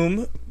wrestling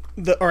boom,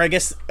 or I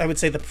guess I would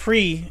say the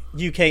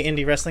pre-UK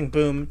indie wrestling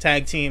boom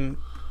tag team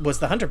was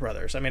the Hunter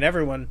Brothers. I mean,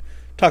 everyone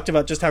talked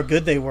about just how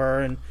good they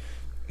were and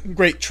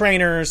great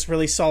trainers,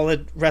 really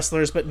solid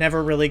wrestlers, but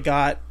never really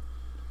got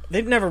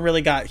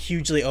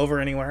hugely over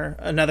anywhere.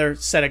 Another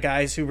set of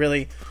guys who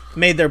really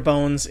made their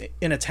bones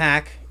in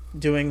Attack,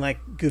 doing like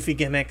goofy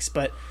gimmicks,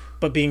 but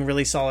being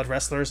really solid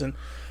wrestlers. And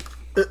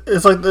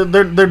it's like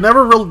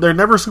they're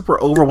never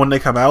super over when they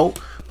come out,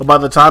 but by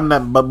the time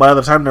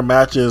their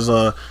match is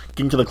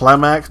getting to the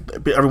climax,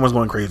 everyone's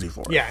going crazy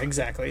for it. Yeah,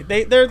 exactly.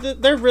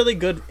 They're really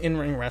good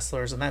in-ring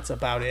wrestlers, and that's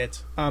about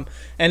it. And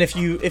if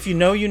you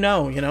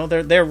know,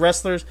 they're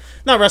wrestlers,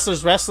 not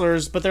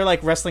wrestlers, but they're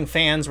like wrestling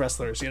fans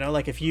wrestlers.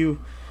 Like if you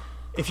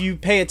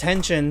pay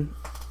attention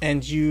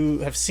and you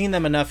have seen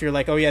them enough, you're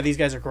like, oh yeah, these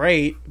guys are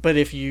great. But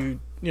if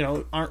you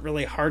aren't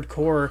really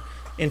hardcore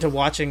into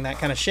watching that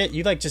kind of shit,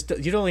 you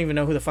don't even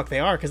know who the fuck they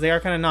are, because they are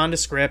kind of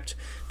nondescript.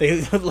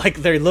 They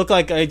look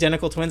like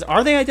identical twins.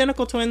 Are they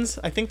identical twins?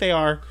 I think they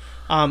are.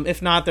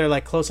 If not, they're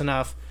like close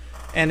enough.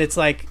 And it's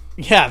like,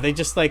 yeah, they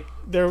just like,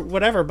 they're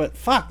whatever, but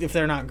fuck if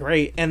they're not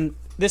great. And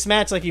this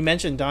match, like you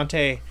mentioned,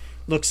 Dante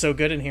looks so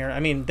good in here.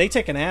 I mean, they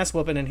take an ass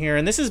whooping in here,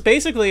 and this is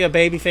basically a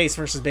babyface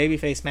versus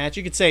babyface match.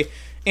 You could say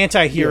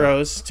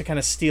anti-heroes to kind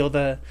of steal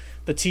the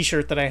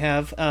t-shirt that I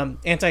have,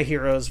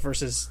 anti-heroes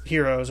versus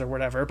heroes or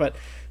whatever, but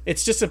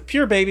it's just a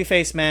pure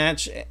babyface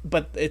match,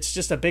 but it's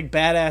just a big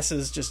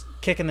badasses just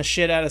kicking the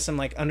shit out of some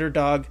like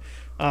underdog,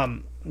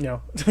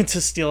 to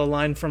steal a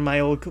line from my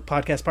old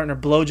podcast partner,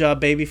 blowjob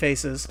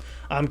babyfaces,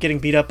 getting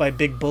beat up by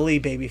big bully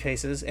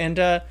babyfaces, and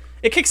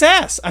it kicks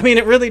ass. I mean,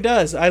 it really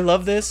does. I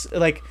love this.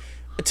 Like,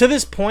 to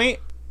this point,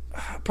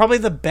 probably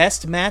the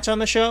best match on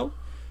the show.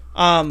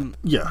 Yeah.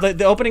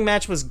 The opening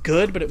match was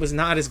good, but it was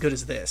not as good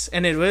as this,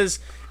 and it was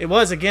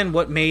again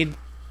what made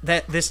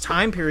this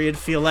time period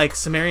feel like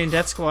Sumerian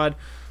Death Squad.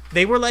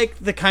 They were like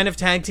the kind of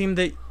tag team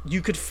that you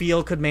could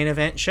feel could main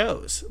event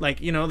shows. Like,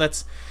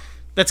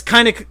 that's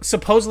kind of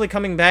supposedly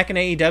coming back in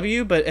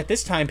AEW, but at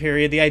this time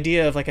period, the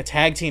idea of like a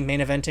tag team main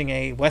eventing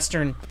a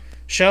Western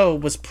show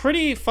was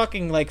pretty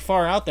fucking like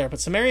far out there. But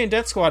Sumerian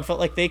Death Squad felt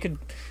like they could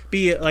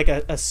be like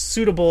a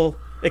suitable,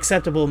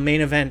 acceptable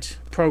main event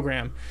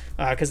program,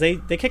 because they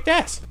kicked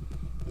ass.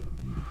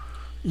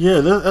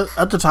 Yeah,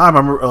 at the time, I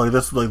remember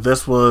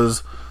this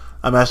was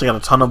a match that got a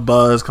ton of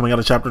buzz coming out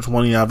of Chapter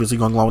 20, obviously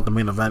going along with the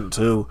main event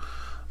too.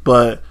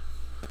 But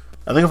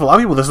I think for a lot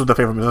of people, this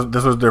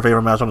was their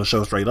favorite match on the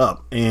show straight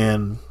up,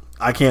 and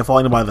I can't fault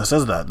anybody that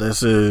says that.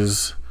 This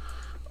is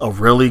a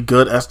really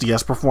good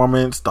SDS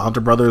performance. The Hunter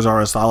brothers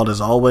are as solid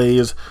as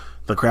always.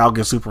 The crowd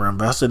gets super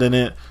invested in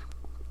it.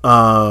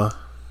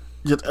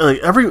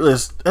 Every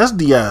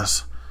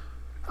SDS,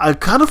 I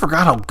kind of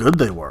forgot how good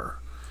they were,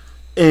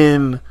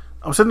 and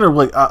I'm sitting there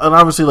and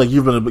obviously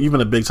you've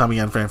been a big Tommy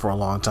End fan for a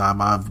long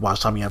time. I've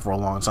watched Tommy End for a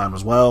long time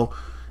as well,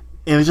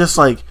 and it's just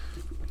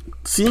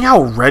seeing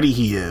how ready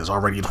he is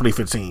already in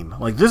 2015.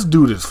 This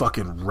dude is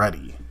fucking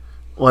ready,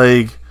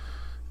 and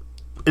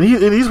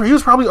he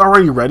was probably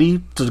already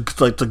ready to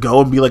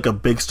go and be a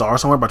big star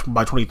somewhere by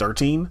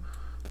 2013,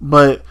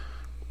 but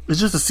it's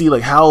just to see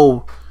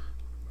how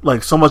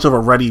so much of a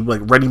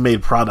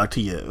ready-made product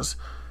he is,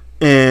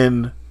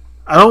 and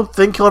I don't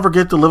think he'll ever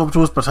get to live up to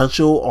his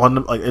potential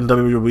in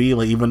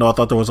WWE. Even though I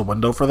thought there was a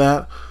window for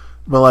that,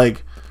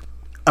 but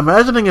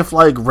imagining if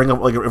Ring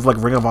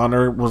of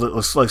Honor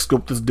was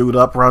scooped this dude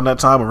up around that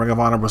time, and Ring of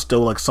Honor was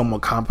still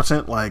somewhat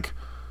competent,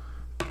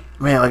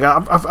 man,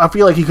 I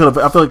feel like he could have.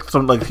 I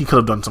feel like he could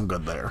have done some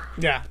good there.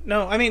 Yeah,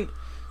 no, I mean,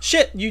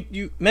 shit.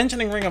 You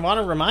mentioning Ring of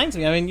Honor reminds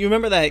me. I mean, you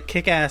remember that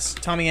kick-ass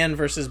Tommy End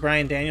versus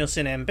Bryan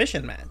Danielson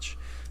Ambition match?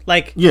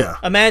 Yeah.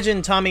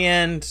 Imagine Tommy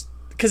End,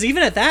 because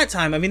even at that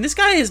time, I mean, this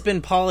guy has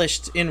been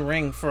polished in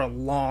ring for a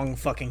long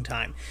fucking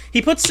time.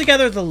 He puts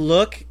together the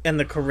look and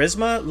the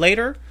charisma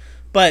later,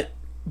 but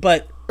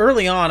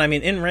early on, I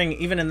mean, in ring,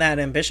 even in that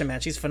Ambition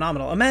match, he's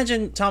phenomenal.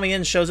 Imagine Tommy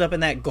End shows up in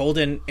that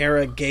golden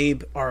era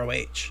Gabe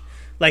ROH.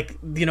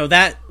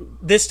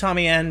 This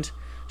Tommy End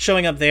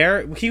showing up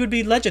there, he would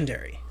be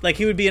legendary.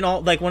 He would be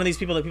one of these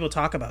people that people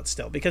talk about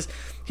still, because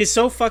he's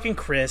so fucking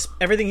crisp.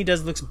 Everything he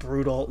does looks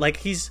brutal.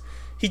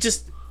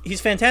 He's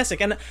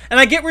fantastic. And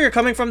I get where you're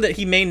coming from, that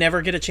he may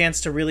never get a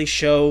chance to really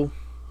show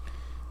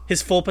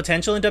his full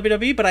potential in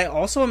WWE, but I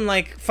also am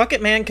fuck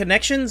it, man.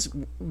 Connections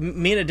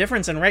mean a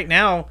difference, and right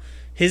now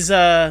his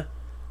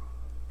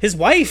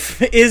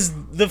wife is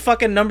the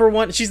fucking number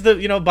one. She's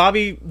the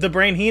Bobby the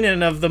Brain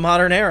Heenan of the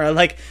modern era.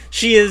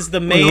 She is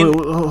the main.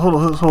 Wait,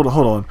 hold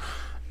on.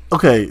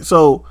 Okay,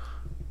 so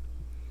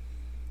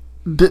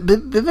did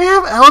they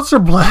have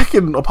Aleister Black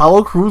and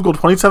Apollo Crews go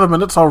 27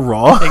 minutes on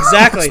Raw?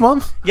 Exactly. This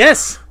month?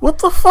 Yes. What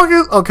the fuck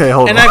is? Okay,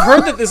 hold on. And I've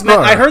heard that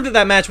I heard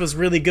that match was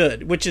really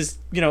good, which is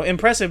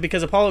impressive,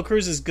 because Apollo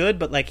Crews is good,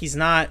 but he's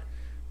not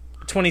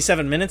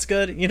 27 minutes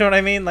good. You know what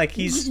I mean?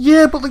 He's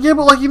but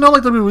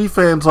WWE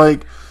fans,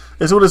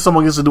 as soon as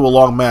someone gets to do a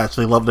long match,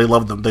 they love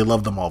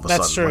them all of a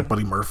that's sudden. True.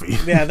 Buddy Murphy.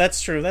 Yeah,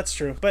 that's true.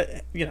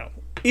 But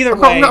either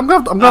way, I'm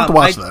gonna have to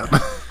watch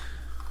that.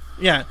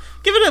 Yeah,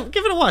 give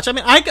it a watch. I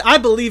mean, I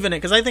believe in it,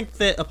 because I think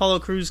that Apollo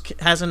Crews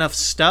has enough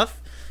stuff.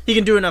 He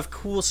can do enough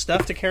cool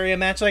stuff to carry a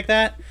match like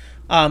that.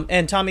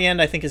 And Tommy End,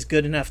 I think, is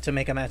good enough to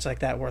make a match like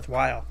that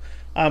worthwhile.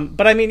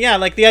 But I mean, yeah,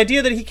 the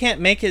idea that he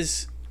can't make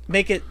it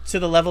to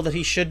the level that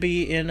he should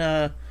be in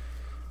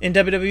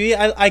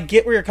WWE, I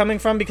get where you're coming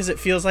from, because it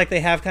feels like they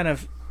have kind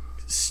of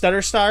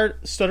stutter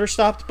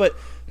stopped. But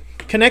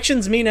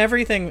connections mean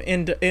everything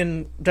in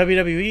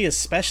WWE,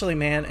 especially,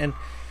 man. And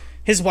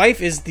his wife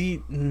is the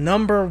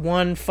number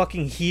one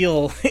fucking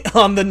heel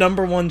on the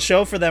number one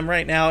show for them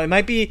right now. It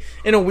might be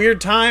in a weird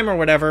time or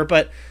whatever,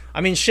 but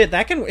I mean, shit,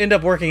 that can end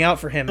up working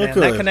out for him, man.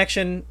 That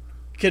connection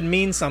could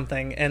mean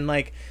something, and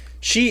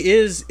she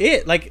is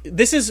it.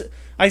 This is,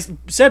 I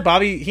said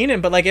Bobby Heenan,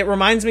 but it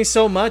reminds me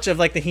so much of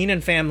the Heenan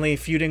family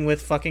feuding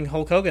with fucking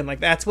Hulk Hogan.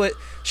 That's what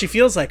she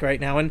feels like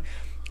right now, and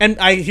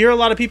I hear a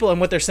lot of people,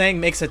 and what they're saying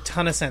makes a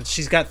ton of sense.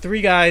 She's got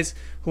three guys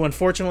who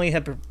unfortunately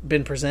have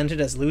been presented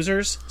as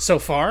losers so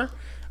far,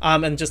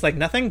 and just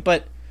nothing.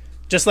 But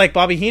just like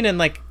Bobby Heenan,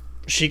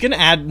 she can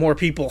add more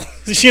people.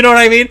 You know what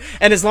I mean?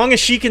 And as long as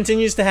she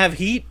continues to have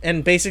heat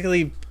and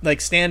basically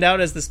stand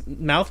out as this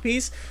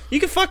mouthpiece,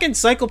 you can fucking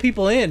cycle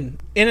people in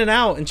and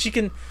out, and she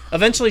can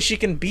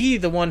be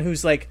the one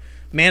who's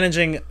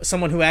managing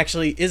someone who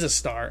actually is a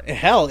star.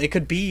 Hell, it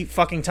could be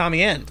fucking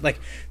Tommy End.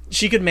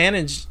 She could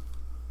manage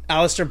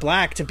Aleister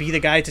Black to be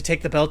the guy to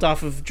take the belt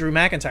off of Drew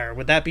McIntyre.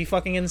 Would that be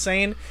fucking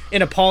insane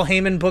in a Paul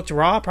Heyman booked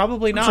Raw?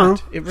 Probably not.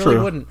 True. It really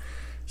wouldn't.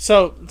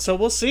 So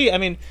we'll see. I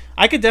mean,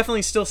 I could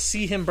definitely still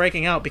see him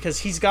breaking out, because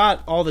he's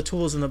got all the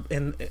tools in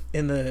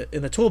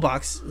the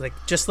toolbox,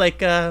 just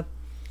like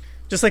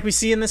we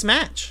see in this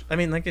match. I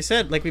mean, like I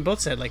said, like we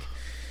both said,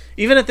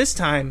 even at this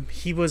time,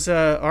 he was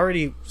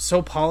already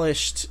so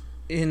polished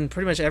in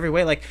pretty much every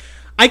way.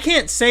 I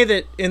can't say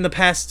that in the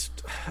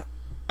past,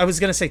 I was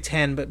gonna say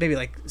 10, but maybe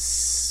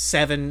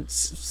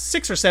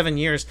 6 or 7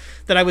 years,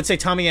 that I would say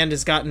Tommy End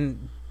has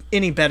gotten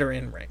any better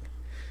in ring.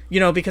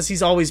 Because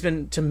he's always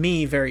been, to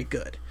me, very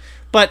good.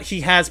 But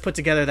he has put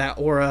together that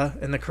aura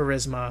and the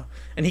charisma,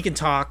 and he can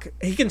talk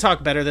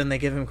better than they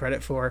give him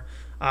credit for.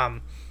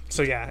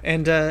 So yeah,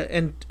 and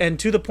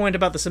to the point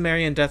about the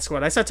Sumerian Death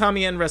Squad, I saw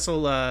Tommy End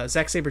wrestle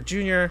Zack Sabre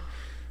Jr.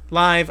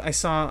 live. I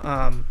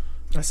saw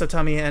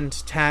Tommy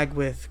End tag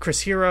with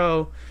Chris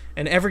Hero,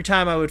 and every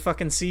time I would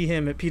fucking see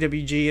him at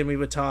PWG and we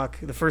would talk,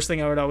 the first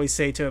thing I would always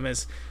say to him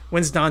is,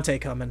 "When's Dante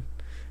coming?"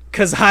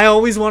 Because I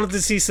always wanted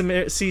to see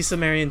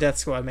Sumerian Death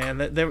Squad, man.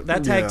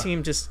 That tag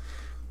team just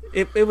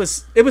it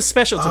was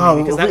special to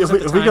me, because that was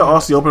if we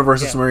got Aussie Open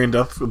versus Sumerian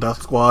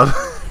Death Squad,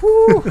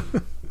 Whew.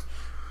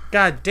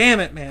 God damn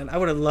it, man. I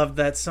would have loved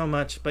that so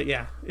much. But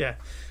yeah.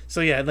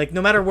 So yeah, like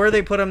no matter where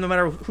they put him, no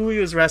matter who he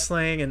was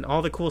wrestling and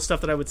all the cool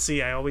stuff that I would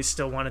see, I always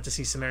still wanted to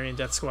see Sumerian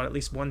Death Squad at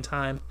least one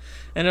time.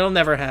 And it'll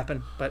never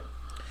happen. But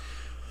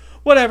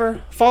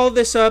whatever. Follow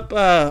this up.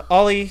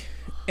 Ollie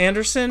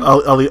Anderson.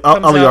 Ollie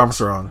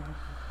Armstrong.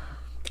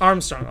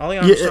 Ollie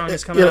Armstrong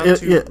is coming out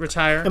to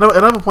retire. And I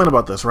have a point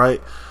about this,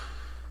 right?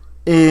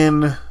 I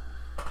think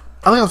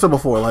I've said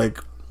before, like,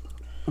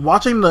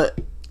 watching the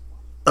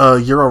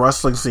Euro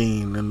wrestling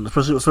scene, and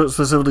especially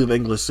specifically the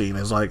English scene,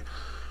 is like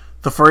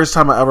the first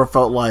time I ever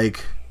felt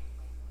like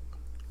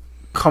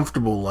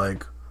comfortable,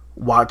 like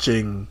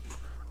watching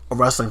a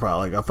wrestling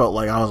product. Like I felt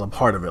like I was a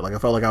part of it. Like I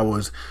felt like I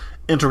was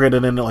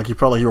integrated in it. Like you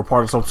felt like you were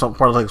part of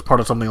part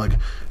of something like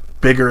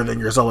bigger than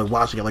yourself. Like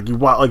watching it, like you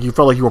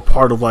felt like you were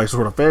part of like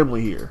sort of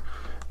family here.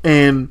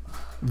 And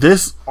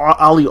this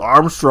Ollie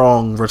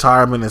Armstrong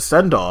retirement and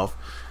send off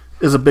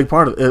is a big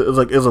part of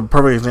it. Is a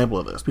perfect example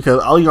of this,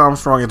 because Ollie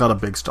Armstrong is not a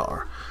big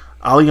star.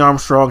 Ollie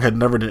Armstrong had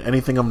never done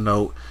anything of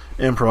note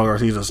in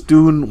progress. He's a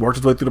student, worked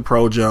his way through the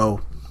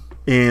Projo,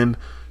 and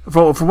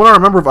from what I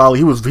remember of Ollie,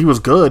 he was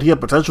good. He had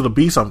potential to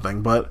be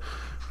something, but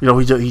you know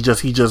he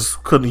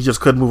just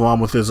couldn't move on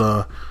with his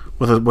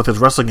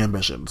wrestling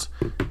ambitions.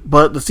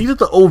 But to see that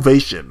the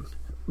ovation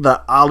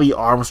that Ollie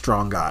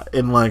Armstrong got,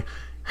 and like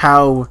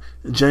how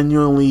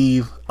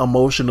genuinely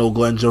emotional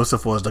Glenn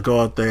Joseph was to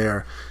go out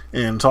there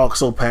and talk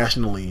so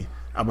passionately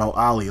about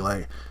Ollie,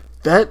 like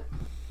that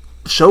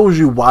shows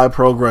you why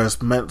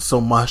Progress meant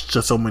so much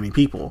to so many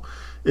people,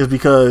 is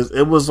because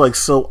it was like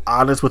so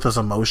honest with his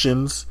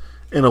emotions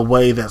in a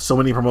way that so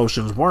many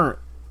promotions weren't,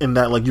 in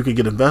that like you could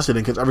get invested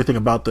in, because everything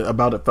about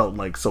it felt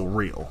like so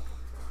real.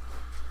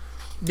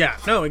 Yeah,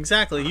 no,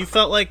 exactly. You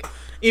felt like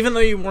even though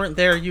you weren't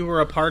there, you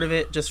were a part of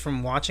it just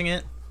from watching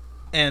it.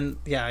 And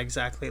yeah,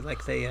 exactly.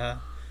 Like they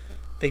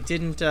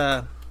didn't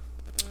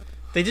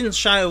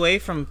shy away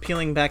from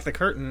peeling back the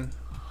curtain,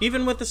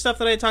 even with the stuff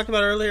that I talked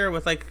about earlier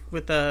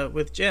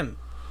with Jim,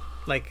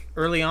 like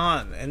early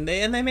on, and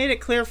they made it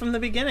clear from the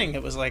beginning.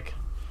 It was like,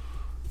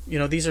 you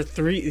know, these are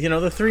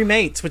the three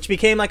mates, which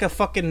became like a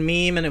fucking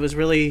meme, and it was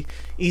really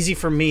easy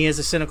for me as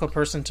a cynical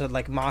person to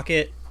like mock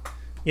it.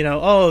 You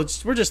know,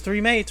 we're just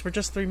three mates,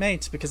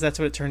 because that's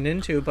what it turned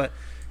into. But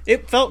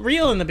it felt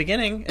real in the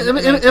beginning, and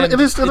I think it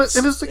was,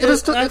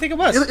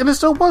 and it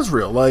still was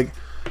real. Like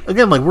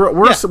again, like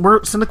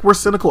we're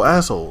cynical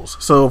assholes.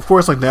 So of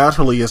course, like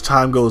naturally, as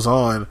time goes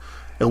on,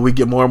 and we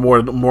get more and more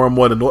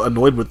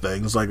annoyed with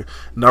things, like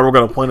now we're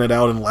gonna point it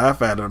out and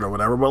laugh at it or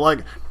whatever. But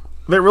like,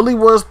 there really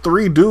was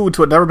three dudes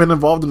who had never been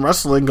involved in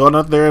wrestling going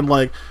out there and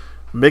like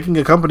making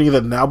a company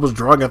that now was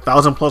drawing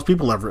 1,000+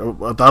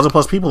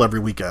 people every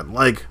weekend.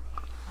 Like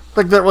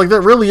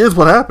that really is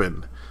what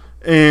happened.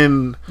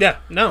 And yeah,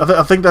 no,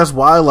 I think that's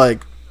why,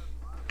 like,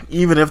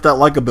 even if that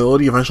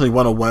likability eventually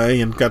went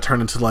away and got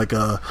turned into like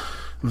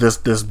this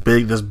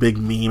big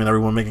meme and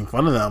everyone making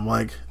fun of them,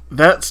 like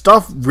that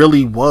stuff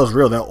really was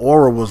real. That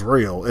aura was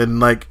real,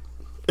 and like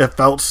it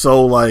felt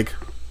so like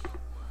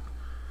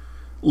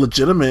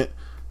legitimate.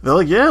 They're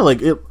like, yeah,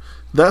 like it.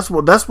 That's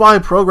why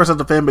Progress has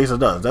the fan base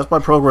it does. That's why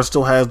Progress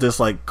still has this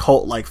like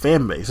cult like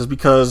fan base. It's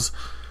because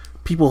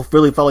people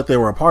really felt like they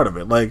were a part of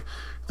it. Like,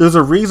 there's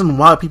a reason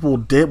why people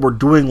were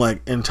doing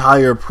like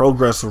entire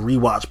Progress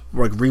rewatch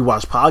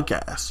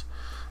podcasts,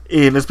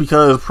 and it's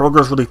because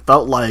Progress really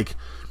felt like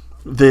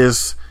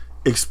this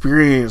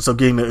experience of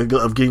getting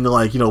to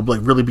like, you know,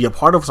 like really be a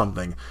part of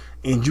something.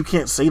 And you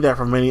can't say that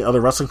for many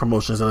other wrestling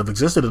promotions that have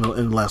existed in the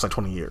last like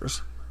 20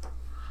 years.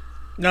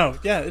 No,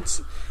 yeah,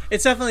 it's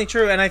definitely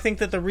true, and I think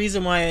that the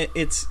reason why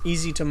it's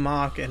easy to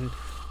mock and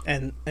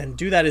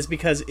do that is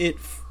because it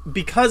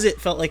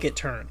felt like it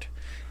turned.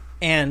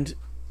 And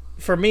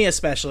for me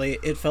especially,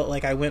 it felt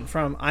like I went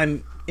from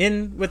I'm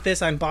in with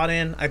this, I'm bought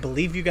in, I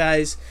believe you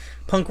guys,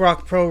 punk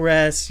rock pro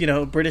res, you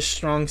know, British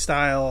strong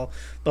style,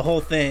 the whole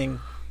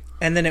thing.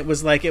 And then it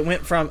was like it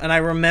went from, and I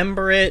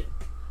remember it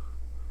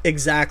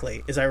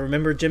exactly as I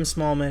remember Jim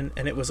Smallman,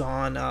 and it was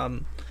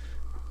on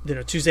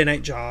Tuesday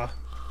Night Jaw,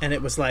 and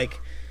it was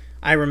like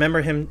I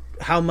remember him,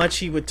 how much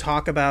he would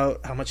talk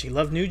about how much he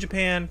loved New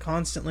Japan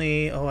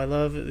constantly. Oh, I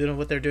love, you know,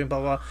 what they're doing, blah,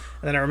 blah.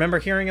 And then I remember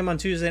hearing him on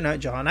Tuesday Night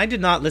Jaw, and I did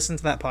not listen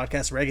to that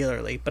podcast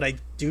regularly, but I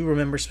do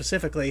remember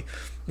specifically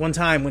one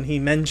time when he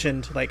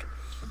mentioned, like,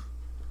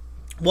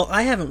 well,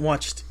 I haven't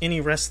watched any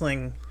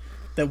wrestling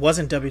that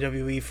wasn't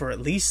WWE for at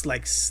least,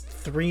 like,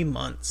 3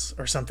 months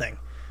or something.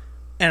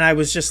 And I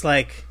was just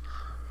like,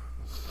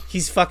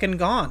 he's fucking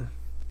gone.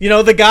 You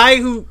know, the guy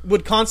who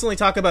would constantly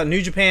talk about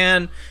New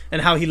Japan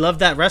and how he loved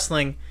that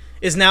wrestling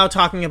is now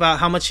talking about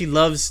how much he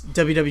loves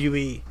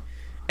WWE.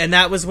 And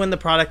that was when the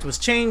product was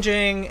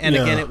changing. And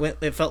again,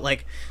 it felt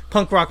like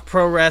punk rock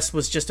pro wrestling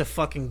was just a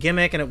fucking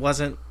gimmick, and it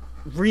wasn't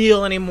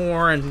real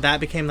anymore. And that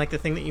became like the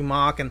thing that you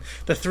mock, and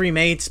the three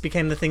mates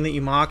became the thing that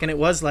you mock. And it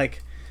was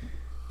like,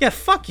 yeah,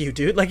 fuck you,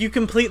 dude. Like, you're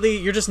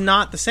just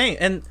not the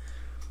same.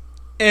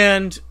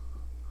 And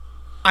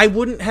I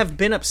wouldn't have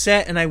been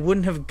upset and I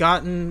wouldn't have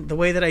gotten the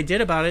way that I did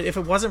about it if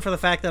it wasn't for the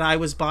fact that I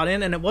was bought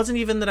in. And it wasn't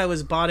even that I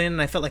was bought in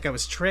and I felt like I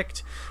was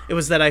tricked. It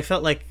was that I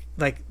felt like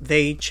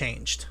they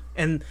changed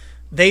and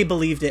they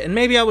believed it. And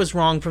maybe I was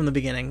wrong from the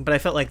beginning, but I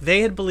felt like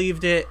they had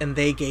believed it and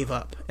they gave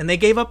up. And they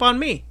gave up on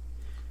me,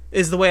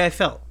 is the way I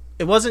felt.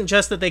 It wasn't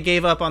just that they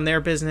gave up on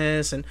their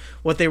business and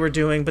what they were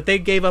doing, but they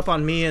gave up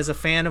on me as a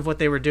fan of what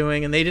they were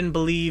doing, and they didn't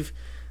believe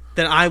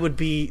that I would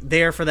be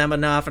there for them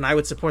enough and I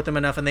would support them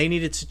enough, and they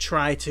needed to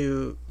try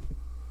to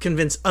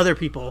convince other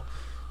people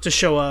to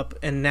show up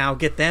and now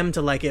get them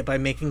to like it by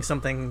making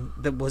something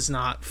that was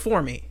not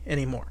for me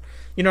anymore.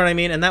 You know what I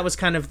mean? And that was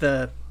kind of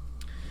the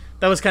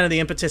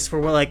impetus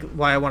for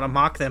why I want to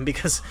mock them,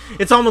 because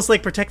it's almost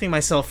like protecting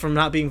myself from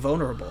not being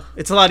vulnerable.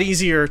 It's a lot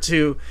easier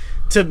to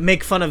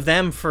make fun of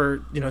them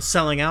for,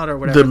 selling out or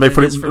whatever. Make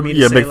fun of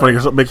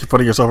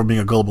yourself for being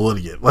a gullible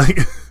idiot.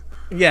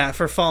 Yeah,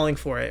 for falling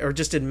for it, or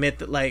just admit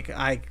that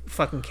I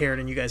fucking cared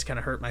and you guys kind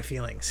of hurt my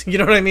feelings. You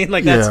know what I mean?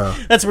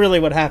 That's really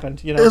what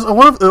happened. I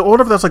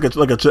wonder if that's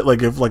like a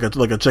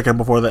chicken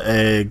before the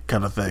egg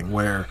kind of thing,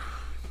 where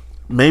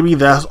maybe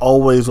that's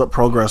always what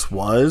progress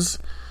was,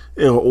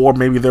 or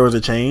maybe there was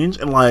a change,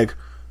 and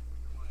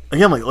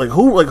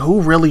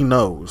who really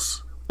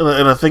knows?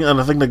 And I think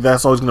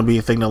that's always going to be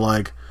a thing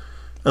that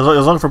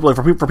as long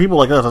for people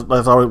like us,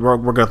 that's always we're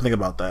going to think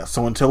about that.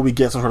 So until we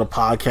get some sort of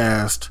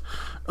podcast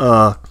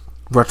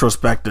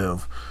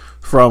retrospective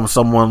from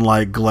someone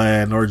like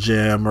Glenn or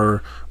Jim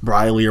or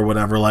Briley or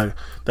whatever,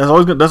 that's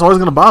always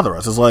going to bother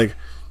us. It's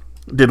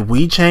did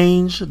we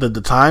change? Did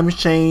the times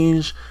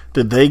change?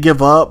 Did they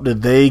give up?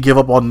 Did they give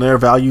up on their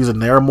values and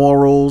their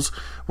morals?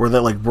 Were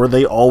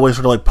they always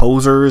sort of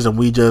posers and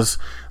we just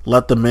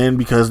let them in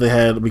because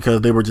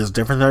they were just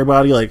different than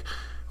everybody?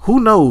 Who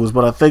knows?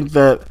 But I think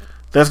that's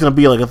going to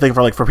be a thing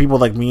for people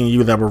like me and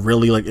you that were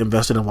really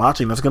invested in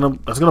watching. That's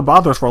gonna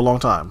bother us for a long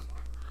time.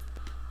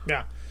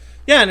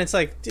 Yeah, and it's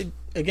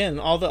again,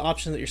 all the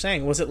options that you're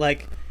saying, was it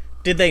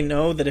did they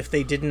know that if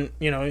they didn't,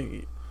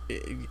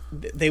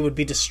 they would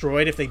be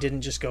destroyed if they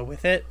didn't just go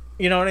with it?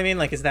 You know what I mean?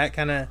 Is that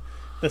kind of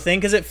the thing?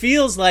 Because it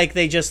feels like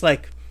they just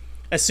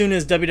as soon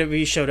as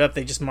WWE showed up,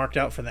 they just marked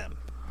out for them.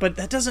 But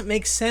that doesn't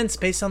make sense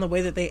based on the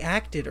way that they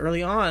acted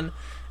early on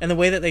and the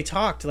way that they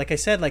talked. Like I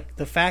said,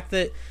 the fact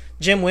that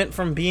Jim went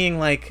from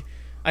being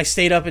I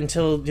stayed up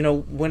until,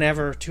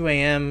 whenever, 2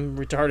 a.m.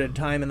 retarded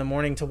time in the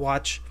morning to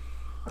watch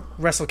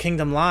Wrestle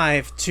Kingdom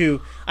live, to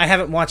I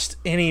haven't watched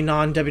any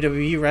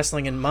non-WWE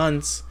wrestling in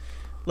months,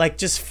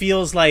 just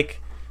feels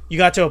like you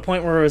got to a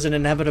point where it was an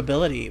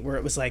inevitability, where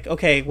it was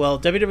okay, well,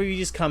 WWE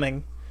is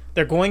coming.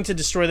 They're going to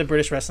destroy the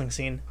British wrestling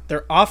scene.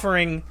 They're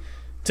offering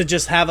to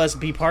just have us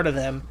be part of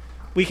them.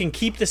 We can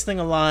keep this thing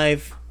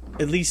alive,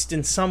 at least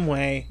in some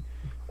way,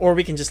 or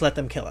we can just let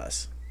them kill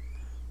us.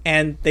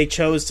 And they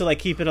chose to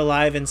keep it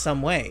alive in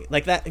some way.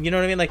 That, you know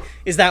what I mean?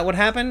 Is that what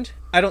happened?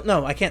 I don't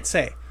know. I can't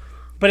say.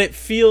 But it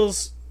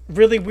feels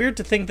really weird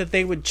to think that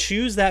they would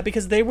choose that,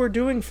 because they were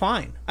doing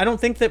fine. I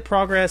don't think that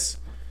Progress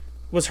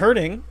was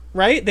hurting,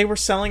 right? They were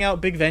selling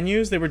out big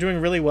venues. They were doing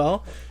really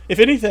well. If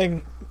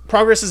anything,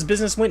 Progress's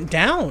business went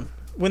down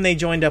when they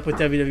joined up with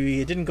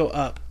WWE. It didn't go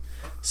up.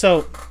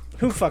 So,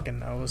 who fucking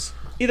knows?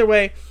 Either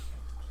way,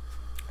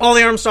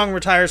 Ollie Armstrong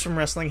retires from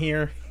wrestling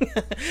here.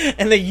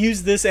 And they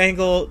use this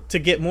angle to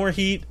get more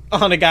heat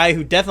on a guy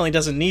who definitely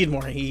doesn't need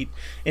more heat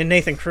in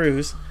Nathan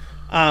Cruz.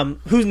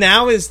 Who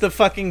now is the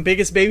fucking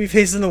biggest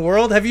babyface in the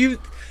world. Have you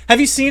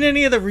seen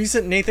any of the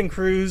recent Nathan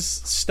Cruz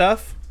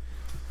stuff?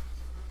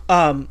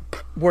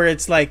 Where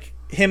it's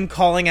him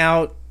calling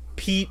out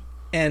Pete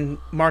and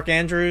Mark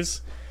Andrews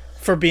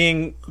for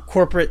being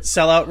corporate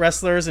sellout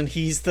wrestlers, and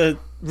he's the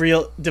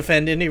real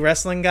defend indie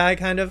wrestling guy,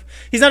 kind of.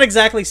 He's not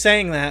exactly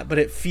saying that, but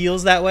it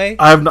feels that way.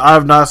 I've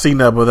not seen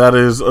that, but that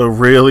is a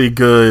really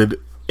good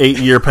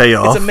 8-year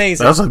payoff. It's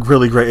amazing. That's a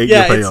really great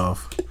 8-year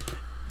payoff.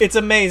 It's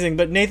amazing,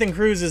 but Nathan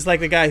Cruz is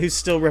the guy who's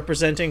still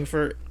representing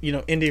for,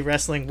 indie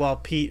wrestling, while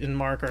Pete and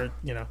Mark are,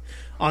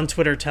 on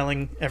Twitter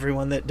telling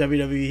everyone that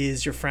WWE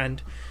is your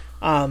friend.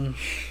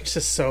 It's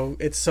just so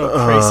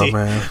crazy. Oh,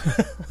 man.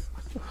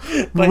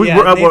 But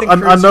I think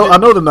I know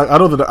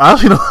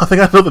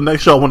the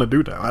next show I want to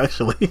do now,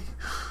 actually.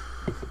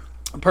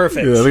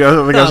 Perfect. Yeah,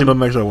 I think I actually know the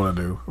next show I want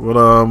to do. But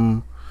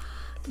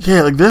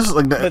this,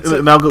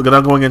 now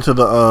going into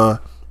the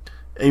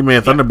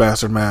 8-man Thunder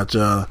Bastard match.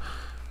 El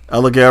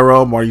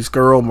Ligero, Marty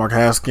Skrull, Mark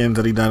Haskins,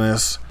 Eddie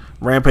Dennis,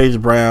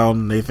 Rampage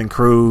Brown, Nathan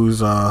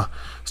Cruz,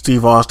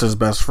 Steve Austin's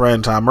best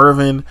friend, Tom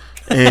Irvin,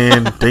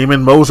 and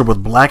Damon Moser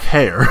with black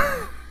hair.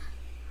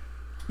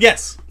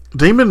 Yes.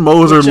 Damon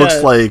Moser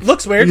looks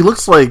weird. He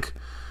looks like...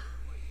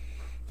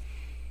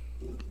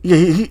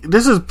 Yeah,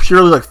 this is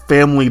purely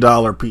Family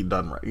Dollar Pete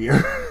Dunne right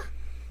here.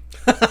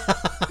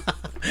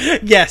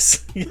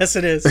 Yes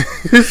it is.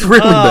 It's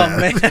really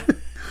bad.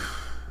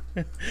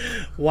 Man.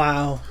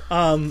 Wow.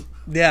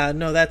 Yeah,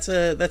 no, that's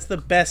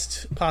the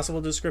best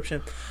possible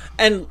description.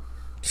 And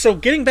so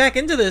getting back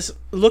into this,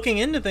 looking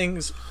into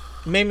things,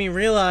 made me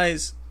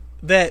realize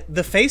that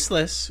the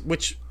Faceless,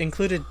 which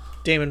included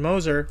Damon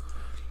Moser,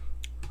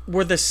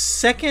 were the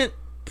second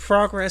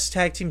Progress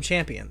Tag Team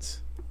Champions,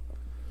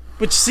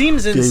 which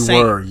seems insane.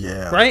 They were,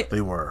 yeah, right?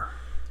 They were,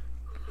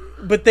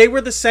 but they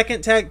were the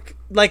second tag.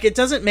 Like, it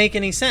doesn't make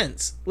any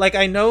sense. Like,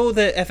 I know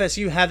that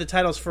FSU had the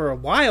titles for a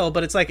while,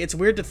 but it's like, it's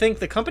weird to think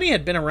the company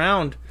had been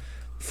around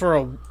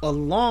for a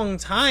long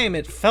time.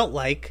 It felt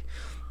like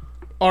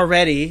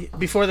already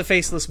before the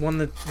Faceless won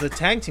the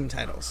tag team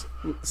titles.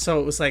 So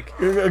it was like,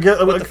 what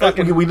the fuck?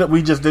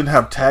 We just didn't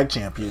have tag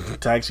champions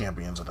at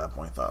that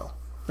point, though.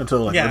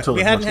 Until we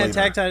hadn't had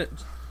tag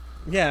titles.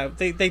 Yeah,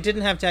 they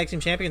didn't have tag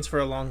team champions for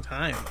a long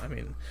time. I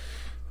mean,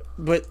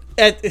 but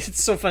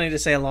it's so funny to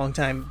say a long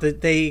time.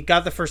 They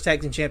got the first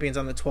tag team champions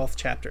on the 12th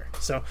chapter.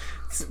 So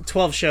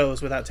 12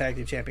 shows without tag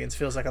team champions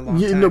feels like a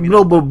long time.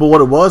 But what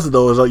it was,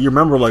 though, is you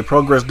remember, like,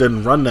 Progress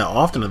didn't run that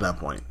often at that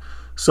point.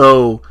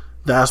 So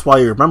that's why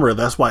you remember it.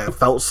 That's why it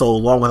felt so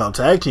long without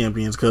tag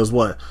champions, because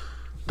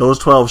those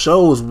 12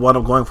 shows wound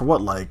up going for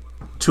like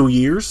 2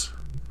 years?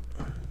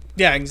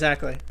 Yeah,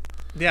 exactly.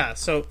 Yeah,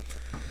 so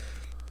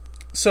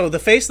the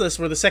Faceless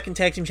were the second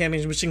tag team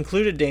champions, which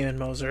included Damon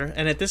Moser,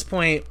 and at this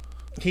point,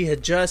 he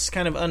had just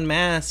kind of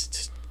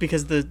unmasked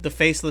because the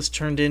Faceless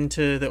turned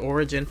into the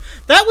Origin.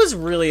 That was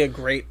really a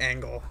great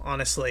angle,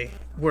 honestly.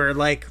 Where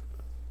like,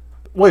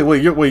 wait,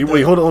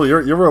 hold on,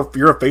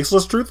 you're a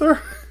Faceless truther?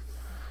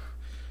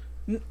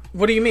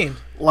 What do you mean?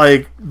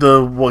 Like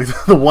the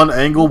one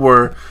angle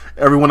where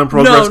everyone in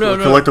Progress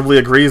collectively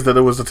agrees that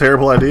it was a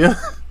terrible idea?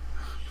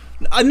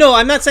 No,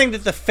 I'm not saying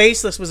that the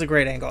Faceless was a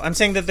great angle. I'm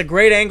saying that the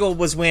great angle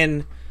was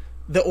when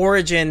the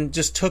Origin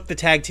just took the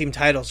tag team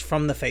titles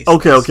from the Faceless.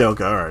 Okay. All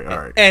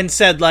right. And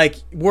said, like,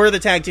 we're the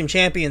tag team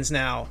champions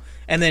now.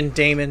 And then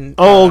Damon...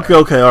 okay,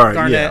 all right.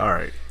 Garnett, yeah, all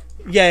right.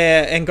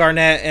 Yeah, and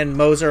Garnett and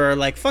Moser are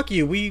like, fuck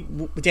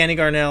you, Danny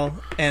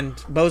Garnell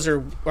and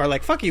Moser are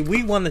like, fuck you,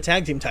 we won the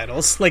tag team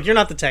titles. Like, you're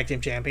not the tag team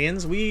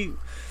champions.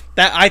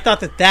 I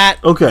thought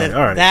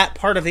that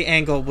part of the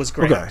angle was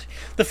great. Okay.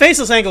 The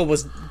Faceless angle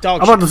was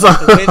dog shit. I'm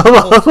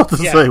about to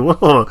say,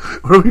 what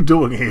are we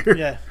doing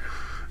here?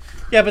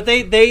 Yeah, but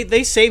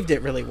they saved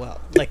it really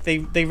well. Like,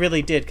 they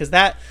really did. Because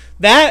that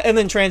and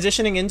then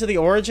transitioning into the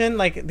Origin,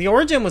 like, the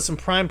Origin was some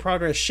prime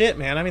Progress shit,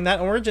 man. I mean, that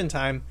Origin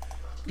time,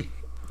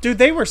 dude,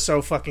 they were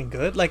so fucking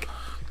good. Like,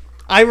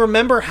 I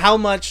remember how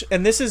much,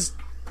 and this is,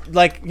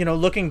 like, you know,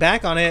 looking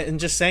back on it and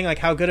just saying, like,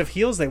 how good of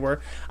heels they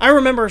were. I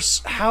remember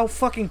how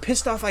fucking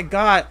pissed off I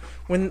got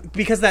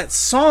because that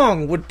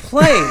song would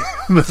play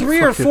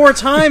 3 or 4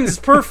 times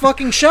per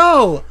fucking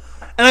show.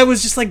 And I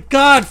was just like,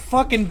 God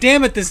fucking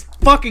damn it, this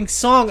fucking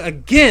song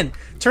again.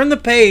 Turn the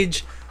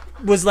Page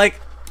was like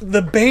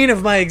the bane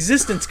of my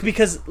existence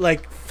because,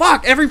 like,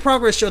 fuck, every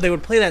Progress show they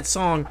would play that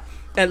song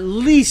at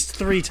least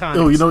 3 times.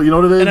 Oh, you know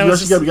what it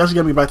is? You actually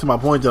got me back to my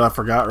point that I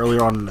forgot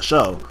earlier on in the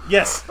show.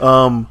 Yes.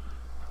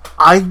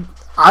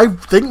 I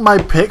think my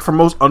pick for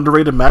most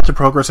underrated match in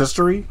Progress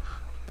history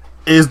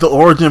is the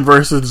Origin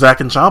versus Zack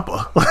and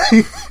Ciampa.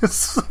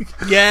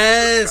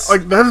 Yes.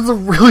 Like, that is a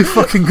really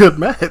fucking good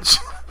match.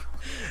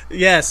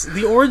 Yes,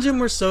 the Origin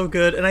were so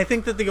good, and I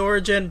think that the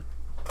Origin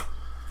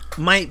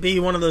might be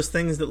one of those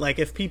things that, like,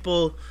 if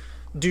people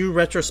do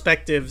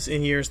retrospectives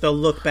in years, they'll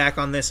look back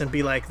on this and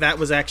be like, that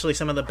was actually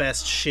some of the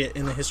best shit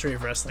in the history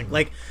of wrestling.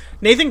 Like,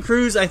 Nathan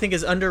Cruz, I think,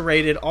 is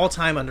underrated,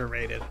 all-time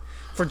underrated,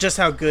 for just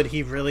how good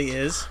he really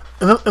is.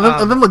 And then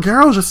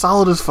Ligero was just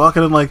solid as fuck,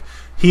 and then, like,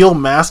 heel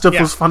Mastiff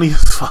was funny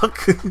as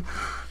fuck.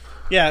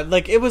 Yeah,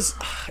 like, it was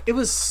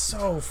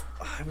so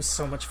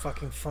much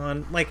fucking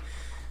fun. Like,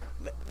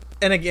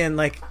 and again,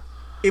 like,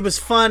 it was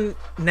fun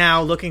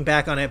now looking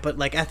back on it, but,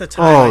 like, at the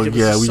time, I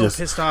was so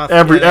pissed off.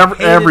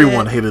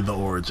 Everyone hated the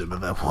Origin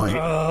at that point.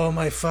 Oh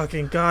my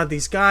fucking god,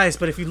 these guys!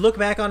 But if you look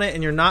back on it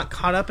and you're not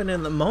caught up in it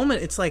in the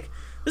moment, it's like,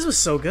 this was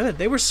so good.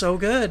 They were so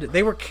good.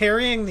 They were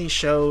carrying these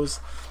shows.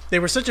 They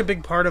were such a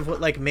big part of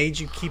what, like, made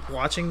you keep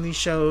watching these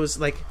shows.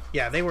 Like,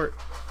 yeah, they were.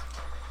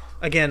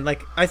 Again,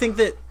 like, I think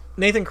that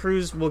Nathan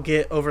Cruz will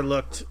get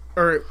overlooked,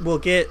 or will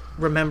get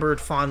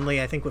remembered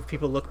fondly, I think, if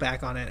people look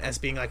back on it as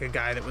being, like, a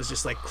guy that was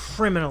just, like,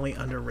 criminally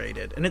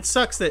underrated. And it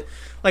sucks that,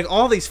 like,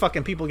 all these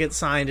fucking people get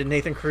signed and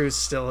Nathan Cruz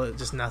still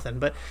just nothing.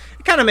 But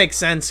it kind of makes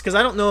sense, because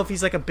I don't know if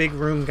he's, like, a big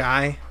room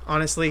guy,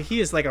 honestly.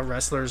 He is, like, a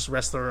wrestler's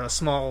wrestler, a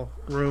small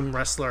room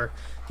wrestler.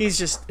 He's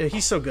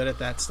so good at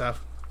that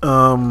stuff.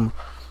 Another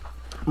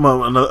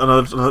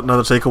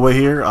takeaway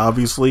here,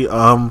 obviously,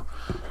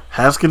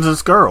 Haskins and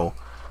Skrull.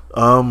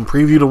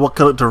 Preview to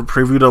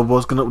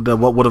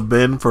what would have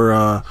been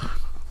for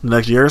the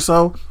next year or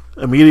so.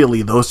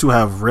 Immediately, those two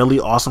have really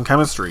awesome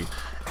chemistry.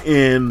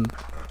 And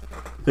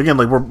again,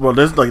 like,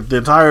 there's, like, the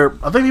entire.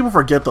 I think people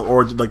forget the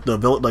origin, like the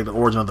villain, like the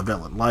origin of the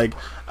villain. Like,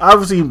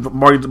 obviously,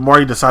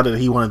 Marty decided that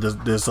he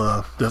wanted this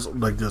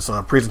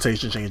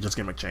presentation change, this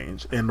gimmick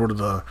change, in order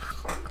to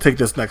take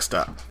this next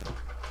step.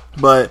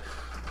 But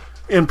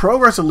in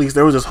Progress, at least,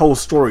 there was this whole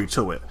story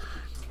to it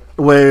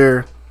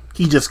where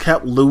he just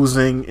kept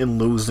losing and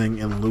losing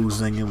and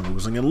losing and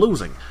losing and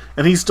losing.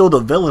 And he's still the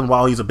villain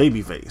while he's a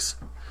babyface.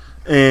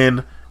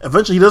 And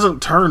eventually he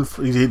doesn't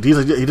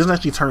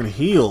actually turn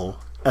heel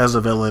as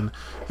a villain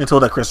until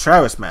that Chris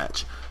Travis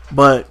match.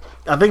 But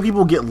I think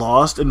people get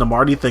lost in the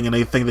Marty thing and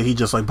they think that he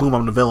just like, boom,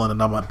 I'm the villain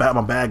and I'm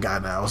a bad guy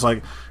now. It's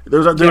like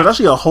there's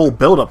actually a whole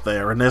build up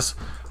there in this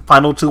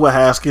final 2 with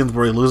Haskins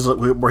where he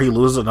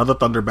loses another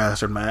Thunder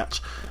Bastard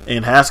match,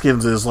 and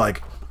Haskins is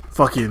like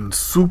fucking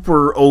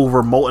super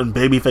over molten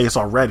babyface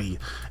already,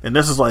 and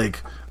this is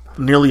like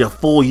nearly a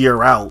full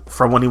year out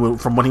from when he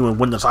would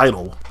win the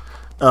title.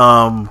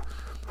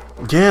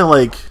 Yeah,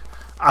 like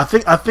I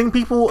think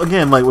people,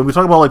 again, like when we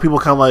talk about like people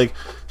kind of like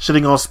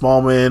shitting on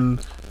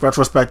Smallman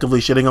retrospectively,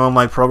 shitting on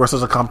like Progress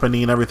as a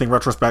company and everything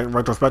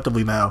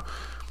retrospectively now,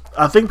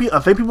 I think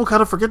people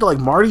kind of forget that like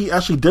Marty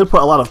actually did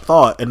put a lot of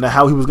thought into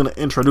how he was going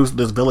to introduce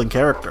this villain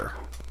character.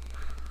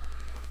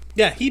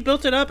 Yeah, he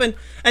built it up, and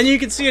you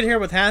can see it here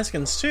with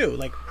Haskins too.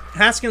 Like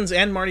Haskins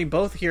and Marty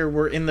both here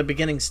were in the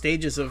beginning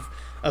stages of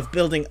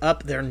building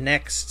up their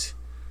next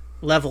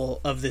level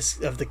of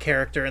the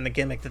character and the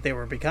gimmick that they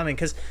were becoming.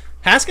 Because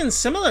Haskins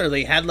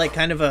similarly had like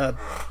kind of a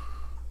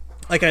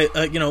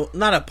you know,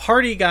 not a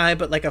party guy,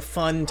 but like a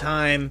fun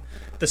time.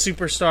 The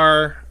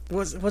Superstar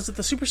was it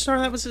the Superstar?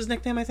 That was his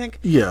nickname, I think.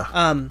 Yeah.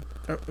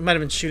 Or it might have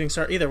been Shooting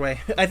Star. Either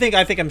way, I think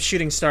I'm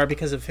Shooting Star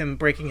because of him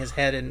breaking his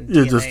head and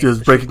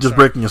just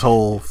breaking his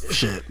whole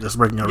shit, just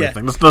breaking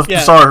everything. Yeah. The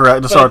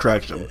Star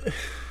Attraction.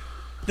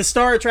 The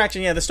Star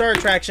Attraction, yeah, the Star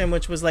Attraction,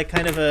 which was like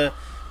kind of a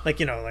like,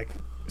 you know, like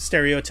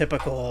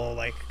stereotypical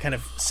like kind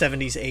of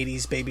 70s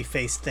 80s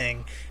babyface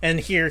thing, and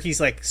here he's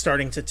like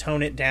starting to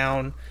tone it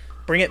down,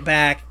 bring it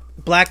back,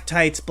 black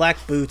tights, black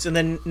boots, and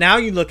then now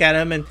you look at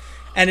him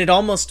and it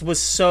almost was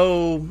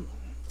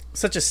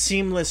such a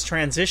seamless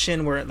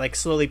transition where it like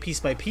slowly piece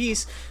by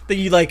piece that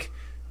you like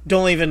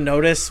don't even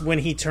notice when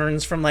he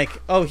turns from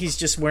like, oh, he's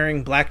just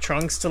wearing black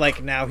trunks to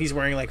like now he's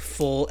wearing like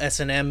full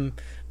S&M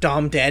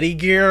Dom Daddy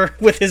gear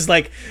with his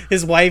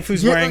wife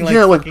who's wearing like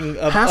fucking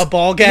a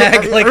ball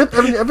gag.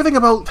 I mean, everything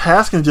about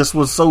Haskins just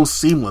was so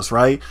seamless,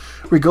 right?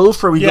 He goes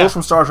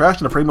from Star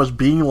Attraction to pretty much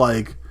being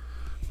like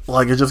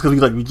it's just because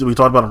we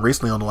talked about him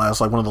recently on the last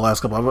one of the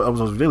last couple of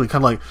episodes. Really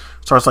kind of like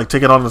starts like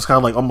taking on this kind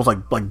of like almost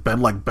like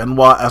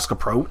Benoit-esque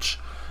approach,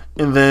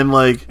 and then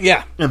then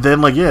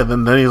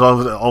he's all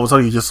of a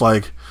sudden he's just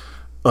like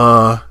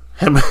him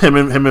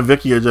and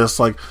Vicky are just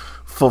like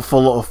full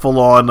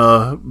on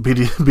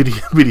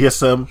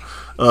BDSM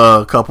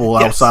couple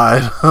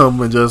outside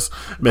and just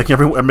making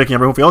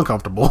everyone feel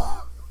uncomfortable.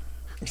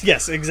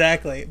 Yes,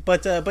 exactly.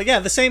 But yeah,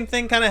 the same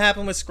thing kind of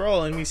happened with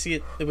Skrull, and we see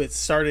it with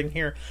starting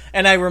here.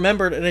 And I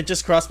remembered, and it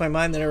just crossed my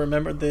mind that I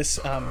remembered this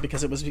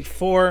because it was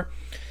before.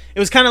 It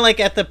was kind of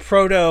like at the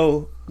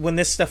proto when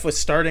this stuff was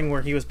starting,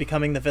 where he was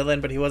becoming the villain,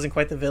 but he wasn't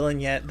quite the villain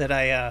yet. That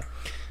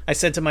I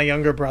said to my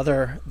younger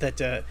brother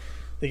that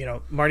you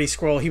know, Marty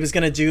Skrull, he was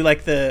going to do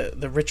like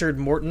the Richard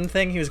Morton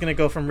thing. He was going to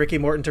go from Ricky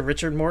Morton to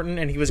Richard Morton,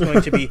 and he was going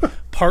to be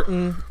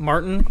Parton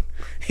Martin.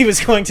 He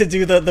was going to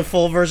do the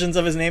full versions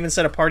of his name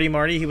instead of Party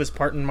Marty. He was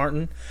Parton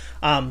Martin.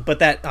 But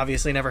that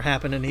obviously never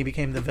happened, and he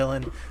became the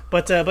villain.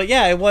 But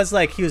yeah, it was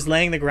like he was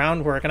laying the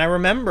groundwork. And I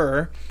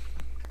remember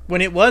when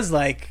it was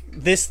like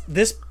this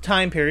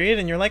time period,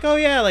 and you're like, oh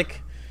yeah,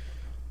 like,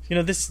 you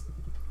know, this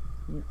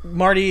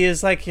Marty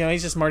is like, you know,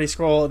 he's just Marty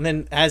Skrull, and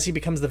then as he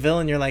becomes the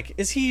villain, you're like,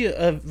 is he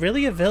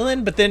really a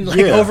villain? But then, like,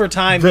 over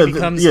time, he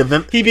becomes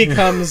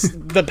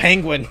the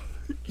Penguin.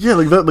 Yeah,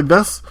 like that. Like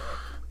that's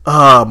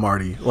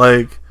Marty.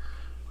 Like,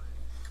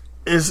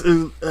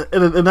 and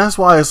that's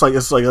why it's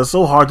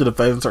so hard to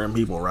defend certain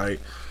people,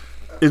 right?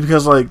 It's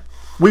because like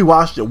we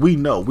watched it, we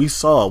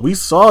saw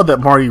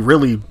that Marty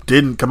really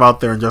didn't come out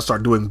there and just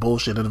start doing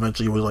bullshit, and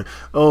eventually it was like,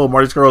 oh,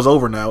 Marty Skrull's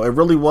over now. It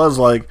really was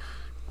like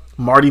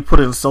Marty put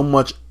in so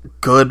much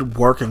good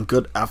work and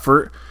good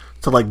effort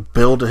to like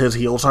build his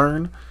heel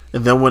turn,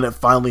 and then when it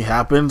finally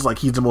happens, like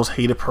he's the most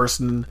hated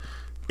person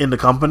in the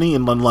company,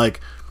 and then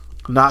like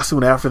not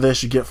soon after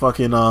this you get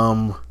fucking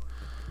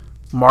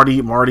Marty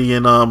in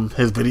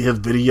his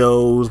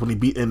videos when he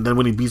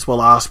beats Will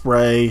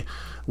Ospreay,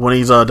 when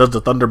he's does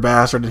the Thunder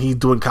Bastard, and he's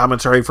doing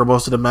commentary for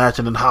most of the match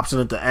and then hops in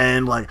at the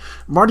end. Like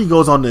Marty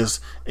goes on this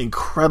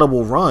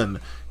incredible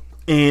run.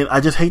 And I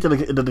just hate that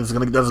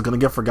it's gonna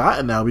get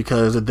forgotten now,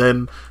 because it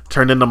then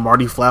turned into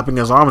Marty flapping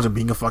his arms and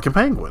being a fucking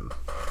penguin.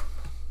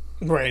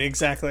 Right,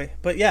 exactly.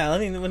 But yeah, I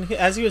mean,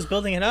 as he was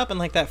building it up, and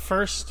like the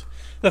first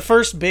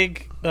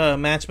big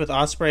match with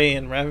Ospreay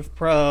and Rev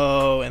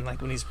Pro, and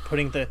like when he's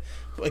putting the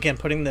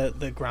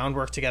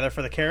groundwork together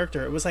for the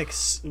character, it was like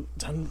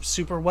done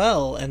super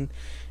well, and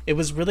it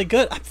was really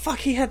good.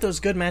 He had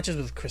those good matches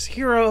with Chris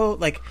Hero,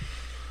 like.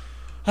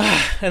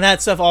 And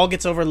that stuff all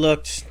gets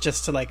overlooked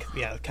just to like,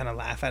 yeah, kind of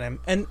laugh at him.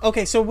 And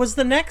okay, so was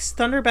the next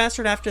Thunder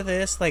Bastard after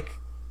this like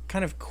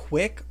kind of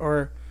quick,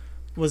 or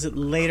was it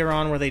later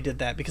on where they did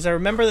that? Because I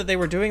remember that they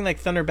were doing like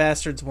Thunder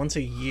Bastards once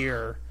a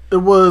year. It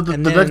was the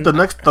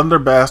next Thunder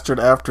Bastard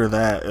after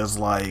that is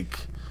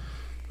like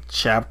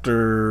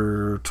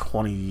chapter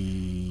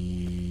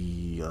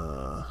 20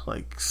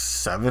 like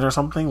 7 or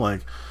something,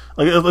 like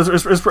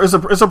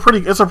it's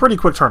a pretty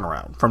quick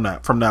turnaround from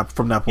that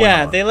point.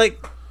 Yeah, on.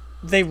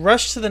 They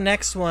rush to the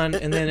next one,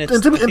 and then it's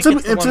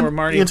the one where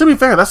Marty. And to be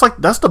fair, that's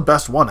the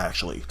best one,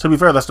 actually. To be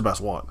fair, that's the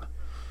best one.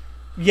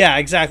 Yeah,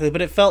 exactly.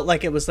 But it felt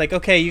like it was like,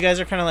 okay, you guys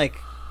are kind of like,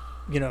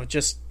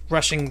 just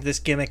rushing this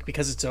gimmick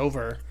because it's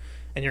over,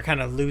 and you're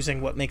kind of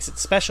losing what makes it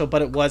special.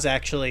 But it was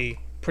actually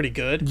pretty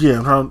good.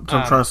 Yeah, I'm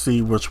trying to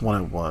see which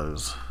one it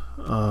was.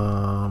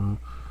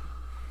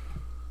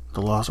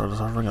 The Lost Art of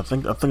Suffering. I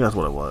think that's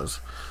what it was.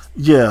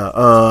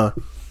 Yeah,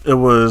 it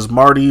was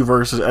Marty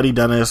versus Eddie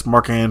Dennis,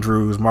 Mark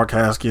Andrews, Mark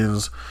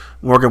Haskins,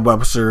 Morgan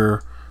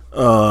Webster,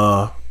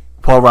 Paul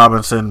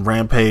Robinson,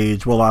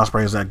 Rampage, Will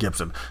Ospreay, and Zach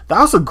Gibson.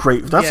 That's a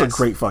great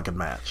fucking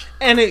match.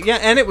 And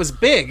it was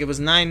big. It was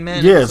 9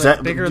 men. Yeah,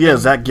 Zach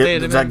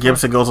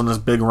Gibson goes on this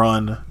big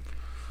run.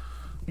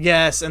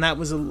 Yes, and that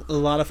was a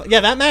lot of fun. Yeah,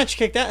 that match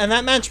kicked out, and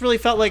that match really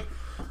felt like.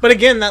 But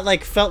again,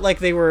 that felt like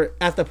they were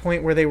at the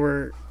point where they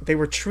were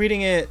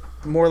treating it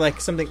more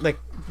like something like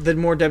the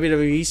more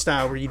WWE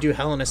style, where you do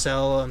Hell in a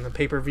Cell on the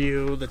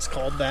pay-per-view that's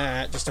called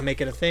that just to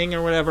make it a thing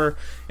or whatever,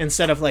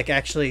 instead of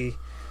actually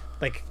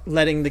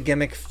letting the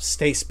gimmick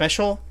stay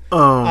special.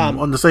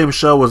 On the same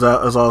show is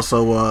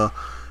also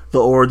the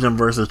Origin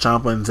versus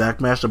Ciampa and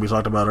Zack match that we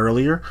talked about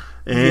earlier,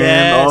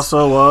 and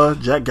also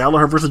Jack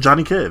Gallagher versus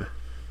Johnny Kidd.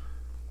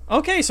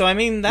 Okay, so I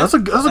mean that's a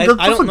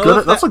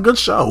good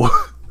show.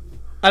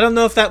 I don't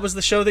know if that was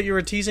the show that you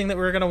were teasing that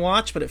we were going to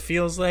watch, but it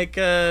feels like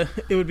it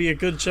would be a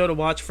good show to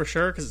watch for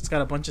sure because it's got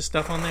a bunch of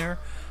stuff on there.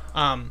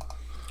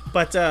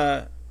 But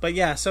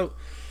yeah, so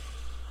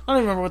I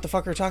don't remember what the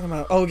fuck we were talking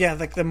about. Oh yeah,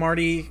 the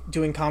Marty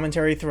doing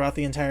commentary throughout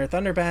the entire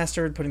Thunder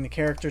Bastard, putting the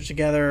characters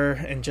together,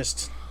 and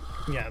just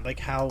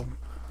how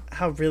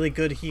really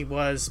good he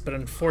was. But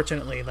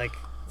unfortunately,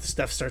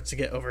 stuff starts to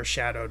get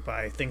overshadowed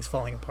by things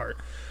falling apart.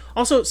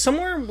 Also,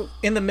 somewhere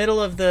in the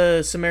middle of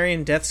the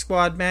Sumerian Death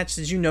Squad match,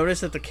 did you notice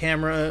that the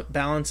camera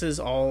balances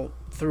all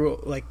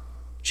through,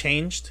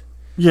 changed?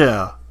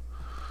 Yeah.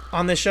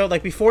 On this show?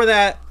 Before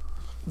that,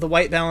 the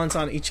white balance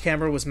on each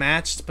camera was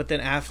matched, but then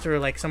after,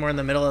 somewhere in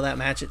the middle of that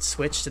match, it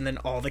switched, and then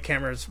all the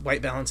cameras'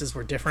 white balances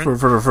were different.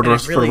 For the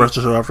rest of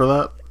the show after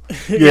that?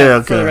 Yeah,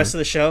 okay. For the rest of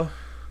the show.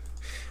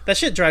 That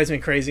shit drives me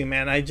crazy,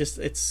 man.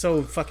 It's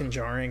so fucking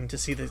jarring to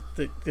see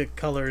the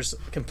colors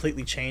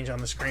completely change on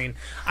the screen.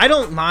 I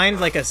don't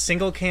mind a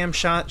single cam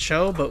shot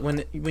show, but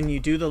when you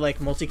do the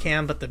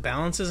multicam but the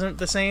balance isn't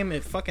the same,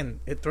 it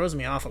throws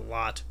me off a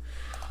lot.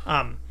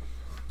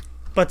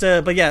 But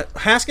yeah,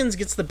 Haskins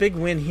gets the big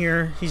win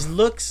here. He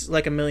looks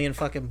like $1 million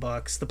fucking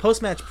bucks. The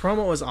post match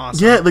promo was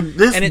awesome. Yeah,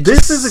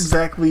 this is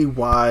exactly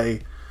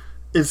why.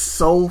 It's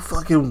so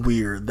fucking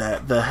weird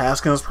that the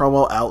Haskins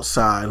promo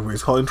outside, where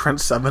he's calling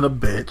Trent Seven a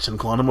bitch and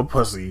calling him a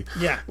pussy,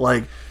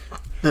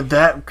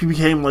 that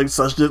became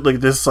such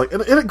this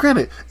and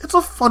granted, it's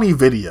a funny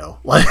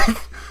video,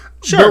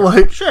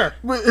 sure.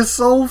 It's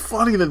so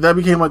funny that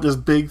became this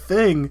big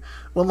thing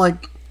when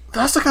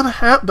that's the kind of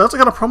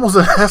promos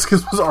that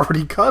Haskins was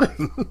already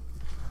cutting.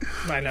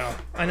 I know.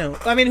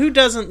 I mean, who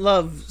doesn't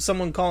love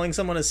someone calling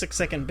someone a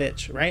 6-second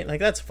bitch, right?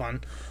 That's fun.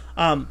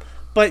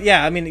 But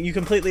yeah, I mean, you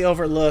completely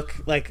overlook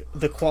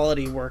the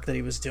quality work that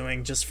he was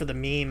doing just for the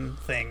meme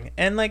thing,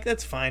 and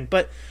that's fine.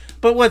 But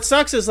what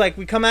sucks is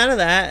we come out of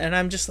that, and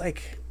I'm just I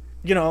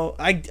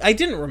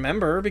didn't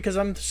remember because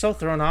I'm so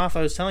thrown off.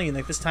 I was telling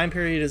you this time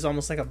period is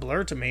almost like a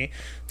blur to me,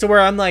 to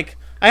where I'm I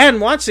hadn't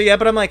watched it yet,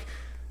 but I'm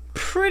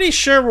pretty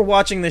sure we're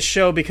watching this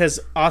show because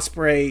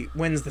Ospreay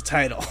wins the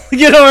title.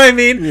 You know what I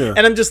mean? Yeah.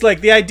 And I'm just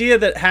the idea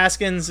that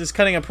Haskins is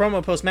cutting a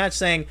promo post-match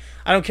saying,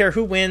 I don't care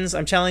who wins,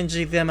 I'm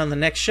challenging them on the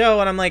next show.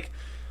 And I'm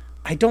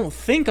I don't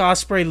think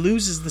Ospreay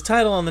loses the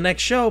title on the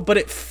next show, but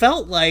it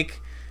felt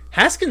like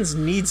Haskins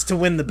needs to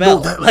win the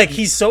belt.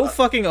 He's so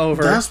fucking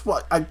over. That's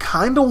what I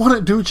kind of want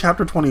to do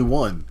Chapter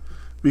 21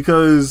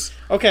 because...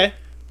 Okay.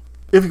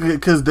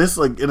 Because this,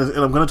 and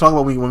I'm going to talk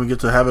about when we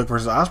get to Havoc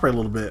versus Ospreay a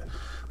little bit.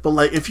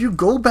 But if you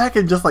go back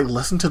and just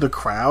listen to the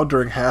crowd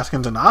during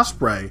Haskins and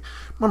Ospreay,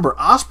 remember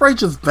Ospreay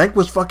just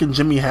vanquished fucking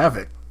Jimmy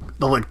Havoc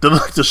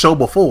the show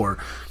before,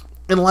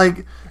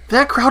 and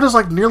that crowd is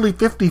nearly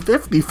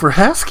 50-50 for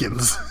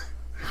Haskins.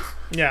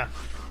 Yeah,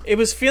 it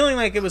was feeling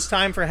like it was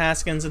time for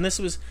Haskins, and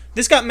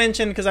this got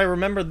mentioned because I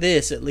remember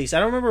this at least. I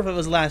don't remember if it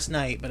was last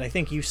night, but I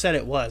think you said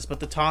it was. But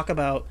the talk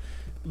about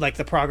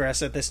the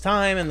progress at this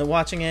time and the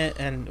watching it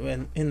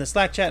and in the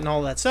Slack chat and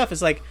all that stuff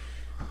is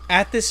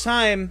at this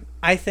time,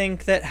 I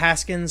think that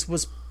Haskins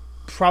was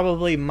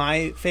probably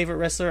my favorite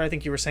wrestler. I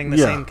think you were saying the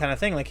same kind of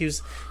thing. He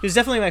was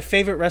definitely my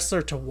favorite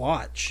wrestler to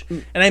watch.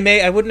 And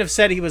I wouldn't have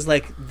said he was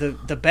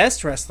the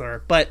best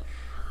wrestler, but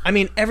I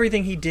mean,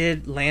 everything he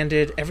did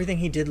landed. Everything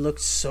he did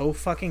looked so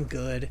fucking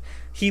good.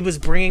 He was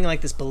bringing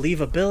this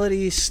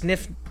believability,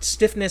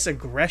 stiffness,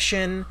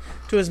 aggression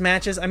to his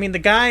matches. I mean, the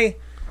guy,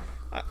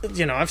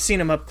 I've seen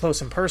him up close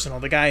and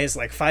personal. The guy is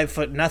 5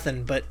 foot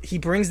nothing, but he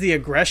brings the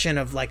aggression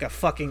of a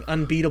fucking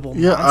unbeatable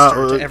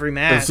monster to every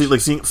match.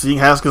 Seeing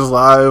Haskins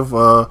live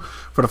for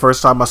the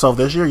first time myself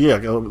this year, yeah,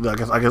 I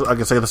guess I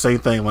can say the same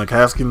thing.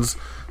 Haskins,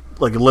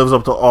 lives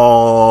up to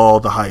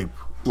all the hype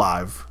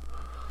live.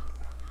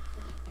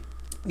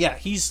 Yeah,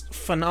 he's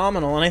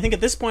phenomenal, and I think at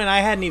this point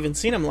I hadn't even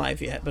seen him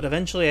live yet, but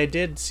eventually I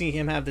did see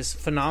him have this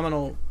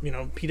phenomenal,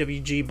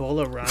 PWG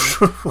Bola run.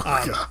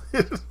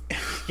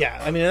 Yeah,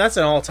 I mean, that's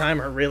an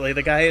all-timer, really.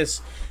 The guy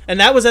is...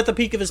 And that was at the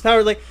peak of his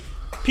power. Like,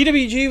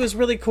 PWG was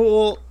really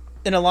cool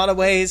in a lot of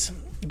ways,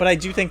 but I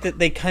do think that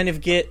they kind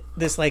of get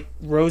this, like,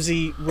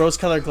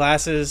 rose-colored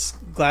glasses,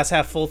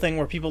 glass-half-full thing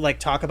where people, like,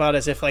 talk about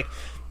as if, like,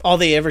 all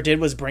they ever did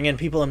was bring in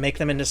people and make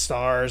them into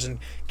stars and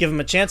give them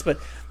a chance. But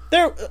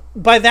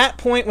by that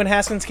point, when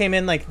Haskins came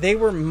in, like, they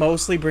were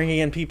mostly bringing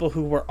in people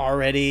who were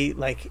already,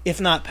 like, if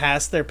not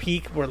past their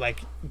peak, were, like,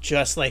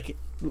 just, like,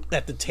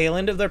 at the tail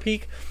end of their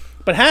peak.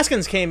 But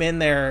Haskins came in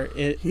there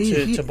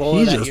to bowl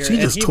that year. He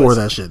just tore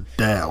that shit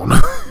down.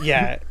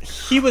 Yeah,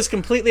 he was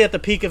completely at the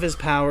peak of his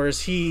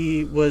powers.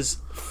 He was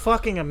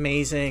fucking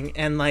amazing,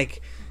 and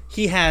like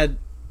he had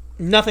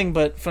nothing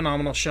but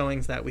phenomenal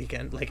showings that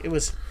weekend. Like it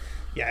was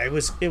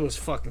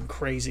fucking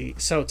crazy.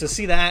 So to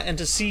see that, and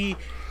to see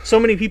so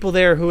many people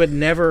there who had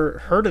never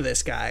heard of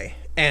this guy,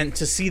 and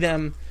to see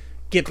them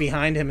get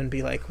behind him and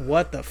be like,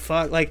 "What the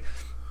fuck?" Like,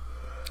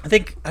 I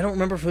don't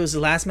remember if it was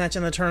the last match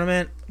in the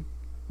tournament.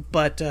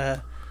 But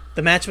the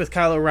match with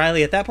Kyle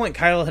O'Reilly, at that point,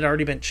 Kyle had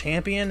already been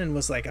champion and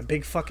was like a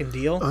big fucking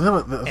deal.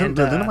 I think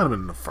that might have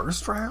been in the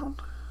first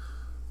round.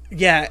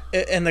 Yeah,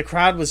 and the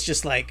crowd was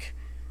just like,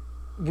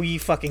 we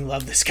fucking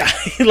love this guy.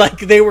 Like,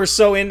 they were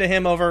so into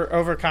him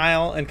over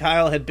Kyle, and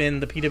Kyle had been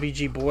the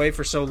PWG boy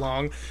for so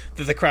long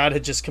that the crowd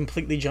had just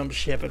completely jumped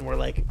ship and were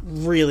like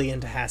really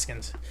into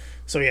Haskins.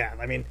 So yeah,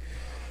 I mean,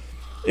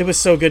 it was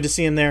so good to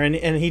see him there,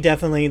 and he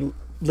definitely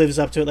lives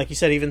up to it. Like you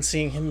said, even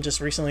seeing him just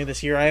recently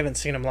this year, I haven't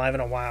seen him live in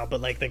a while,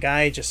 but like the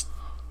guy, just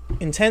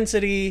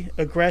intensity,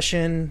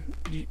 aggression,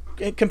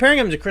 comparing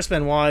him to Chris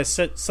Benoit is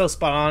so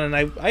spot on, and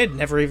I had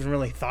never even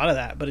really thought of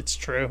that, but it's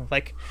true.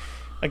 Like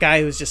a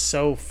guy who's just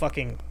so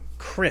fucking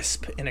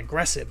crisp and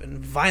aggressive and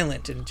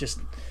violent and just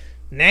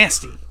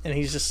nasty, and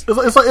he's just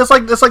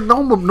it's like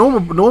no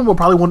one will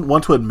probably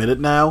want to admit it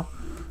now,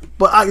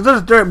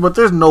 but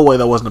there's no way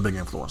that wasn't a big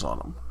influence on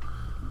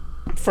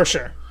him, for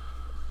sure.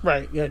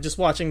 Right, yeah, just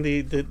watching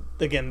the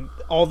again,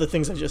 all the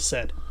things I just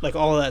said, like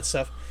all of that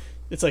stuff,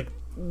 it's like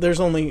there's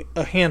only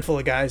a handful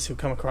of guys who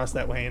come across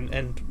that way,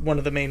 and one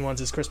of the main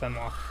ones is Chris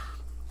Benoit.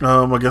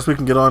 I guess we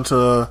can get on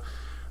to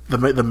the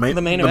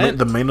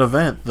main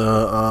event,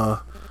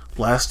 the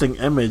lasting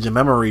image and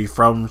memory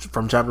from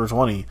Chapter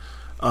 20.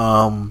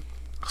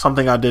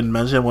 Something I didn't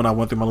mention when I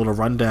went through my little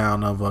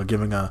rundown of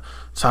giving a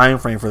time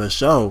frame for this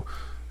show.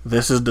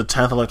 This is the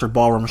 10th Electric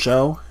Ballroom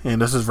show,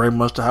 and this is very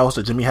much the house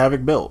that Jimmy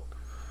Havoc built.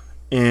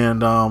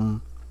 And I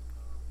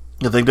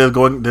think this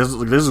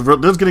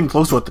is getting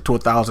close to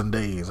 1,000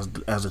 days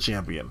as a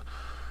champion.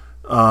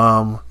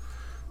 And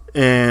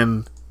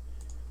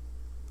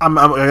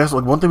I guess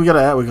like one thing we got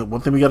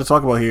to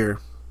talk about here.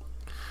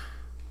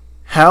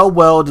 How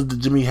well did the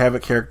Jimmy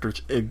Havoc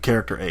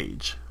character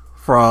age?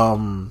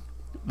 From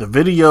the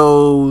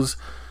videos,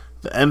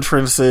 the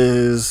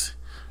entrances,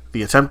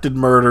 the attempted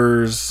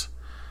murders.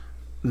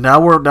 Now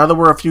that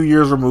we're a few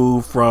years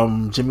removed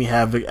from Jimmy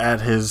Havoc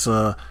at his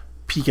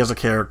peak as a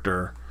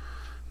character,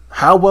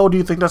 how well do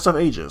you think that stuff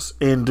ages?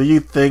 And do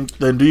you kind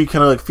of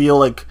like feel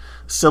like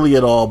silly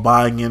at all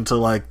buying into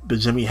like the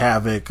Jimmy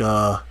Havoc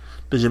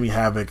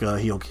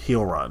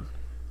heel run?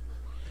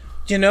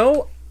 You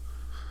know,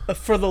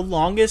 for the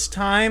longest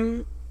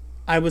time,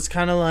 I was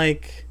kind of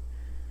like,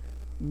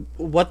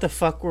 what the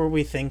fuck were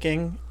we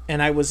thinking?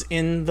 And I was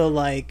in the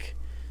like,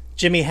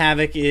 Jimmy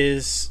Havoc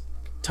is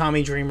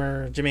Tommy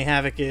Dreamer, Jimmy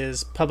Havoc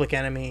is Public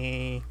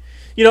Enemy.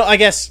 You know, I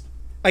guess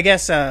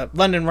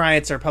London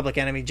Riots are Public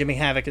Enemy. Jimmy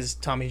Havoc is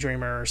Tommy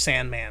Dreamer or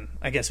Sandman,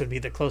 I guess would be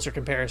the closer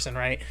comparison,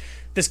 right?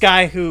 This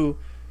guy who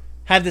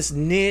had this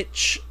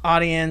niche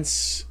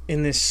audience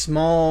in this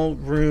small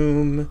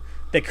room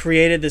that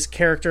created this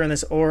character and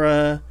this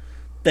aura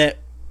that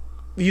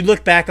you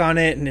look back on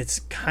it and it's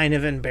kind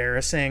of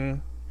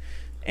embarrassing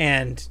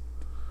and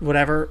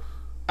whatever.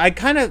 I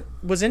kind of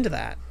was into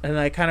that, and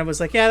I kind of was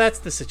like, yeah, that's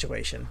the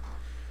situation.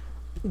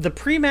 The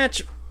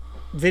pre-match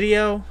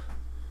video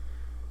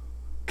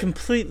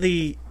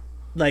completely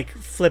like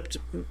flipped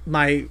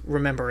my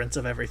remembrance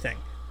of everything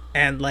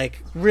and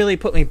like really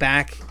put me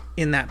back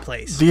in that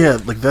place. Yeah,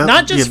 like that.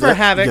 Not just for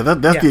Havoc. Yeah,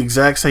 that's the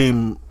exact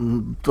same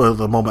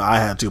the moment I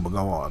had to, but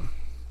go on.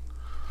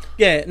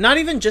 Yeah, not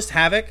even just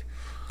Havoc,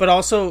 but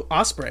also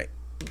Ospreay.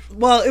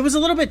 Well, it was a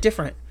little bit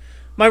different.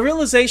 My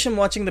realization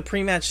watching the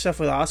pre-match stuff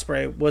with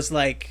Ospreay was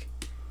like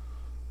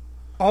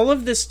all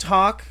of this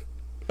talk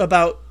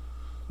about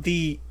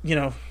the, you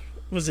know,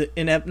 was it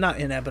not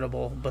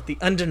inevitable, but the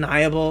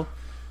undeniable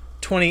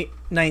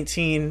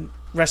 2019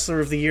 Wrestler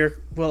of the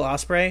Year, Will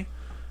Ospreay.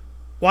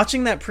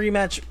 Watching that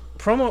pre-match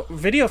promo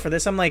video for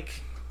this, I'm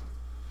like,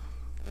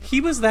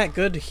 he was that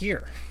good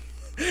here,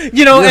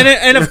 you know. Yeah.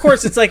 And of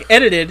course it's like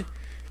edited.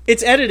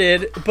 It's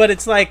edited, but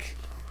it's like,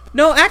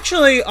 no,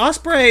 actually,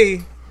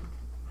 Ospreay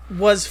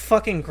was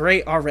fucking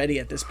great already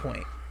at this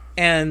point.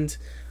 And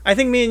I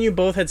think me and you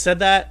both had said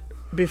that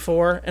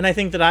before, and I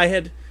think that I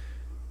had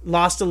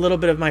lost a little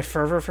bit of my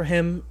fervor for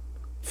him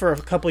for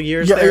a couple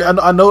years. Yeah, there.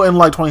 I know in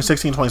like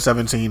 2016,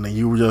 2017, and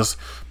you were just,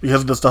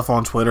 because of the stuff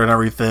on Twitter and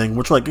everything,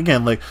 which like,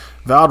 again, like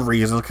valid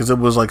reasons, because it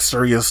was like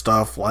serious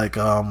stuff, like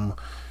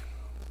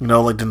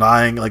like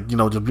denying, like,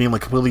 just being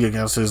like completely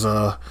against his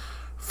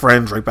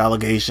friend's rape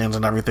allegations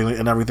and everything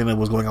that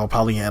was going on with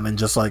Pollyanna, and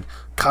just like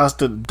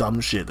constant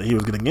dumb shit that he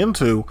was getting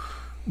into.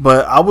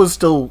 But I was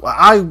still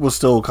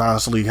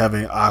constantly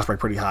having Ospreay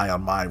pretty high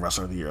on my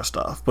Wrestler of the Year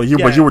stuff. But you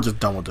were just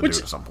done with the dude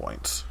at some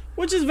points.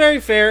 Which is very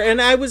fair,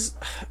 and I was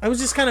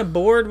just kind of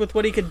bored with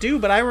what he could do.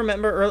 But I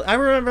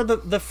remember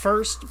the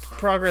first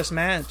Progress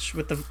match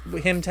with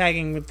him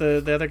tagging with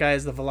the other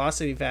guys, the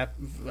Velocity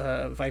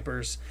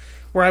Vipers,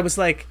 where I was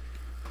like,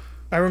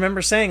 I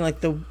remember saying like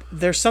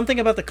there's something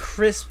about the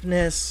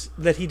crispness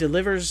that he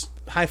delivers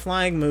high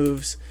flying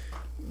moves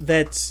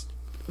that's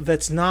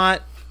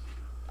not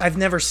I've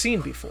never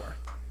seen before.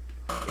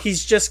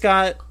 He's just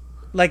got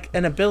like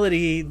an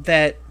ability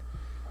that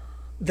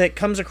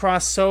comes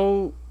across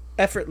so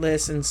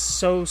effortless and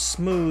so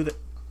smooth,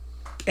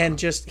 and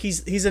just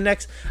he's a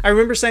next. I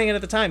remember saying it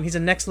at the time. He's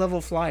a next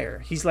level flyer.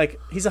 He's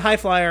a high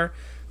flyer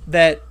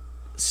that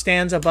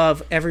stands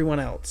above everyone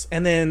else.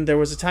 And then there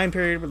was a time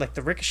period with like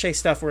the Ricochet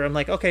stuff where I'm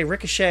like, okay,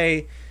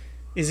 Ricochet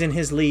is in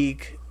his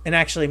league and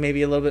actually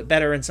maybe a little bit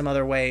better in some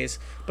other ways,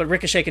 but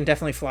Ricochet can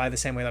definitely fly the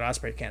same way that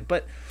Ospreay can.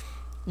 But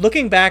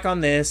looking back on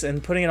this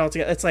and putting it all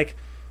together, it's like,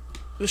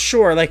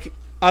 sure, like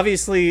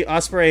obviously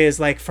Ospreay is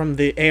like from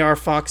the AR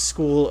Fox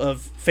school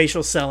of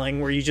facial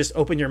selling, where you just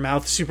open your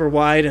mouth super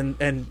wide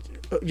and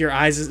your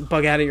eyes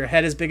bug out of your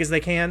head as big as they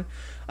can,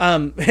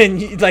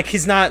 and like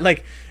he's not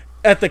like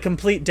at the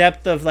complete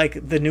depth of like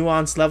the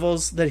nuanced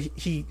levels that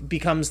he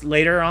becomes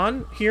later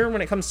on here when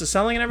it comes to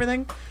selling and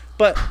everything.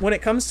 But when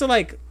it comes to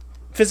like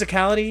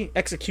physicality,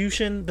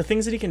 execution, the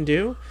things that he can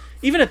do,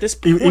 even at this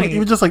point,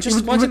 even just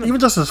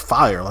his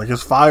fire, like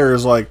his fire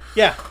is like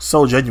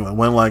so genuine.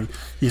 When like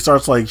he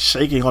starts like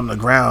shaking on the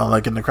ground,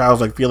 like and the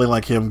crowd's like feeling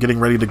like him getting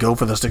ready to go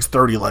for the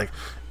 630, like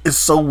it's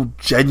so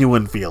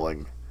genuine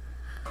feeling.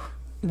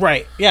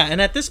 Right. Yeah.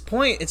 And at this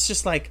point, it's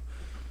just like,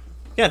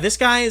 yeah, this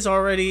guy is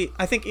already,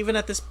 I think even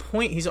at this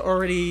point, he's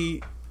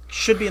already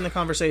should be in the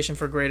conversation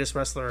for greatest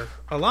wrestler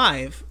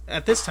alive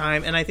at this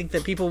time. And I think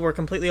that people were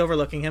completely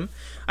overlooking him.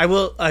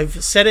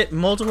 I've said it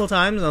multiple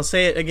times and I'll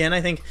say it again.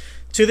 I think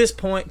to this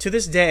point, to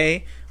this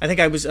day, I think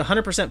I was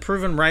 100%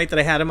 proven right that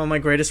I had him on my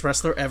greatest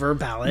wrestler ever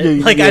ballot.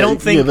 I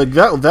don't think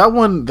that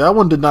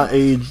one did not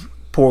age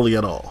poorly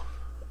at all.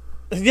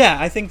 Yeah,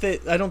 I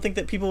don't think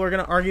that people were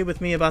going to argue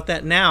with me about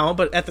that now,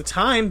 but at the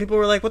time, people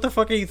were like, what the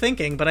fuck are you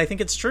thinking? But I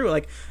think it's true.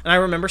 Like, and I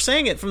remember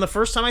saying it from the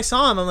first time I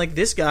saw him. I'm like,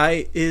 this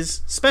guy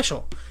is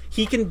special.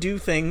 He can do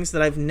things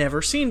that I've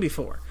never seen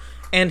before.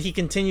 And he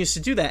continues to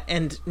do that.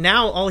 And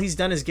now all he's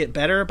done is get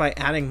better by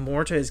adding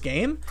more to his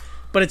game.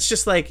 But it's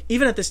just like,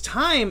 even at this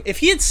time, if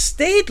he had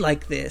stayed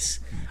like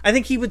this, I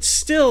think he would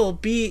still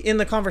be in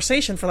the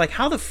conversation for like,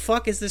 how the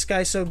fuck is this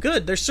guy so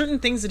good? There's certain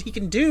things that he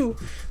can do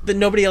that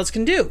nobody else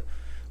can do.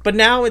 But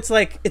now it's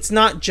like, it's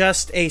not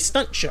just a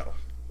stunt show.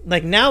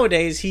 Like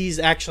nowadays, he's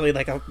actually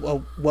like a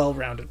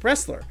well-rounded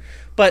wrestler.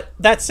 But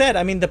that said,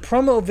 I mean, the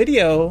promo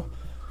video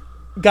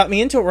got me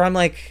into it where I'm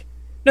like,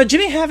 no,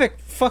 Jimmy Havoc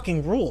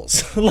fucking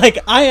rules. Like,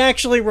 I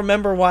actually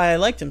remember why I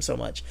liked him so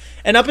much.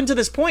 And up until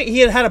this point, he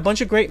had a bunch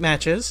of great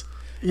matches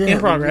in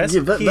progress.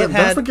 Yeah,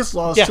 that's what gets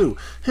lost too.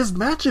 His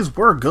matches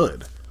were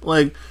good.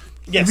 Like,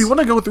 if you want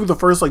to go through the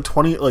first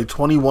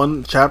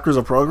 21 chapters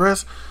of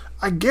Progress,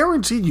 I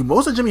guarantee you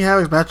most of Jimmy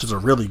Havoc's matches are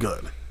really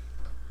good.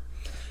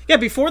 Yeah,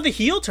 before the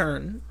heel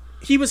turn,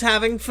 he was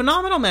having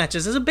phenomenal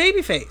matches as a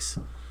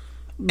babyface.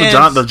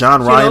 The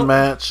John Ryan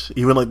match,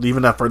 even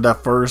that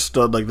first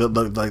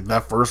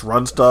that first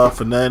run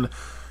stuff, and then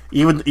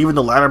even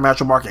the ladder match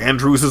with Mark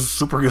Andrews is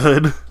super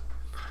good.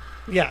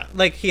 Yeah,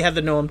 like he had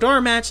the Noam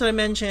Dar match that I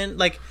mentioned.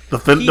 Like the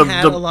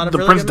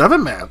Prince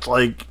Devitt match,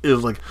 like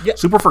is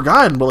super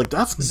forgotten, but like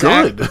that's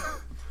good.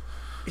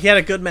 He had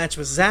a good match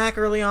with Zach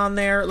early on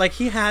there. Like,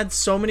 he had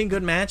so many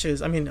good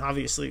matches. I mean,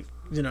 obviously,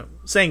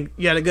 saying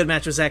you had a good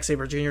match with Zack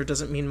Sabre Jr.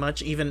 doesn't mean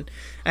much, even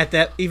at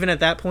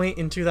that point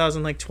in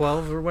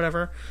 2012 or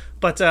whatever.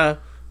 But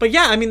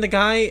yeah, I mean, the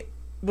guy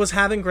was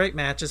having great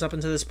matches up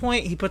until this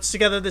point. He puts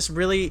together this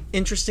really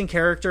interesting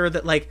character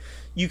that, like,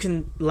 you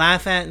can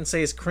laugh at and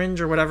say is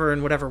cringe or whatever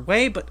in whatever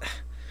way. But,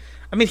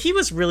 I mean, he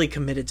was really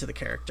committed to the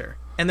character.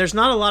 And there's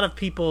not a lot of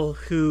people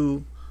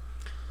who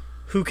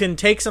can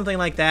take something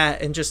like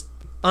that and just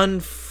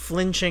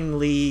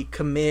unflinchingly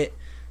commit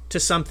to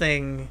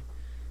something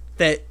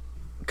that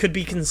could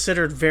be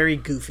considered very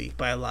goofy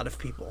by a lot of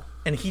people.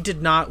 And he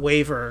did not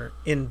waver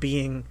in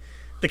being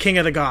the king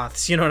of the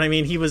goths. You know what I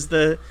mean? He was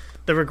the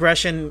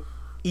regression,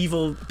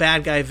 evil,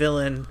 bad guy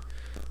villain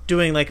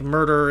doing like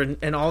murder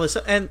and all this.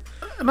 And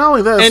not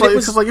only that,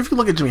 it's if you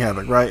look at Jimmy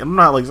Havoc, right? I'm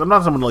not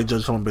someone to like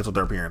judge someone based on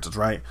their appearances,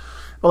 right?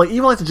 But like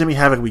even like the Jimmy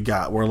Havoc we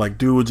got, where like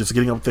dude just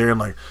getting up there and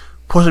like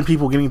pushing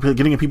people,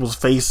 getting in people's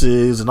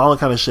faces and all that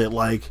kind of shit.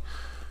 Like,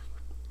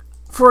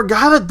 for a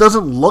guy that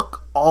doesn't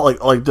look all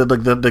like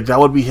that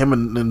would be him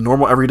in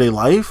normal everyday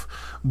life.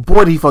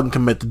 Boy, did he fucking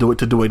commit to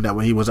doing that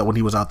when he was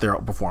out there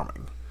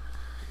performing.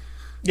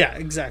 Yeah,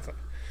 exactly.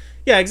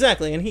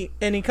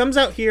 And he comes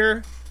out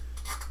here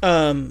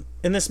in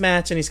this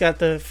match, and he's got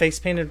the face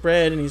painted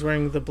red, and he's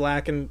wearing the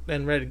black and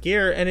red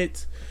gear,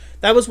 and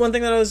that was one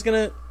thing that I was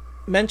gonna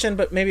mention,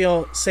 but maybe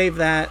I'll save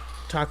that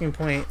talking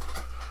point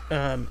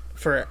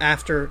for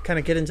after, kind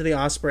of get into the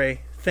Ospreay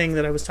thing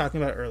that I was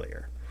talking about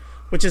earlier,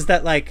 which is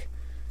that, like,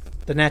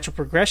 the Natural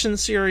Progression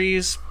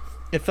series,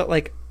 it felt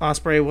like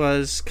Ospreay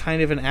was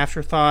kind of an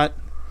afterthought.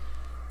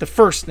 The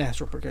first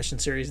Natural Progression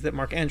series that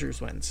Mark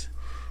Andrews wins,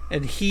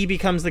 and he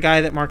becomes the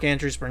guy that Mark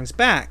Andrews brings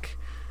back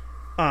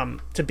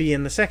to be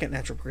in the second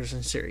Natural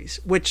Progression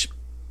series, which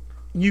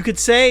you could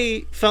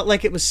say felt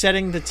like it was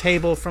setting the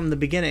table from the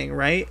beginning,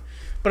 right?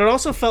 But it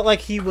also felt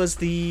like he was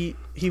the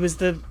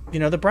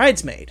the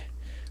bridesmaid.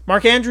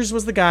 Mark Andrews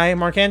was the guy.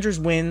 Mark Andrews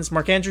wins.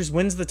 Mark Andrews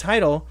wins the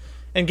title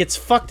and gets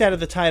fucked out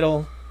of the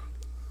title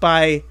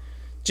by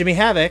Jimmy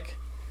Havoc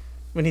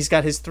when he's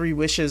got his 3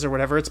 wishes or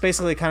whatever. It's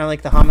basically kind of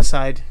like the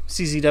Homicide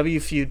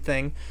CZW feud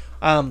thing,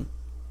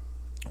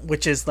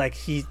 which is like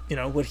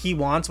what he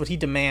wants, what he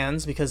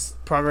demands, because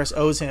Progress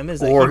owes him,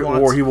 is that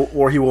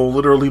he will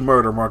literally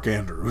murder Mark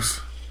Andrews.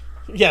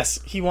 Yes,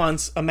 he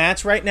wants a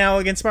match right now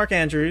against Mark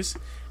Andrews,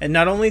 and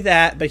not only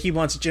that, but he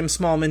wants Jim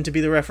Smallman to be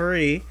the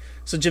referee.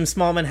 So Jim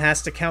Smallman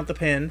has to count the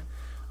pin,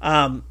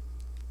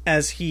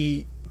 as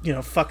he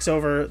fucks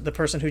over the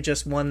person who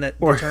just won the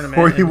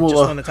tournament just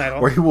won the title.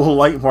 Or he will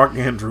light Mark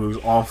Andrews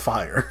on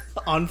fire.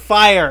 On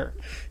fire,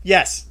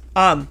 yes.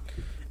 And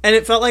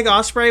it felt like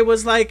Ospreay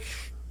was like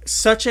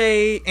such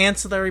a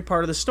ancillary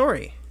part of the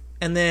story,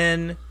 and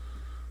then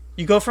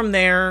you go from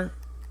there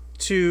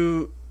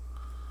to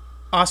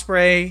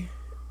Ospreay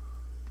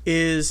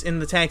is in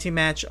the tag team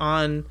match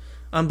on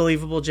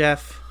Unbelievable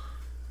Jeff,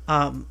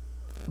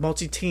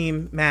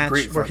 multi-team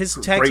match where his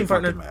tag team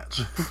partner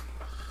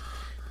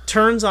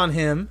turns on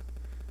him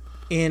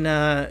in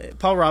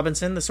Paul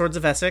Robinson, the Swords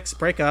of Essex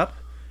break up,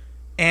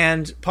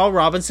 and Paul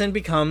Robinson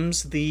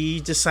becomes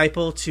the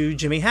disciple to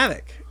Jimmy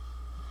Havoc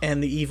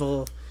and the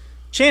evil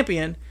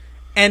champion.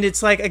 And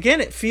it's like, again,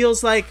 it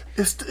feels like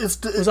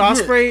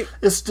Ospreay.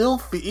 It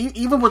still,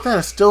 even with that,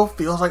 it still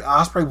feels like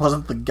Ospreay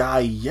wasn't the guy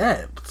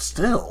yet.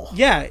 Still,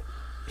 yeah,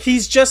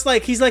 he's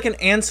like an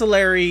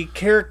ancillary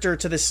character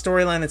to this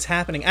storyline that's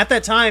happening at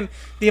that time.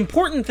 The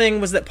important thing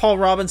was that Paul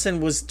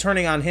Robinson was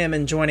turning on him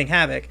and joining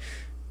Havoc.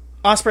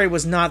 Ospreay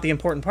was not the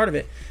important part of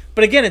it.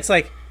 But again, it's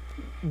like,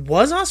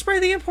 was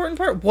Ospreay the important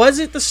part? Was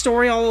it the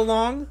story all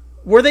along?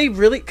 Were they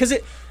really? Because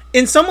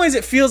in some ways,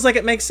 it feels like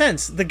it makes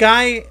sense. The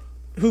guy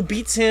who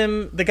beats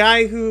him, the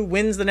guy who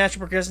wins the Natural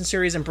Progression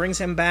series and brings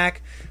him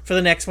back for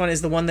the next one,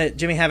 is the one that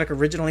Jimmy Havoc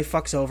originally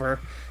fucks over.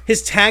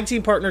 His tag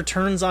team partner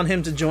turns on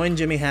him to join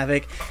Jimmy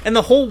Havoc, and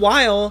the whole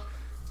while,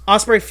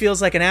 Ospreay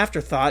feels like an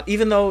afterthought,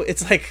 even though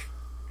it's like,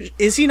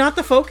 is he not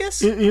the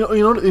focus? You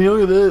know what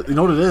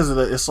it is?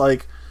 That it's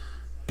like,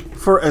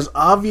 for as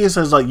obvious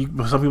as like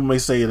some people may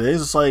say it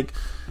is, it's like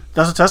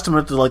that's a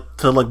testament to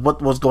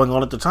what was going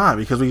on at the time,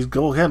 because we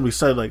go ahead and we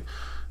said like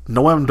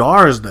Noam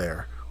Dar is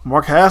there.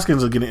 Mark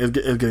Haskins is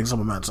getting some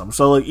momentum.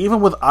 So, like,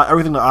 even with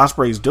everything that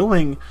Ospreay is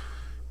doing,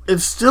 it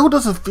still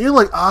doesn't feel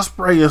like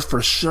Ospreay is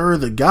for sure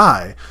the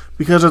guy,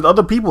 because there's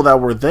other people that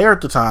were there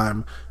at the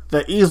time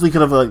that easily could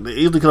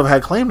have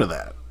had claim to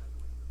that.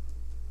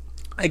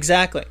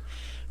 Exactly.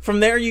 From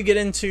there, you get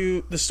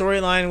into the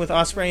storyline with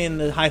Ospreay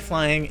and the high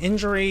flying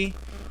injury,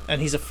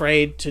 and he's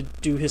afraid to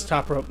do his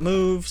top rope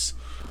moves.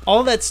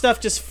 All that stuff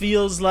just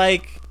feels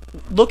like,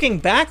 looking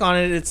back on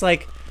it, it's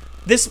like,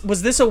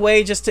 was this a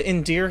way just to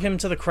endear him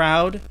to the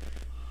crowd,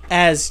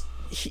 as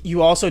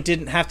you also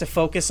didn't have to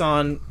focus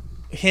on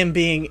him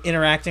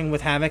interacting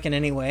with Havoc in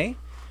any way?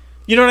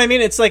 You know what I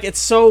mean? It's like, it's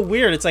so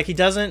weird. It's like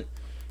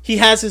he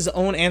has his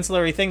own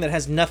ancillary thing that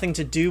has nothing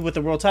to do with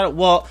the world title.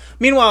 Well,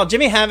 meanwhile,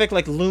 Jimmy Havoc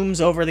like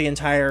looms over the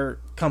entire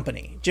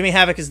company. Jimmy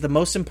Havoc is the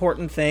most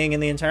important thing in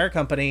the entire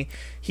company.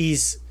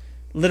 He's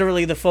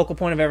literally the focal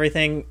point of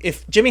everything.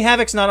 If Jimmy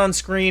Havoc's not on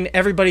screen,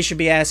 everybody should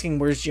be asking,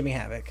 where's Jimmy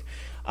Havoc?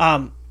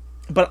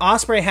 But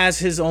Ospreay has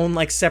his own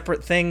like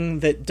separate thing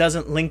that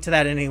doesn't link to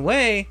that in any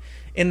way,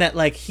 in that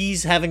like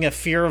he's having a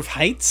fear of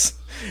heights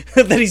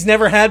that he's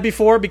never had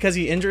before because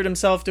he injured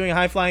himself doing a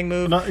high flying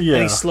move, and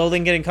he's slowly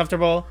getting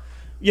comfortable,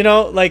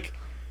 like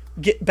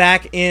get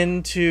back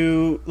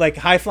into like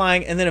high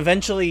flying, and then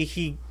eventually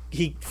he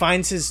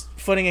finds his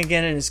footing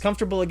again and is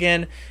comfortable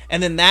again,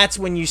 and then that's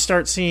when you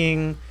start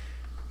seeing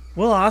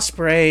Will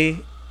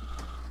Ospreay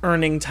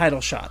earning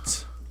title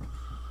shots.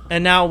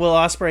 And now Will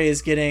Ospreay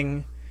is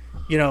getting,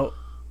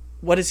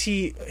 what is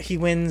he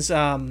wins,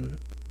 does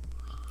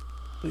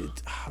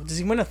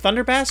he win a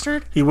Thunder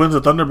Bastard? He wins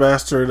a Thunder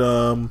Bastard,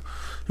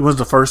 he wins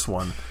the first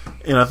one.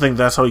 And I think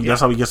that's how he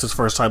gets his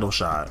first title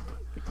shot.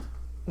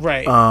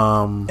 Right.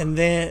 And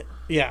then,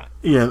 and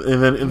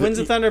then he wins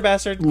the Thunder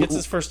Bastard, gets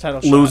his first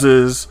title shot.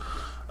 Loses.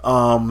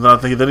 Then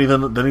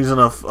he's in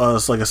a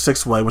like a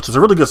 6-way, which is a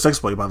really good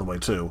 6-way, by the way,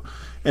 too.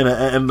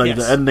 And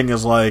the ending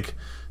is like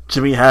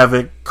Jimmy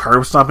Havoc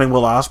curb stomping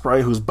Will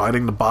Ospreay, who's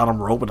biting the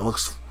bottom rope, and it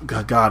looks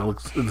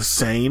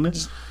insane.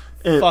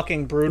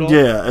 Fucking brutal.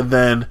 Yeah, and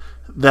then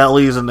that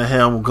leads into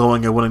him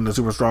going and winning the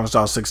Super Strong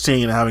Style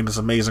 16 and having this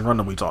amazing run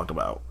that we talked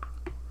about.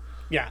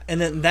 Yeah,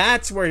 and then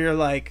that's where you're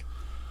like,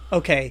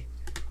 okay,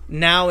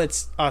 now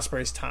it's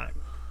Ospreay's time.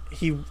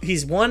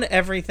 He's won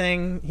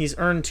everything. He's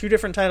earned 2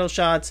 different title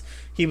shots.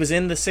 He was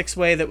in the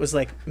 6-way that was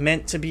like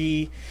meant to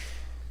be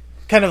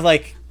kind of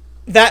like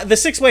that. The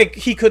 6-way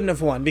he couldn't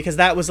have won because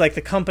that was like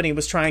the company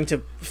was trying to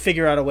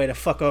figure out a way to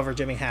fuck over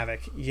Jimmy Havoc.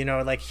 You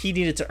know, like he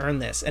needed to earn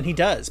this, and he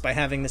does by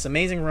having this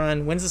amazing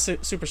run. Wins the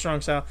Super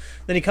Strong Style.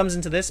 Then he comes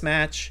into this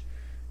match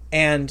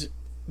and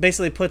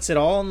basically puts it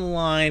all on the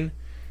line.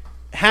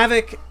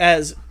 Havoc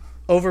as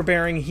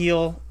overbearing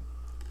heel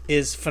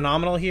is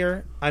phenomenal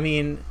here. I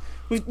mean,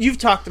 you've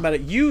talked about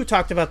it. You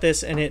talked about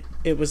this, and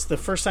it was the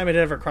first time it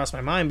ever crossed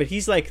my mind. But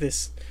he's like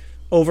this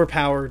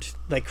overpowered,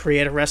 like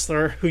creative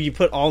wrestler who you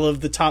put all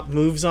of the top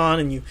moves on,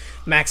 and you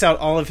max out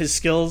all of his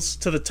skills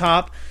to the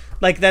top.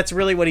 Like that's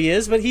really what he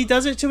is. But he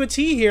does it to a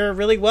T here,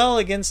 really well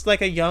against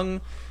like a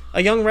young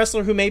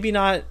wrestler who maybe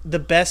not the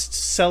best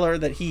seller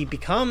that he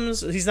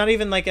becomes. He's not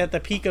even like at the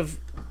peak of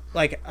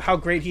like how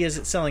great he is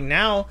at selling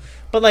now.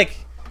 But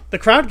like, the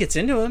crowd gets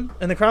into him,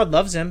 and the crowd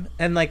loves him,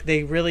 and like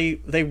they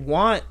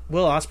want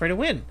Will Ospreay to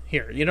win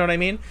here. You know what I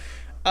mean?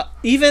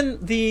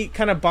 Even the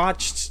kind of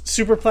botched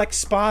superplex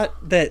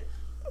spot that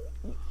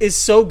is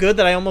so good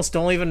that I almost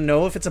don't even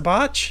know if it's a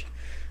botch.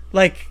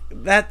 Like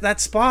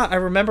that spot, I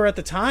remember at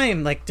the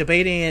time, like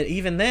debating it.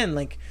 Even then,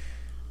 like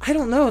I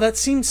don't know. That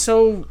seemed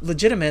so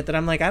legitimate that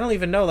I'm like, I don't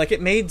even know. Like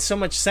it made so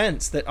much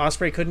sense that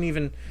Ospreay couldn't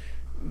even,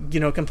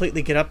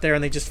 completely get up there,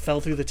 and they just fell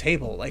through the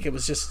table. Like it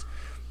was just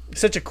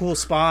such a cool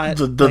spot.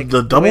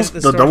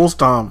 The double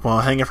stomp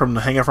hanging from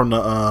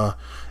the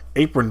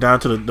apron down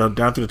to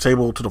the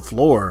table to the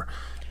floor.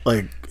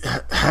 Like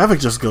Havoc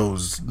just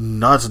goes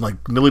nuts and like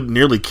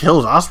nearly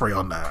kills Ospreay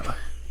on that.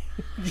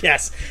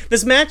 Yes,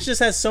 this match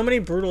just has so many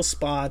brutal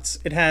spots.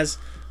 It has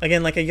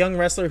again like a young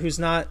wrestler who's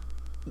not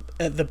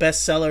the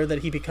best seller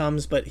that he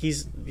becomes, but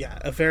he's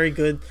a very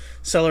good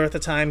seller at the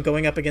time,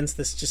 going up against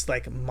this just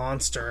like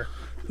monster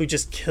who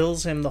just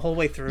kills him the whole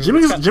way through.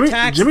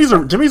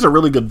 Jimmy's a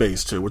really good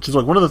base too, which is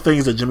like one of the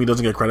things that Jimmy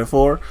doesn't get credit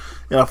for.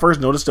 And I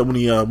first noticed that when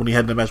he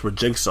had the match with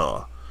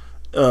Jigsaw,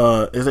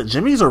 is that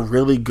Jimmy's a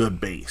really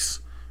good base.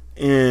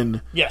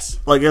 And yes,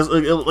 like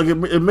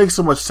it makes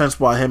so much sense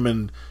why him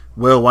and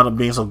Will wound up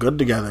being so good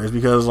together. Is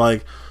because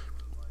like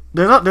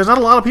there's not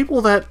a lot of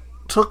people that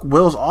took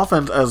Will's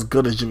offense as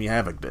good as Jimmy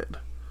Havoc did.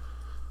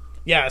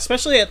 Yeah,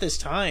 especially at this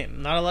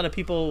time, not a lot of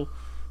people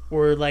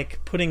were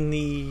like putting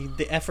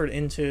the effort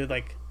into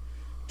like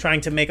trying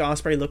to make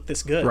Ospreay look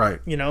this good, right?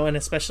 And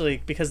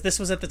especially because this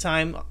was at the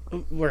time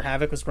where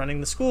Havoc was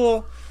running the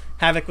school.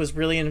 Havoc was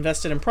really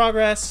invested in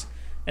progress,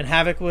 and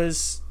Havoc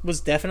was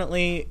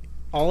definitely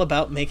all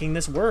about making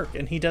this work,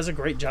 and he does a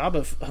great job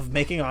of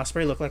making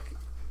Ospreay look like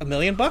 $1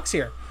 million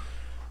here.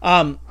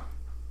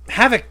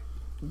 Havoc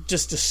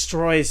just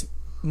destroys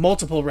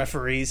multiple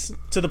referees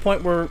to the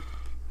point where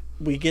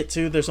we get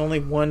to there's only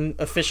one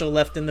official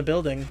left in the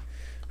building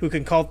who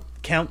can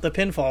count the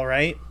pinfall,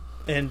 right?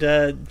 And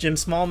Jim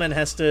Smallman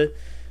has to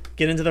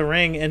get into the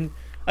ring. And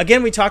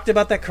again, we talked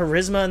about that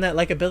charisma and that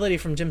likability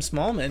from Jim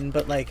Smallman,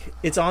 but like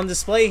it's on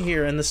display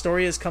here, and the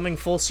story is coming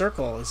full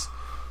circle.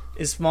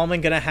 Is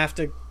Smallman gonna have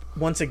to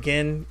once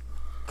again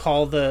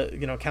call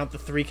the count the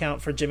 3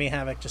 count for Jimmy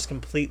Havoc, just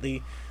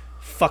completely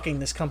fucking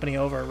this company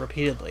over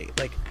repeatedly?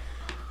 Like,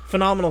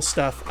 phenomenal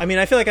stuff. I mean,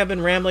 I feel like I've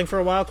been rambling for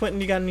a while. Quentin,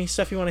 you got any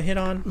stuff you want to hit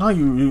on? No,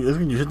 you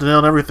hit the nail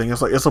on everything.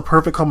 It's like it's a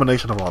perfect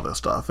combination of all this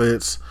stuff.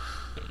 It's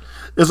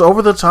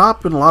over the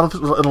top and a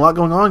lot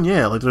going on.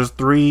 Yeah, like there's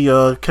 3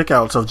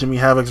 kickouts of Jimmy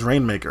Havoc's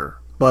Rainmaker,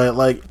 but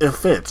like it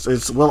fits.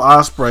 It's Will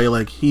Ospreay.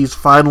 Like he's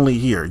finally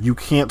here. You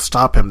can't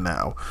stop him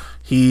now.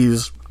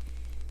 He's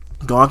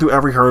gone through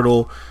every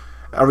hurdle,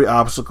 every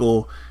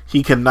obstacle.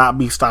 He cannot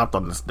be stopped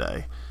on this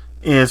day.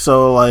 And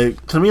so,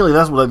 like, to me, like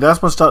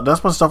that's when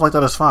stuff like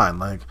that is fine.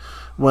 Like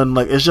when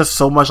like it's just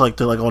so much like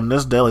to like on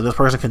this day, like this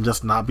person can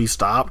just not be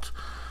stopped.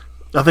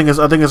 I think it's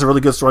a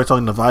really good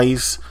storytelling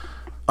device.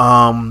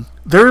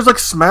 There's like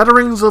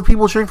smatterings of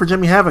people cheering for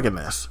Jimmy Havoc in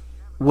this,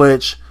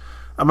 which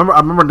I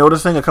remember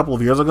noticing a couple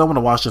of years ago when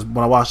I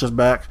watched this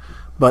back.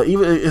 But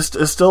even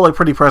it's still like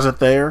pretty present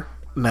there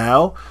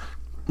now.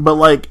 But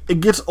like it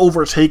gets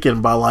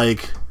overtaken by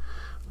like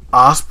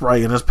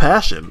Ospreay and his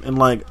passion, and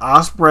like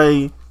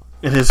Ospreay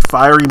in his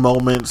fiery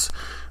moments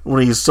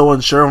when he's so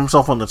unsure of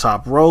himself on the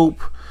top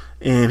rope,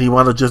 and he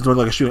wound up just doing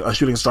like a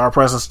shooting star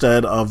press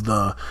instead of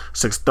the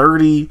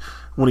 630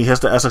 when he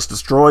hits the Essex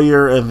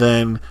Destroyer, and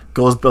then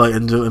goes back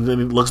and then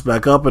he looks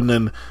back up and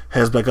then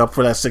heads back up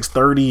for that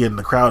 630, and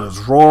the crowd is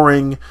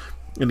roaring,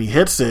 and he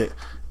hits it,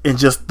 and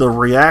just the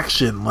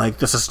reaction, like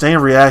the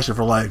sustained reaction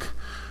for like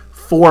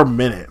 4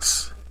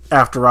 minutes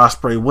after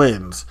Ospreay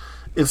wins,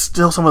 it's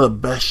still some of the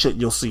best shit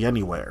you'll see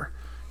anywhere.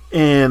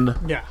 And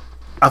yeah,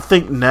 I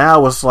think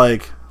now it's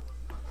like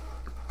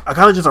I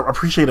kind of just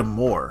appreciate him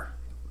more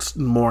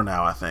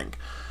now. I think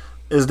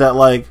is that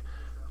like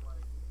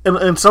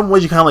in some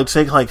ways you kind of like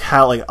take like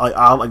how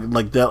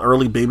like that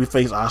early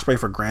babyface Ospreay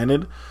for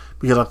granted,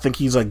 because I think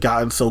he's like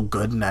gotten so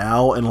good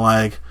now and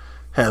like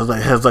has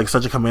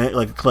such a command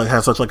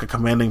has such like a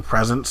commanding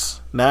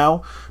presence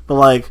now. But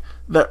like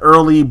that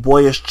early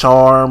boyish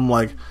charm,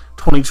 like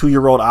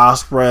 22-year-old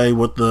Ospreay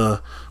with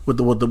the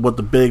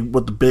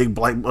big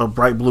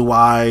bright blue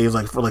eyes,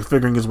 like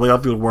figuring his way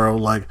out through the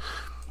world. Like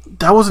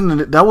that was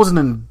an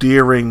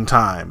endearing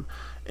time,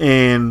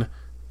 and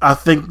I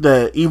think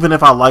that even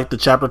if I like the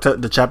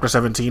chapter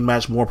 17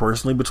 match more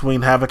personally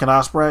between Havoc and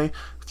Ospreay,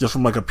 just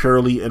from like a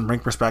purely in-ring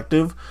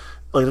perspective,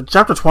 like the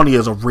chapter 20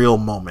 is a real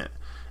moment,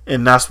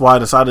 and that's why I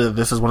decided that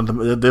this is one of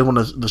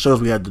the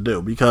shows we had to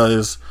do,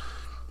 because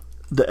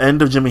the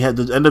end of Jimmy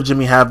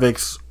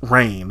Havoc's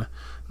reign,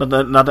 not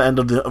the end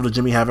of the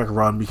Jimmy Havoc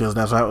run, because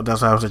that's how it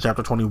was in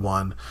chapter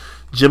 21.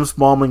 Jim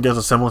Smallman gets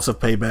a semblance of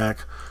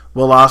payback.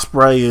 Will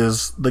Ospreay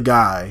is the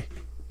guy,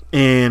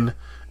 and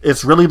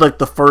it's really like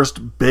the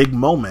first big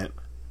moment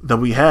that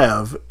we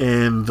have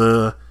in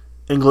the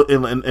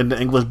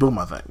English boom,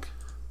 I think.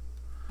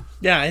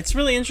 Yeah, it's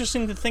really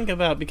interesting to think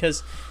about,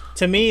 because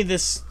to me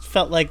this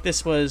felt like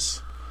this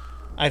was...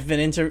 I've been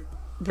into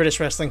British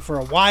wrestling for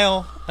a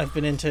while. I've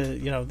been into,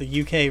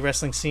 the UK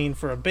wrestling scene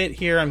for a bit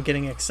here. I'm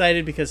getting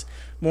excited because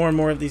more and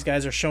more of these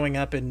guys are showing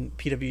up in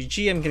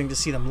PWG. I'm getting to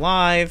see them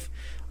live,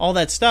 all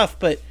that stuff.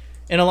 But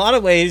in a lot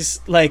of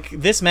ways, like,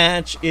 this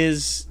match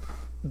is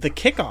the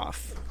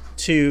kickoff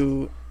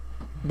to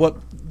what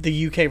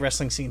the UK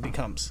wrestling scene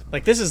becomes.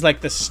 Like, this is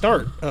like the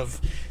start of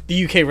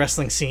the UK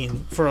wrestling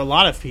scene for a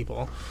lot of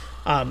people.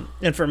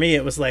 And for me,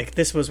 it was like,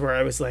 this was where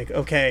I was like,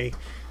 okay,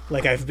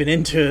 like, I've been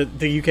into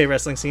the UK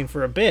wrestling scene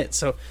for a bit.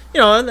 So,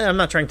 I'm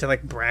not trying to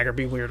like brag or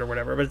be weird or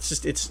whatever, but it's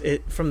just,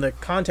 from the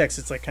context,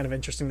 it's like kind of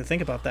interesting to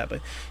think about that.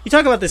 But you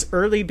talk about this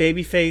early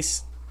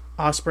babyface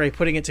Ospreay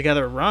putting it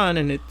together run,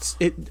 and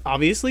it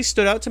obviously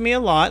stood out to me a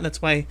lot, and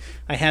that's why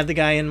I had the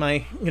guy in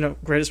my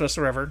greatest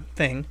wrestler ever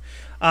thing.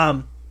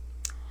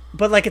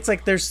 But like, it's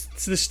like there's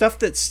the stuff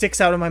that sticks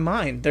out in my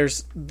mind.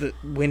 There's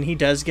when he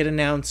does get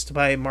announced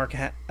by Mark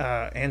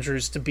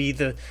Andrews to be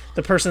the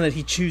person that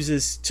he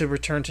chooses to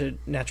return to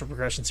Natural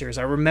Progression Series.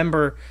 I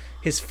remember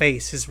his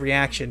face, his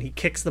reaction. He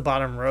kicks the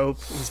bottom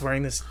rope. He's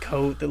wearing this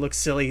coat that looks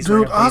silly. He's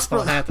wearing a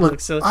baseball hat that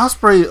looks silly.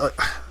 Ospreay.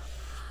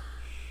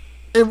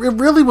 It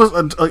really was.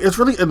 It's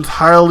really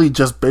entirely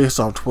just based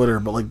off Twitter,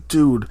 but like,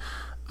 dude,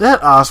 that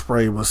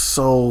Ospreay was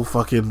so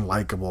fucking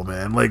likable,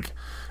 man. Like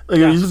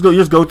yeah. you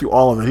just go through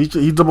all of it.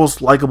 He's the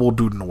most likable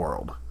dude in the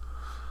world.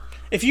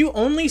 If you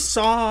only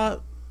saw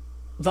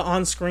the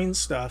on-screen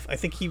stuff, I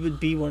think he would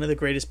be one of the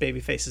greatest baby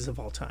faces of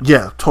all time.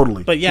 Yeah,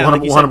 totally. But yeah,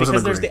 like you said,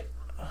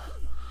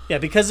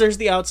 because there's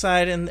the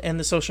outside and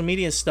the social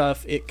media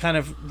stuff, it kind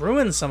of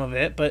ruins some of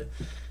it. But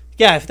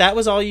yeah, if that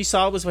was all you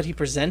saw was what he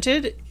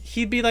presented,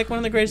 he'd be like one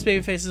of the greatest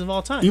baby faces of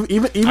all time.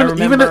 Even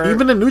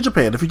in New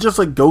Japan, if you just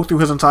like go through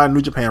his entire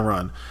New Japan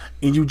run,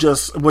 and you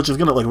just, which is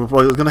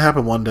gonna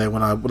happen one day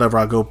whenever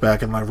I go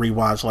back and like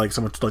rewatch like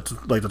some like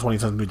the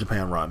 2010 New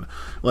Japan run,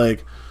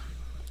 like.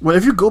 Well,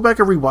 if you go back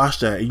and rewatch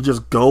that, and you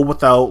just go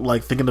without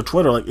like thinking of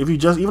Twitter. Like,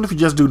 even if you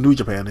just do New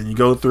Japan and you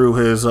go through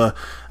his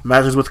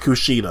matches with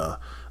Kushida,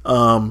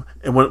 and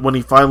when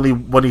he finally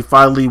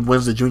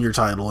wins the junior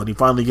title and he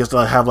finally gets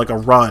to have like a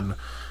run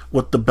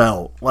with the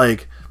belt,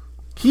 like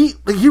he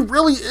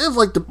really is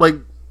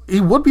he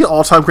would be an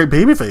all-time great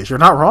babyface. You're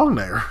not wrong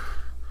there.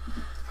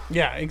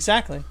 Yeah,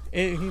 exactly.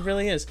 He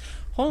really is.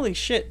 Holy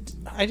shit!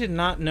 I did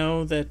not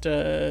know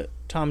that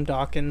Tom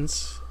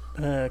Dawkins.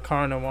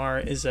 Cara Noir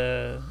is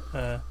a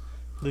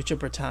Lucha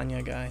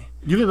Britannia guy.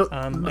 You didn't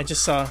know? I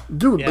just saw,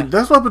 dude. Yeah. Like,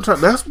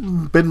 that's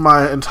been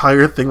my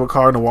entire thing with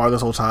Cara Noir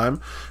this whole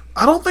time.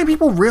 I don't think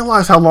people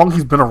realize how long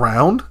he's been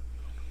around.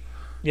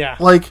 Yeah,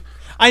 like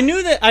I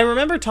knew that. I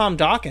remember Tom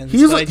Dawkins.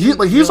 He's an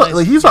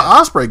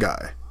Ospreay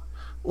guy.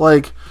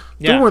 Like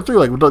through and through.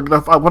 Like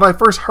when I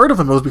first heard of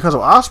him, it was because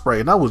of Ospreay,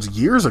 and that was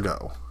years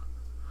ago.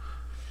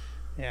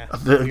 Yeah,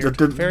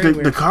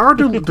 the car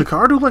do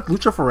like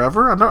Lucha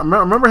Forever? I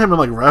remember him in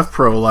like Rev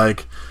Pro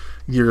like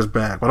years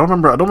back, but I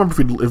don't remember if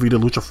he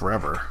did Lucha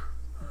Forever.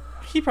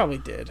 He probably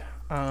did.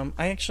 I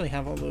actually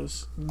have all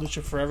those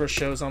Lucha Forever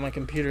shows on my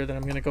computer that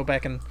I'm going to go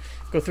back and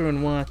go through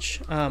and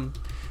watch.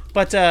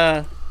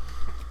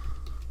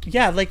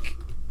 Yeah, like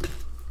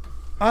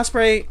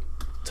Ospreay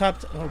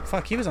topped. Oh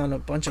fuck, he was on a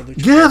bunch of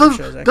Lucha Forever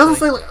shows. Actually. That's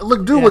the thing.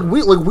 Like, dude,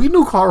 yeah. we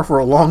knew Cara for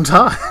a long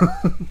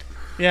time.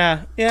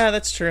 yeah,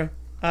 that's true.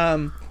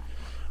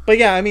 But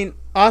yeah, I mean,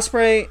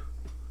 Ospreay,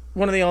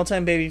 one of the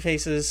all-time baby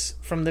faces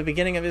from the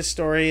beginning of his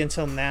story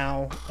until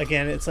now.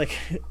 Again, it's like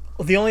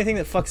the only thing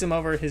that fucks him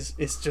over is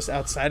just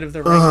outside of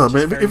the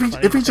ring.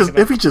 Man,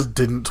 if he just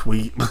didn't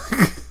tweet.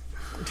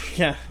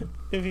 Yeah,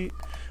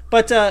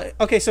 But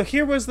okay, so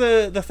here was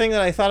the thing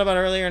that I thought about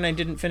earlier and I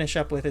didn't finish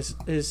up with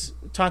is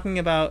talking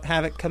about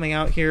Havoc coming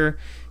out here.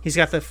 He's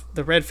got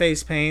the red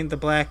face paint, the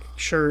black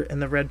shirt,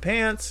 and the red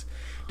pants.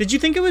 Did you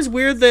think it was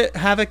weird that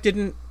Havoc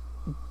didn't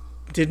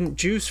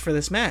juice for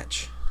this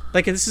match?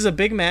 Like, this is a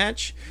big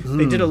match.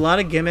 They did a lot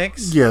of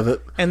gimmicks. Yeah,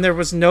 and there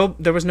was no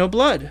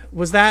blood.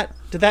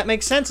 Did that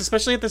make sense?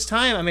 Especially at this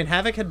time. I mean,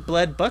 Havoc had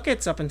bled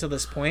buckets up until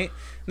this point.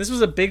 This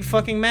was a big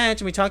fucking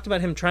match, and we talked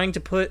about him trying to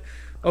put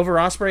over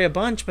Ospreay a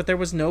bunch, but there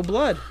was no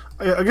blood.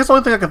 I guess the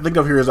only thing I can think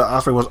of here is that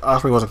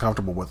Ospreay wasn't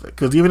comfortable with it.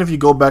 Because even if you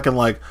go back and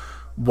like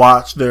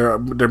watch their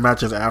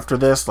matches after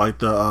this, like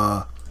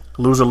the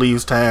loser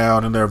leaves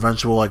town and their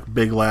eventual like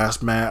big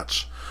last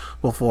match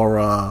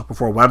before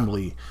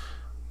Wembley,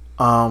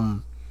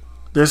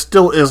 there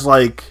still is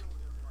like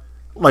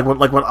when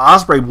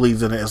Ospreay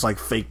bleeds in it, it's like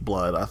fake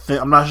blood.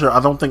 I'm not sure. I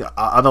don't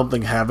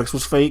think Havoc's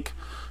was fake,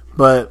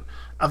 but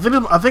I think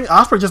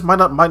Ospreay just might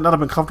not have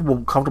been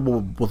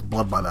comfortable with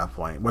blood by that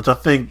point. Which I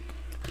think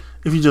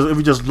if you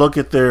just look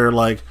at their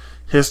like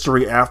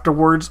history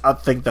afterwards, I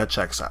think that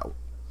checks out.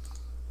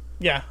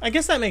 Yeah, I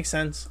guess that makes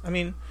sense. I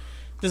mean,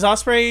 does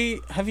Ospreay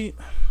I'm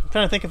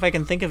trying to think if I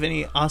can think of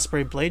any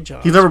Ospreay blade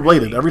jobs. He's never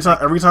bladed. Every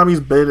time he's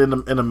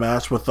been in a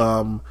match with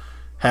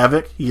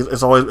Havoc,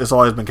 it's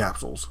always been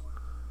capsules.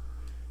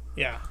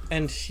 Yeah,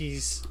 and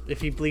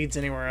if he bleeds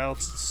anywhere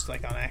else, it's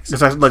like on accident.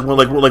 It's actually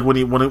like when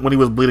he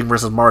was bleeding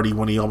versus Marty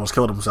when he almost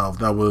killed himself.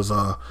 That was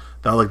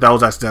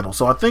accidental.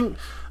 So I think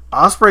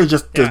Ospreay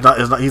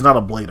he's not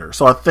a blader.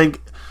 So I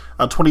think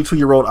a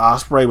 22-year-old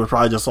Ospreay would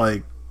probably just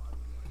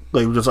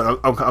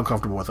I'm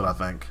comfortable with it. I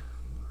think.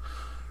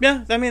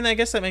 Yeah, I mean, I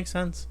guess that makes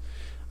sense.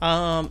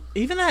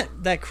 Even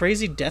that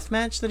crazy death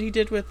match that he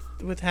did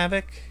with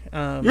Havoc.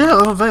 Yeah, that's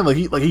what I'm saying.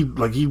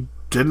 Like he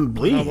didn't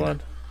bleed. No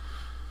blood.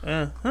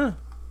 Huh.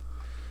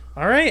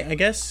 All right, I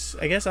guess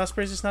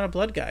Ospreay's just not a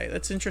blood guy.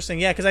 That's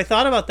interesting. Yeah, because I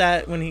thought about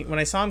that when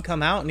I saw him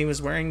come out and he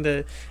was wearing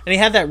and he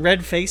had that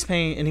red face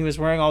paint and he was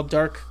wearing all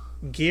dark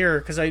gear.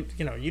 Because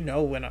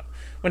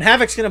when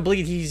Havoc's gonna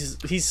bleed,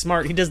 he's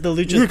smart. He does the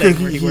lucha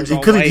thing where he wears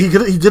all white.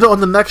 He did it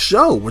on the next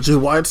show, which is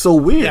why it's so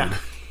weird.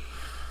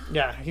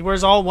 Yeah, he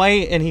wears all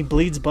white and he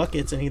bleeds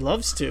buckets and he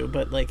loves to.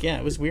 But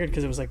it was weird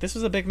because it was like this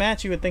was a big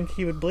match. You would think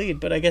he would bleed,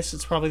 but I guess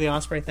it's probably the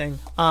Ospreay thing.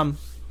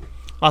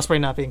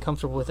 Ospreay not being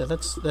comfortable with it.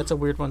 That's a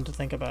weird one to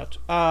think about.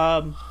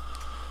 Well,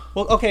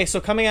 okay,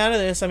 so coming out of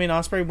this, I mean,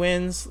 Ospreay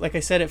wins. Like I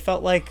said, it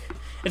felt like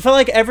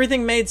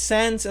everything made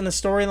sense and the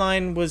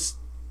storyline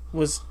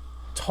was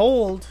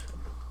told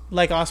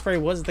like Ospreay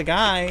was the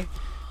guy,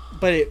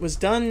 but it was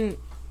done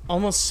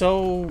almost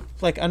so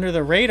like under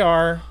the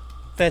radar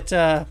that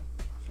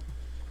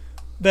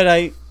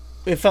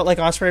it felt like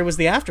Ospreay was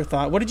the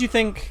afterthought. What did you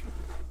think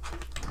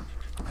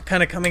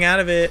kind of coming out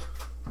of it?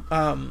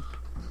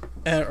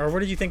 Or what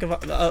did you think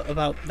about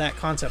that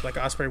concept, like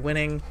Ospreay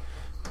winning,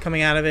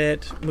 coming out of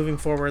it, moving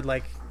forward?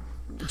 Like,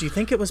 do you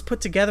think it was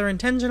put together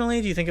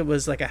intentionally? Do you think it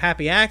was like a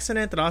happy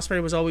accident that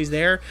Ospreay was always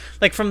there?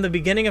 Like from the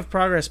beginning of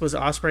Progress, was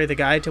Ospreay the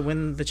guy to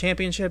win the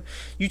championship?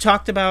 You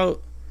talked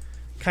about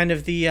kind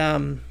of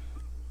the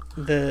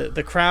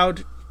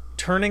crowd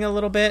turning a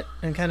little bit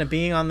and kind of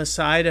being on the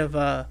side of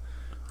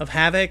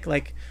Havoc.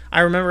 Like I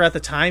remember at the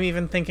time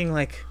even thinking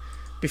like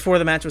before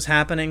the match was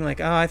happening,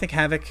 like, oh, I think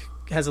Havoc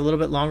has a little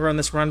bit longer on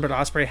this run, but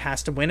Ospreay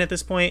has to win at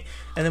this point.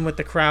 And then with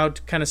the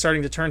crowd kind of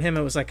starting to turn him,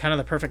 it was like kind of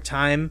the perfect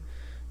time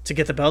to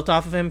get the belt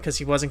off of him because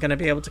he wasn't going to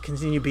be able to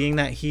continue being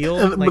that heel.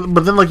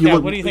 But then, like,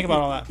 what do you think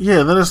about all that?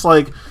 Yeah, then it's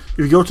like if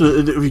you go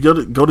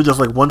to just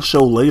like one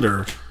show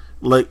later,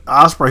 like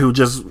Ospreay, who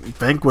just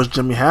vanquished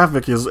Jimmy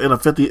Havoc, is in a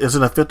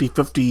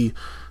 50-50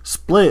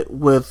 split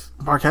with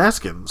Mark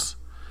Haskins.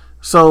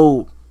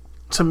 So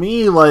to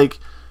me, like,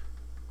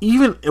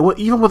 even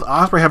with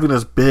Ospreay having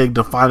this big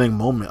defining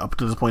moment up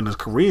to this point in his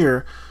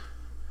career,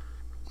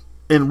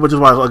 and which is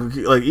why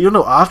like even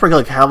though Ospreay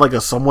like had like a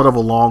somewhat of a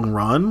long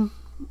run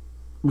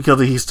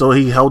because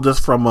he held this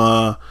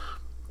from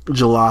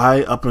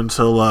July up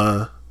until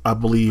I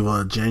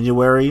believe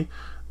January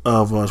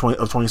of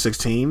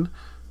 2016.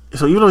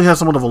 So even though he has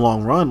somewhat of a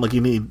long run, like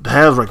he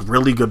has like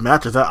really good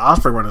matches. That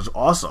Ospreay run is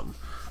awesome,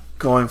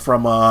 going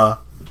from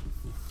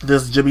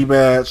this Jimmy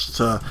match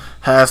to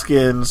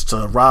Haskins to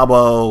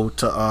Robbo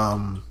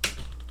to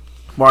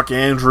Mark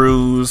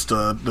Andrews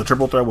to the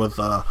triple threat with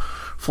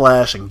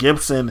Flash and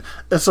Gibson.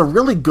 It's a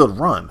really good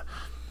run,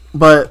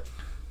 but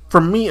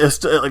for me, it's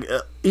still, like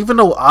even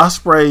though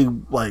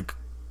Ospreay like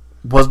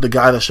was the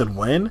guy that should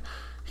win,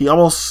 he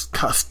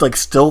almost like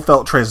still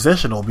felt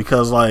transitional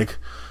because like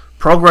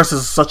Progress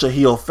is such a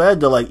heel fed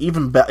that like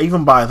even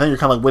by then you're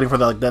kind of like waiting for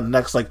that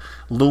next like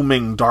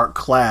looming dark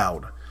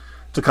cloud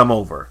to come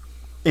over.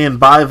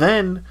 And by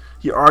then,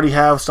 you already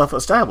have stuff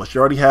established.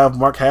 You already have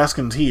Mark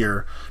Haskins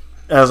here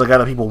as a guy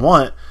that people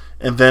want,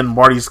 and then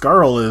Marty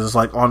Scurll is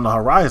like on the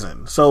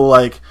horizon. So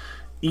like,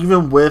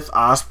 even with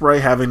Ospreay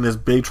having this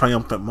big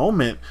triumphant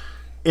moment,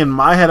 in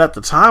my head at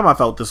the time, I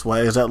felt this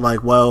way: is that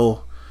like,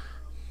 well,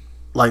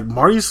 like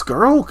Marty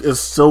Scurll is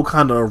still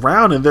kind of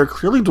around, and they're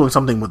clearly doing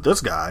something with this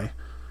guy,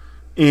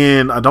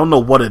 and I don't know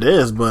what it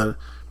is, but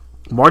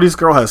Marty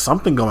Scurll has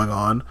something going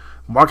on.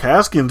 Mark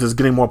Haskins is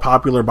getting more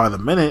popular by the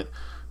minute.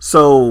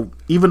 So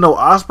even though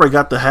Ospreay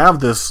got to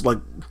have this like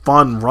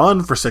fun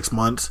run for 6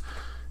 months,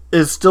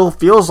 it still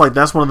feels like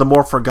that's one of the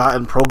more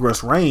forgotten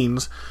Progress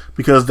reigns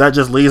because that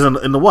just leads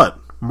into what?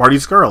 Marty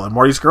Scurll and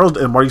Marty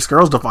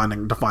Scurll's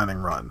defining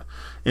run.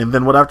 And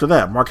then what after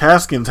that? Mark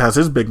Haskins has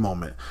his big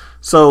moment.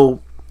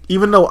 So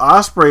even though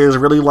Ospreay is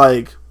really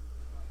like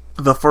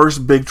the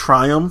first big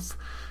triumph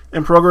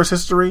in Progress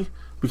history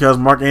because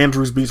Mark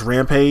Andrews beats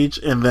Rampage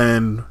and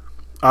then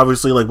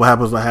obviously, like what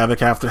happens with Havoc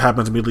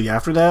happens immediately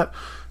after that.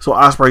 So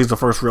Ospreay's the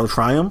first real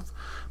triumph.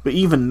 But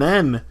even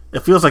then, it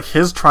feels like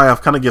his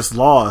triumph kind of gets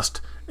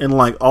lost in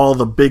like all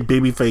the big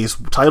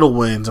babyface title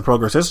wins in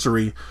Progress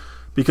history,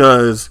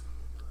 because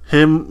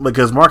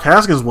Mark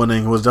Haskins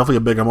winning was definitely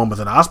a bigger moment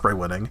than Ospreay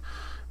winning,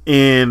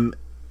 and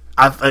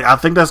I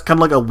think that's kind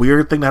of like a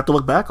weird thing to have to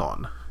look back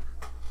on.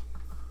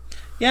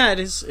 Yeah, it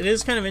is. It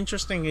is kind of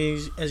interesting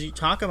as you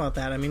talk about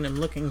that. I mean, I'm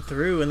looking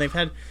through, and they've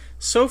had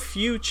so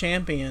few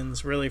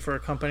champions, really, for a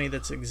company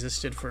that's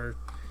existed for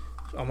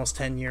almost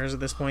 10 years at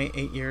this point,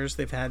 8 years.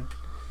 They've had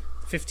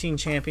 15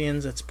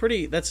 champions.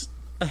 That's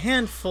a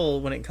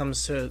handful when it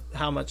comes to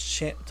how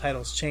much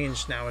titles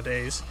change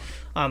nowadays.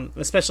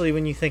 Especially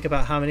when you think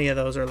about how many of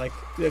those are like,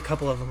 a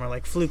couple of them are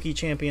like fluky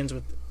champions,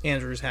 with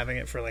Andrews having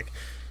it for like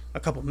a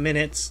couple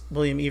minutes,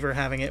 William Ever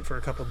having it for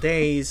a couple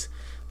days,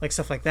 like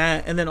stuff like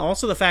that. And then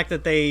also the fact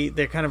that they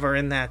kind of are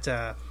in that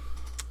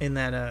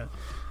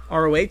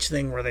ROH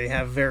thing where they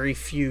have very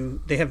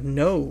few, they have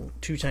no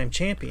two-time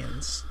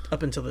champions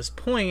up until this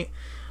point.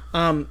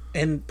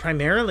 And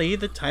primarily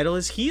the title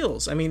is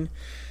heels. I mean,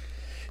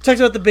 talked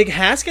about the Big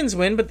Haskins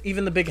win, but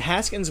even the Big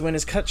Haskins win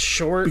is cut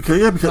short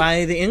because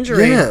by the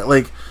injury. Yeah,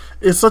 like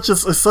it's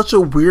such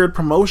a weird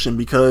promotion,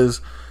 because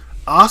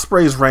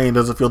Ospreay's reign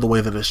doesn't feel the way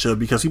that it should,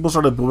 because people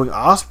started booing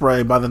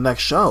Ospreay by the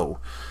next show,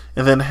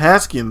 and then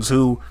Haskins,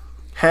 who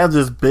had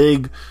this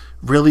big,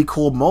 really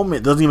cool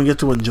moment, doesn't even get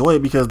to enjoy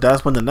it because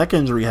that's when the neck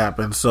injury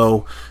happened.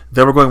 So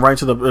then we're going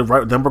right into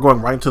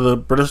the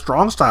British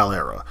Strong Style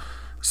era.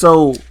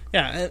 So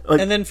yeah,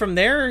 and then from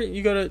there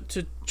you go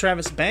to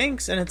Travis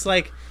Banks, and it's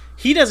like,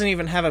 he doesn't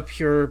even have a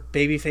pure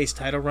babyface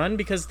title run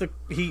because the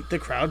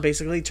crowd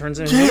basically turns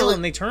him heel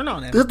and they turn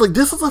on him.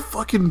 This is a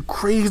fucking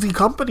crazy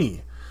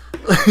company.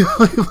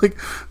 like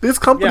this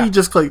company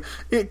just like,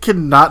 it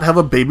cannot have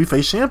a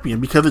babyface champion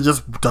because it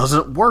just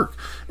doesn't work.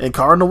 And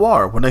Cara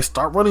Noir, when they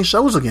start running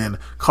shows again,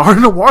 Cara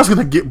Noir is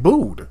gonna get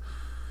booed.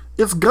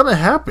 It's gonna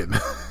happen.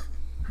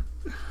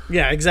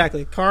 Yeah,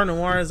 exactly. Cara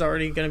Noir is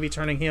already going to be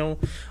turning heel.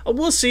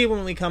 We'll see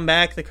when we come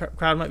back. The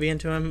crowd might be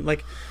into him.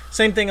 Like,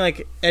 same thing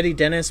like Eddie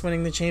Dennis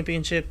winning the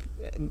championship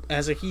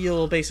as a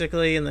heel,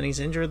 basically, and then he's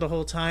injured the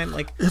whole time.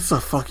 Like, it's a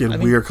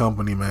fucking weird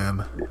company,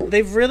 man.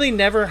 They've really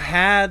never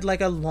had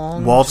like a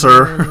long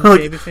Walter.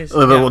 babyface.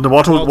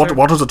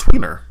 Walter's a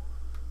tweener.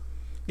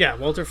 Yeah,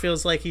 Walter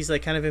feels like he's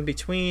like kind of in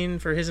between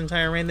for his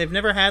entire reign. They've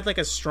never had like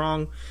a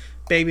strong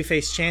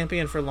babyface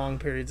champion for long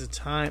periods of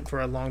time,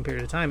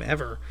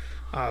 ever.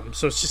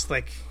 So it's just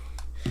like,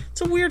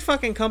 it's a weird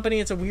fucking company.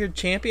 It's a weird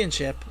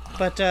championship,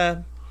 but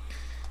yeah,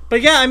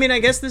 I mean, I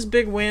guess this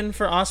big win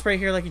for Ospreay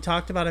here, like you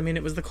talked about, I mean,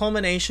 it was the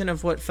culmination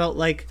of what felt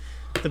like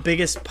the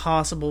biggest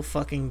possible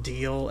fucking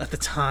deal at the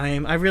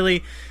time. I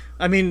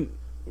mean,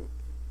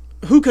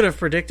 who could have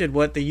predicted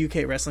what the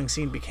UK wrestling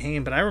scene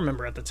became? But I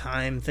remember at the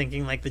time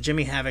thinking like the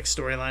Jimmy Havoc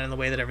storyline and the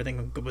way that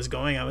everything was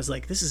going, I was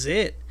like, this is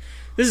it.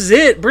 This is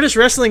it. British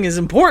wrestling is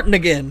important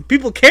again.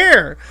 People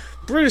care.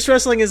 British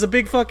wrestling is a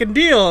big fucking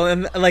deal.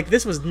 And like,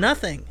 this was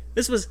nothing.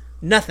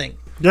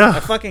 Yeah.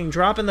 A fucking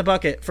drop in the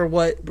bucket for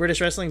what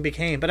British wrestling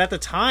became. But at the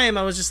time,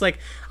 I was just like,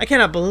 I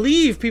cannot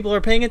believe people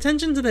are paying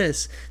attention to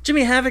this.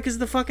 Jimmy Havoc is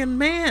the fucking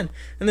man.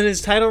 And then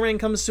his title reign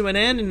comes to an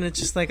end, and it's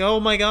just like, oh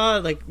my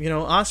god, like, you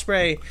know,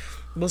 Ospreay,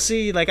 we'll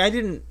see. Like,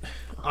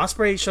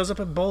 Ospreay shows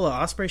up at Bola.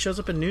 Ospreay shows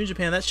up in New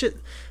Japan. That shit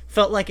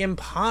felt like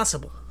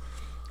impossible.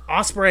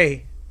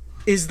 Ospreay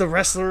is the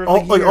wrestler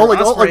of the year. All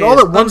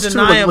at once too.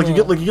 Like you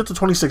get to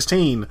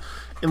 2016,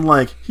 and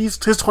like his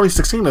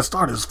 2016 that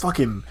start is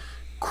fucking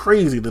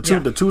crazy. The two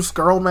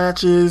Skrull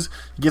matches.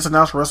 He gets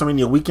announced for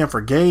WrestleMania weekend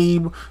for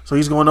Gabe, so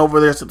he's going over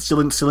there,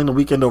 stealing the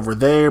weekend over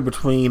there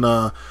between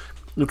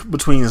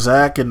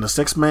Zack and the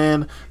Six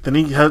Man. Then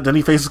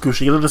he faces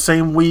Kushida the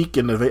same week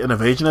in an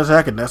Invasion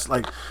Attack, and that's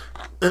like,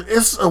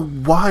 it's a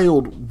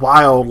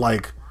wild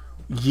like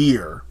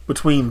year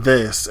between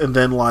this and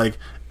then like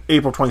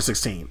April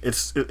 2016.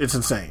 It's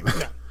insane.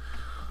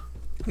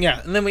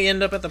 Yeah, and then we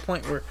end up at the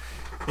point where,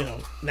 you know,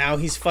 now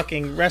he's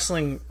fucking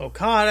wrestling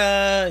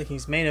Okada.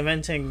 He's main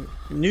eventing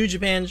New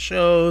Japan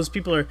shows.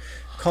 People are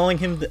calling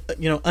him the,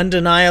 you know,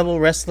 undeniable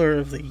wrestler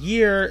of the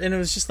year. And it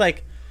was just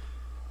like,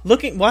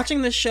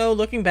 watching this show,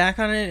 looking back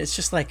on it, it's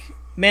just like,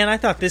 man, I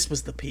thought this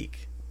was the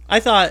peak. I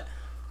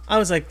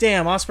was like,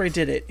 damn, Ospreay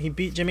did it. He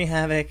beat Jimmy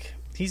Havoc.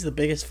 He's the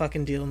biggest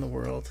fucking deal in the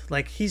world.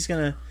 Like, he's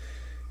gonna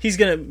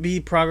be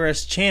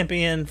Progress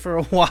champion for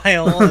a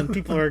while, and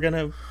people are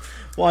gonna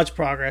watch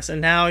Progress.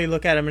 And now you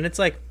look at him, and it's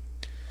like,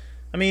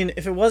 I mean,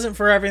 if it wasn't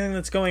for everything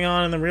that's going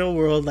on in the real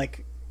world,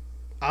 like,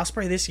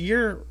 Ospreay this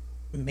year,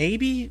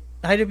 maybe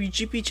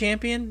IWGP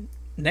champion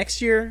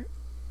next year,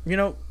 you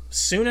know,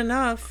 soon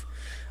enough.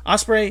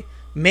 Ospreay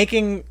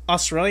making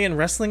Australian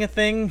wrestling a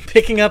thing,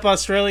 picking up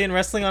Australian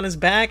wrestling on his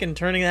back and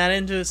turning that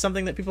into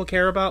something that people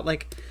care about.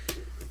 Like,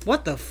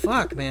 what the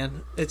fuck,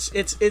 man?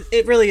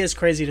 It really is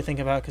crazy to think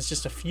about, because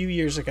just a few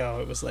years ago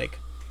it was like,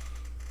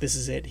 this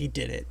is it, he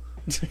did it.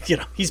 You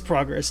know, he's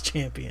Progress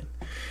champion.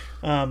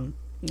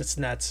 It's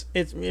nuts.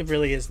 It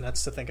really is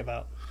nuts to think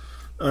about.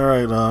 All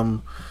right.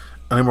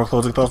 Any more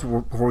closing thoughts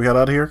before we head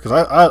out of here? Because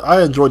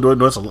I enjoyed doing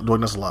this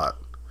a lot.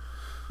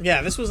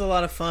 Yeah, this was a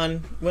lot of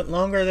fun. Went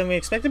longer than we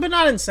expected, but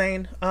not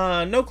insane.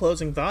 No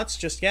closing thoughts.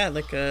 Just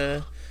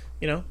I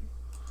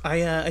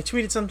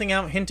tweeted something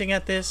out hinting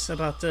at this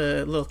about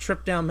a little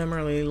trip down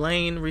memory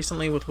lane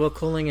recently with Will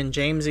Cooling and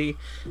Jamesy,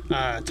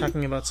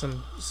 talking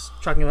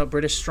about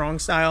British strong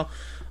style.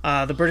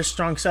 The British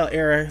strong style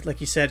era, like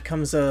you said,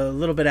 comes a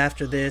little bit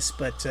after this,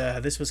 but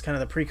this was kind of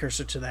the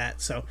precursor to that.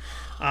 So,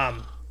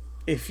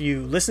 if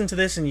you listen to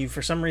this and you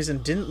for some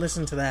reason didn't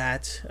listen to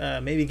that,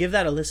 maybe give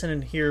that a listen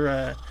and hear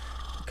a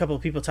couple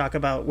of people talk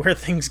about where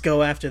things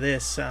go after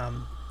this.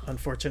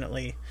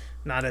 Unfortunately,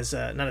 not as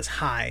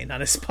high,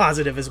 not as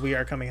positive as we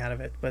are coming out of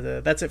it.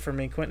 But that's it for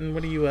me. Quentin,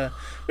 what do you got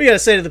to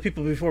say to the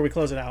people before we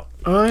close it out?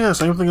 Yeah,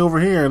 same thing over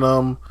here.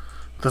 And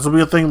this will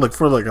be a thing I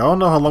don't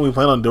know how long we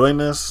plan on doing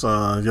this.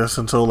 Just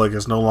until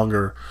it's no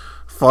longer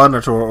fun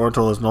or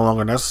until it's no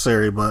longer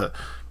necessary. But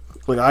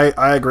I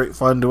had great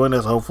fun doing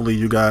this. Hopefully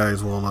you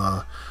guys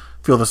will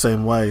feel the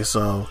same way.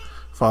 So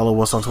follow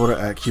us on Twitter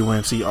at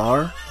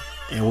QNCR,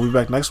 and we'll be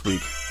back next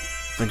week.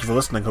 Thank you for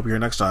listening. Hope you're here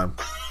next time.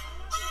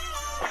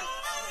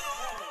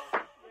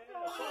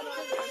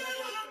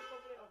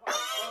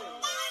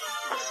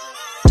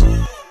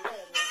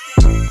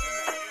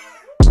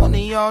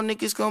 Y'all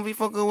niggas gon' be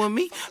fucking with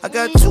me. I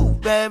got 2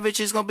 bad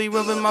bitches gon' be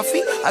rubbing my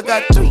feet. I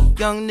got 3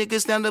 young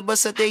niggas down the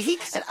bus at their heat.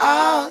 And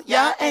all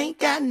y'all ain't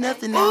got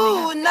nothing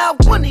on me. Ooh,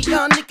 not one of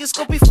y'all niggas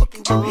gon' be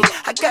fucking with me.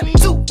 I got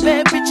 2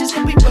 bad bitches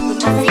gon' be rubbing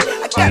my feet.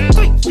 I got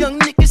 3 young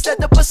niggas at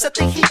the bus at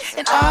their heat.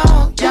 And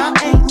all y'all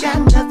ain't got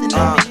nothing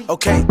on me.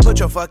 Okay, put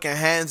your fucking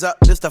hands up.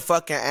 This the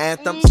fucking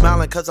anthem.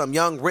 Smiling cause I'm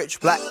young, rich,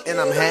 black, and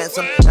I'm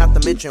handsome. Not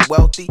to mention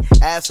wealthy.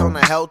 Ass on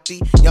a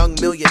healthy. Young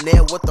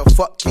millionaire. What the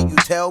fuck can you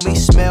tell me?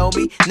 Smell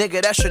me?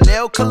 Nigga, that's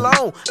Chanel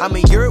cologne. I'm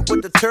in Europe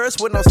with the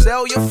tourists with no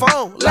cellular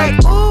phone.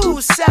 Like,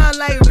 ooh, sound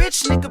like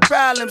rich nigga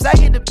problems. I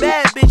hit a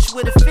bad bitch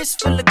with a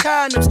fist full of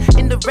condoms.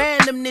 In the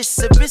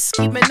randomness of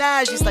risky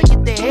menages. Like,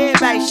 get the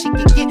head right, she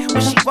can get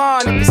what she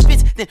want. If it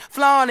spits, then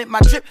flaunt it. My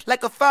drip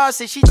like a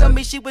faucet. She told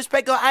me she was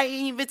pregnant. I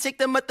ain't even take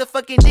the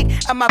motherfucking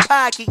dick out my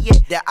pocket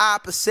yet. The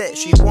opposite,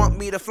 she want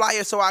me to fly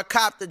her, so I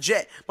cop the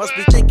jet. Must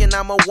be thinking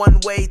I'm a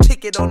one-way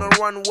ticket on a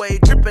runway.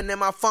 Dripping in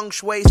my feng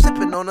shui,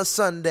 sipping on a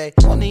Sunday.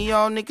 One of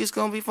y'all niggas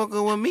gon' be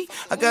fucking with me.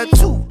 I got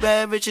 2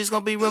 bad bitches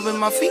gon' be rubbing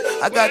my feet.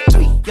 I got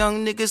 3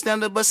 young niggas down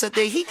the bus at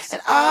their heat.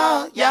 And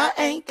all y'all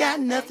ain't got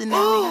nothing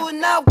on me.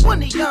 Ooh, not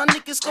one of y'all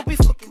niggas gon' be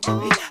fucking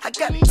with me. I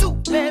got 2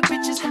 bad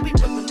bitches gon' be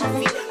rubbing my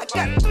feet. I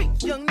got 3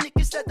 young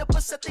niggas at the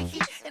bus at their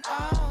heat. And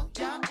all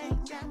y'all ain't